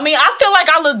 I mean, I feel like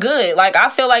I look good. Like, I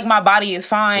feel like my body is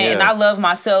fine and I love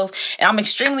myself and I'm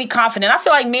extremely confident. I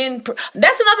feel like men,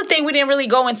 that's another thing we didn't really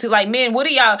go into. Like, men, what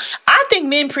do y'all, I think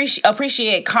men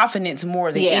appreciate confidence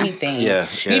more than anything. Yeah.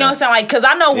 You know what I'm saying? Like, because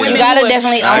I know women. You gotta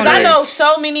definitely own it. I know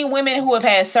so many women who have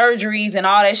had surgeries and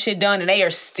all that shit done and they are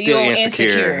still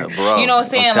insecure. Bro, you know what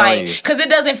I'm saying? Like, because it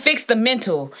doesn't fix the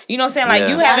mental. You know what I'm saying? Like,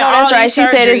 you have all that's right. these She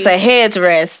said it's a head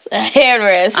rest. A head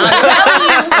rest. I'm telling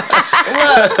you.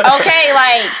 Look, okay,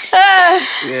 like,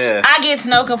 I get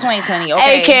no complaints, honey.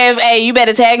 Okay? Hey, Kev, hey, you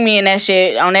better tag me in that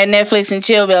shit on that Netflix and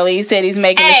Chill Belly. He said he's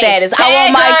making the status. I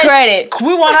want my credit.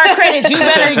 We want our credits. You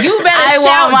better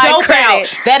shout dope out.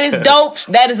 That is dope.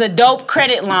 That is a dope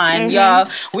credit line, y'all.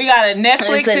 We got a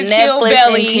Netflix and Chill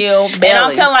Belly. And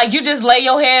I'm telling, like, you just lay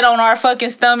your head on our fucking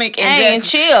stomach and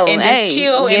just chill. And just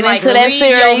chill get and like into that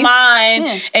series. Your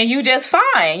mind and you just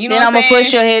fine. You know then what I'm gonna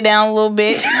push your head down a little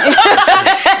bit.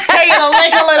 Tell you to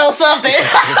lick a little something.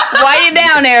 Why you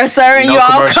down there, sir? And you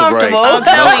all comfortable.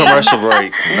 No commercial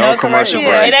break. No commercial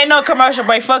break. It ain't no commercial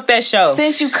break. Fuck that show.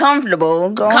 Since you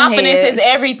comfortable, confidence is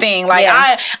everything. Like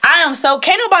I am so.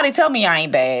 Can't nobody tell me I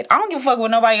ain't bad. I don't give a fuck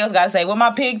what nobody else got to say. With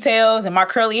my pigtails and my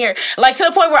curly hair, like to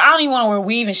the point where I don't even want to wear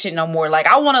weave and shit no more. Like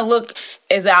I want to look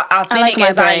as authentic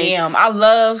as I am. I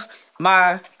love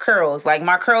my curls. Like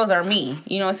my curls are me.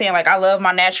 You know what I'm saying? Like I love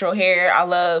my natural hair. I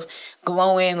love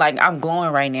glowing. Like I'm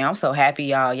glowing right now. I'm so happy,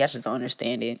 y'all. Y'all just don't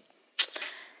understand it.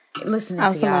 Listening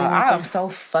to y'all, I am so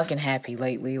fucking happy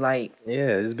lately. Like,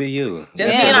 just be you.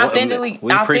 Just being authentically.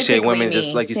 We appreciate women, me.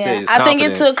 just like you said. I think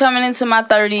it took coming into my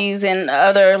 30s and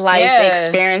other life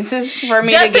experiences for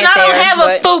me Justin, to get I don't there. have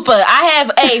a fupa. I have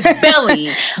a belly,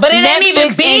 but it ain't even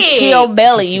big. And Chill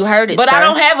Belly, you heard it. But I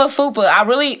don't have a fupa.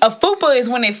 A fupa is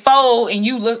when it fold and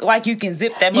you look like you can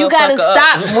zip that. You gotta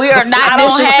stop. Up. We are not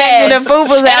disrespecting the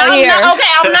fupas out here.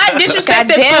 I'm not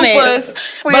disrespecting fupas.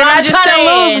 We're not trying to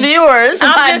lose viewers.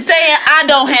 I'm just saying I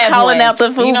don't have calling one. out the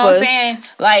fupas. You know what I'm saying?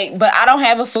 Like, but I don't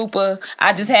have a fupa.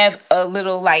 I just have a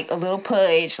little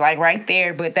pudge, like right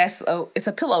there. But it's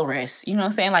a pillow rest. You know what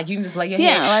I'm saying? Like you can just lay your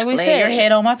head, like we lay said, your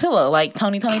head on my pillow, like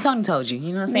Tony told you. You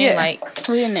know what I'm saying? Yeah, like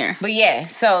we in there. But yeah,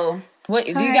 so what?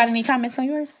 Do you got any comments on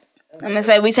yours? I'm gonna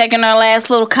say we taking our last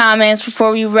little comments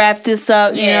before we wrap this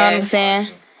up. You know what I'm saying?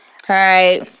 All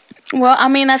right. Well, I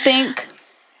mean, I think.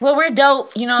 Well, we're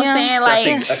dope. You know what I'm saying?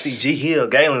 Like I see G Hill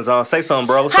Galen's on. Say something,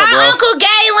 bro. What's up, bro? Hi, Uncle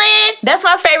Galen. That's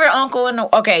my favorite uncle.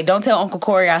 Okay, don't tell Uncle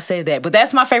Corey I said that, but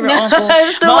that's my favorite uncle.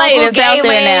 It's too late. It's out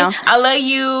there now. I love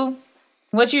you.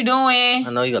 What you doing? I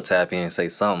know you gonna tap in and say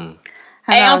something.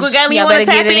 Hey, Uncle Galen, you want to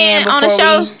tap in on the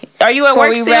show? Are you at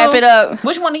work still? Before we wrap it up.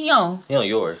 Which one are you on? He on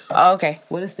yours. Oh, okay.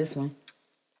 What is this one?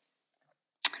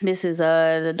 This is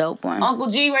the dope one. Uncle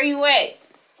G, where you at?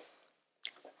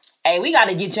 Hey, we got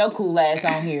to get your cool ass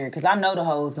on here because I know the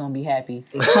hoes gonna be happy.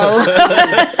 They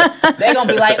gonna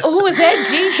be like, "Oh, is that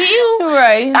G Hill?"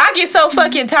 Right. I get so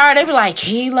fucking tired. They be like,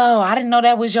 "Kilo, I didn't know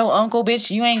that was your uncle,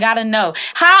 bitch. You ain't gotta know."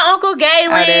 Hi, Uncle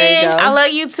Galen. Oh, there you go. I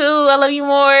love you too. I love you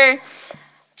more.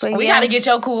 So we gotta get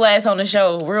your cool ass on the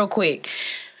show real quick.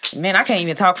 Man, I can't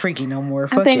even talk freaky no more.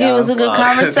 Fuck I think y'all. it was a good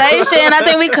conversation. I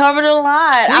think we covered a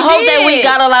lot. I hope that we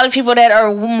got a lot of people that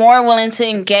are more willing to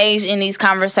engage in these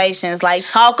conversations. Like,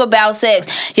 talk about sex.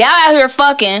 Y'all out here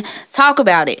fucking. Talk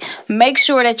about it. Make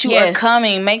sure that you are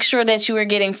coming. Make sure that you are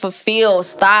getting fulfilled.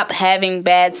 Stop having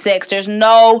bad sex. There's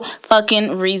no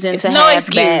fucking reason to have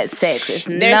bad sex. There's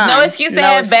no excuse to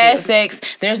have bad sex.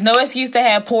 There's no excuse to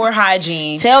have poor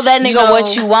hygiene. Tell that nigga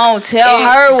what you want.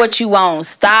 Tell her what you want.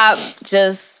 Stop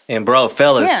just... And bro,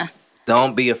 fellas,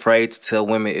 don't be afraid to tell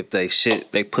women if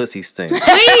they pussy stink. Please.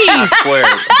 I swear,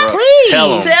 bro.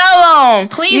 Please. Tell them.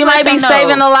 Please. You might be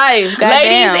saving a life.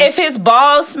 Ladies, if his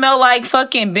balls smell like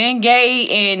fucking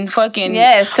Bengay and fucking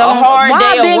tell a hard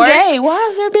day of work. Why Bengay? Why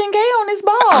is there Bengay on his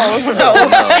balls?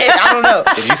 I don't know.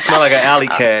 If you smell like an alley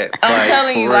cat, I'm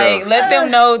telling you, like, let them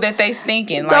know that they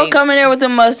stinking. Don't come in there with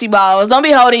them musty balls. Don't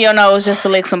be holding your nose just to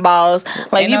lick some balls.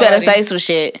 Like, you better say some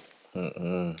shit.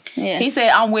 Yeah. He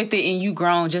said, "I'm with it, and you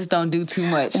grown. Just don't do too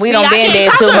much." We don't been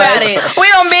there too much. We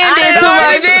don't been there too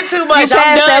much. Did too much.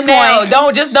 I'm done now.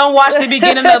 Don't watch the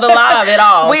beginning of the live at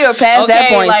all. We are past that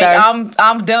point, like, sir.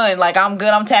 I'm done. Like, I'm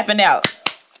good. I'm tapping out.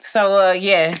 So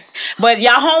yeah, but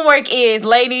y'all homework is,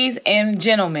 ladies and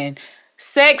gentlemen,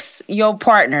 sex your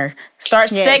partner.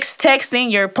 Start sex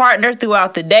texting your partner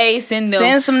throughout the day. Send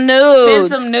some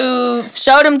nudes.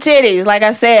 Show them titties. Like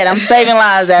I said, I'm saving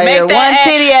lives out here. One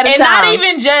titty at a time. And not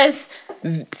even just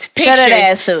pictures. Show that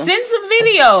ass too. Send some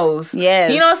videos.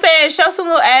 Yes. You know what I'm saying? Show some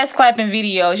little ass clapping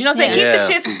videos. You know what I'm saying? Keep the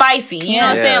shit spicy. You know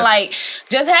what I'm saying? Like,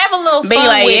 just have a little fun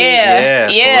like, with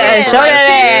it. Yeah. Show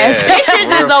that ass. Pictures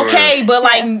is okay, but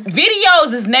like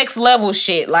videos is next level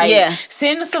shit. Like,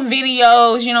 send some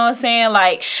videos. You know what I'm saying?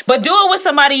 Like, but do it with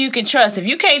somebody you can trust. If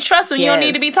you can't trust them, you don't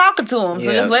need to be talking to them.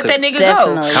 So just let that nigga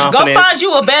go. Go find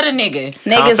you a better nigga.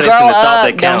 Niggas grow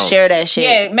up. Don't share that shit.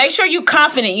 Yeah, make sure you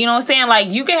confident. You know what I'm saying? Like,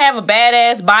 you can have a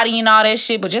badass body and all that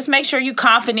shit, but just make sure you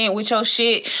confident with your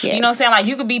shit. Yes. You know what I'm saying? Like,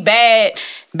 you could be bad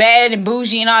and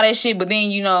bougie and all that shit, but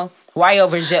then, you know, why your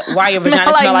vagina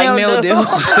smell like mildew?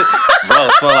 Bro,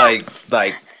 it smell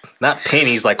like not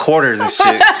pennies, like quarters and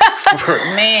shit.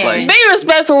 Man, like, be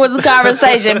respectful with the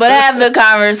conversation, but have the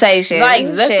conversation. Like,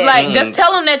 just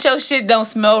tell them that your shit don't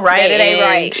smell right. That it ain't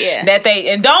right. Yeah. That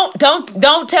and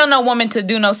don't tell no woman to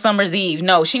do no summer's eve.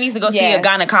 No, she needs to go see a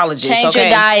gynecologist. Change your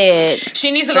diet. She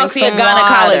needs to go see a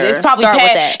gynecologist. It's probably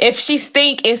if she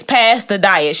stink, it's past the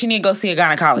diet. She need to go see a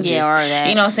gynecologist. Yeah, or that.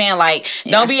 You know what I'm saying? Like,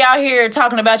 don't be out here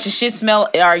talking about your shit smell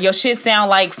or your shit sound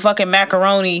like fucking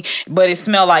macaroni, but it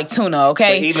smell like tuna.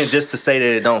 Okay. But even just to say that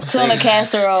it don't stink. Tuna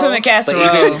casserole.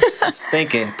 But even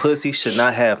stinking pussy should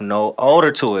not have no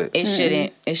odor to it. It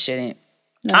shouldn't. It shouldn't.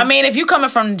 No. I mean, if you coming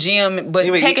from the gym, but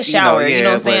take a shower, you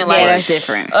know what I'm saying? Like, that's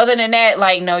different. Other than that,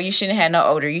 like, no, you shouldn't have no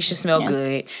odor. You should smell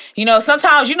good. You know,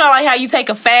 sometimes, you know, like how you take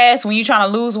a fast when you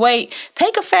trying to lose weight.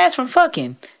 Take a fast from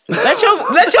fucking. Let your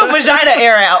vagina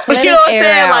air out. You know what I'm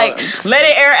saying? Like, let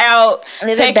it air out.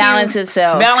 Let it balance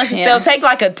itself. Balance itself. Take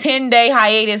like a 10-day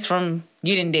hiatus from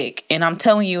getting dick, and I'm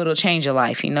telling you, it'll change your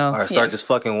life. You know, or start just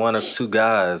fucking 1 or 2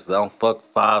 guys. Don't fuck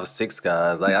 5 or 6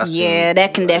 guys. Like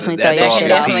that can definitely throw your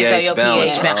shit off. Definitely throw your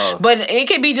pH balance. But it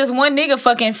could be just one nigga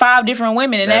fucking 5 different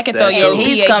women, and that can throw your pH balance off.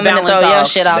 He's coming to throw your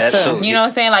shit off too. You know what I'm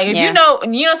saying? Like, if you know what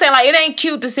I'm saying? Like, it ain't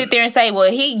cute to sit there and say,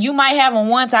 well, you might have him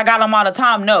once. I got him all the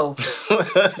time. No,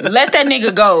 let that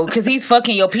nigga go, because he's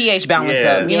fucking your pH balance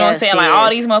up. You know what I'm saying? Like,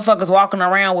 all these motherfuckers walking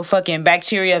around with fucking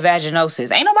bacteria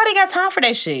vaginosis. Ain't nobody got time for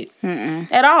that shit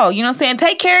at all. You know what I'm saying?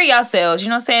 Take care of yourselves. You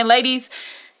know what I'm saying? Ladies,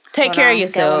 take care of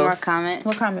yourselves. Got one more comment.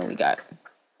 What comment we got?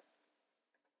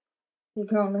 You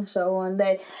come on the show one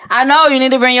day. I know you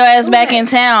need to bring your ass back in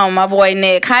town, my boy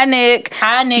Nick. Hi, Nick.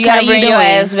 Hi, Nick. You gotta bring your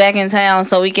ass back in town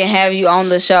so we can have you on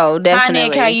the show. Definitely. Hi,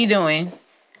 Nick. How you doing?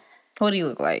 What do you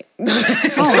look like?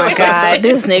 Oh my God,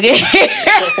 this nigga.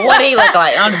 What do you look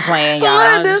like? I'm just playing, y'all.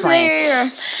 I'm just playing.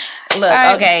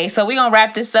 Look, okay, so we're gonna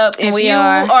wrap this up.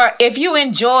 If you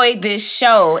enjoyed this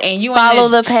show and you follow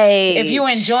the page. If you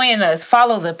enjoying us,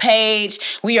 follow the page.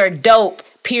 We are dope.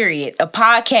 Period. A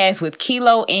podcast with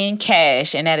Kilo and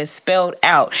Cash, and that is spelled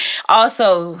out.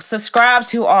 Also, subscribe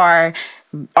to our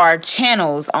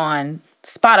channels on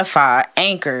Spotify,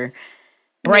 Anchor,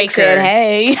 Breaker.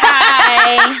 Hey.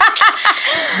 Hi.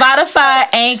 Spotify,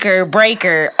 Anchor,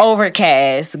 Breaker,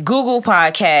 Overcast, Google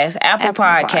Podcasts, Apple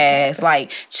Podcasts.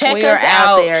 Like, check us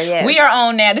out. There, yes. We are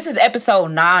on now. This is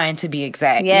episode 9 to be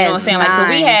exact. Yes, you know what I'm saying? 9. Like, so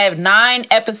we have 9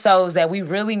 episodes that we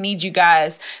really need you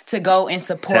guys to go and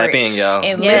support. Tap in, y'all.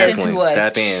 And listen to us.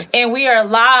 Tap in. And we are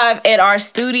live at our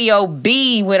Studio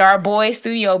B with our boy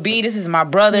Studio B. This is my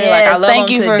brother. Yes, like, I love him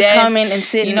to death. Thank you for coming and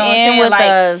sitting in with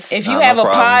us. If you have a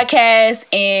podcast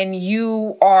and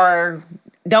you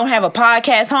don't have a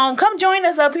podcast home, come join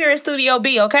us up here at Studio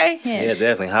B, okay? Yes. Yeah,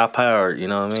 definitely. High powered, you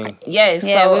know what I mean? Yes.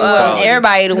 Yeah, so we want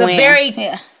everybody to win. It's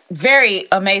a very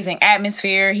amazing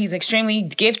atmosphere. He's extremely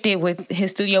gifted with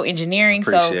his studio engineering.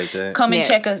 Appreciate that. Come and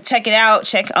check it out.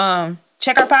 Check our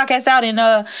podcast out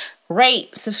and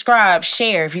rate, subscribe,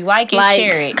 share. If you like it,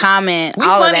 share it. Comment. We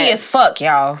funny as fuck,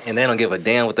 y'all. And they don't give a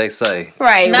damn what they say.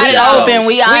 Right. We open.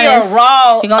 We honest. We are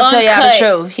raw. We're going to tell y'all the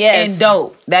truth. Yes. And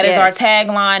dope. That is our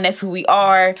tagline. That's who we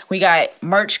are. We got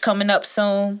merch coming up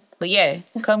soon. But yeah,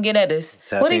 come get at us.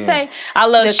 What did he say? I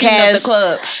love the shooting up the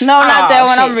club. No, not that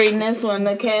one. I'm reading this one.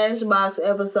 The Cashbox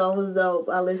episode was dope.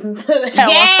 I listened to that one.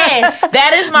 Yes,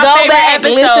 that is my favorite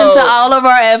episode. Listen to all of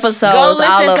our episodes. Go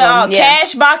listen to all.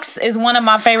 Cashbox is one of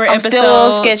my favorite episodes. Still a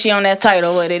little sketchy on that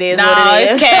title, but it is what it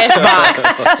is. It's Cashbox.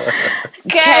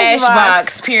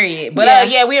 Cashbox, period.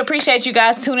 But we appreciate you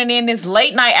guys tuning in this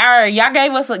late night hour. Y'all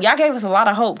gave us a lot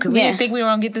of hope because we didn't think we were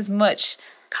gonna get this much.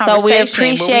 So we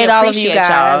appreciate all of you guys.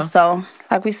 Y'all. So,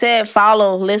 like we said,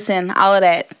 follow, listen, all of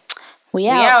that. We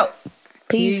out.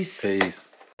 Peace. Peace.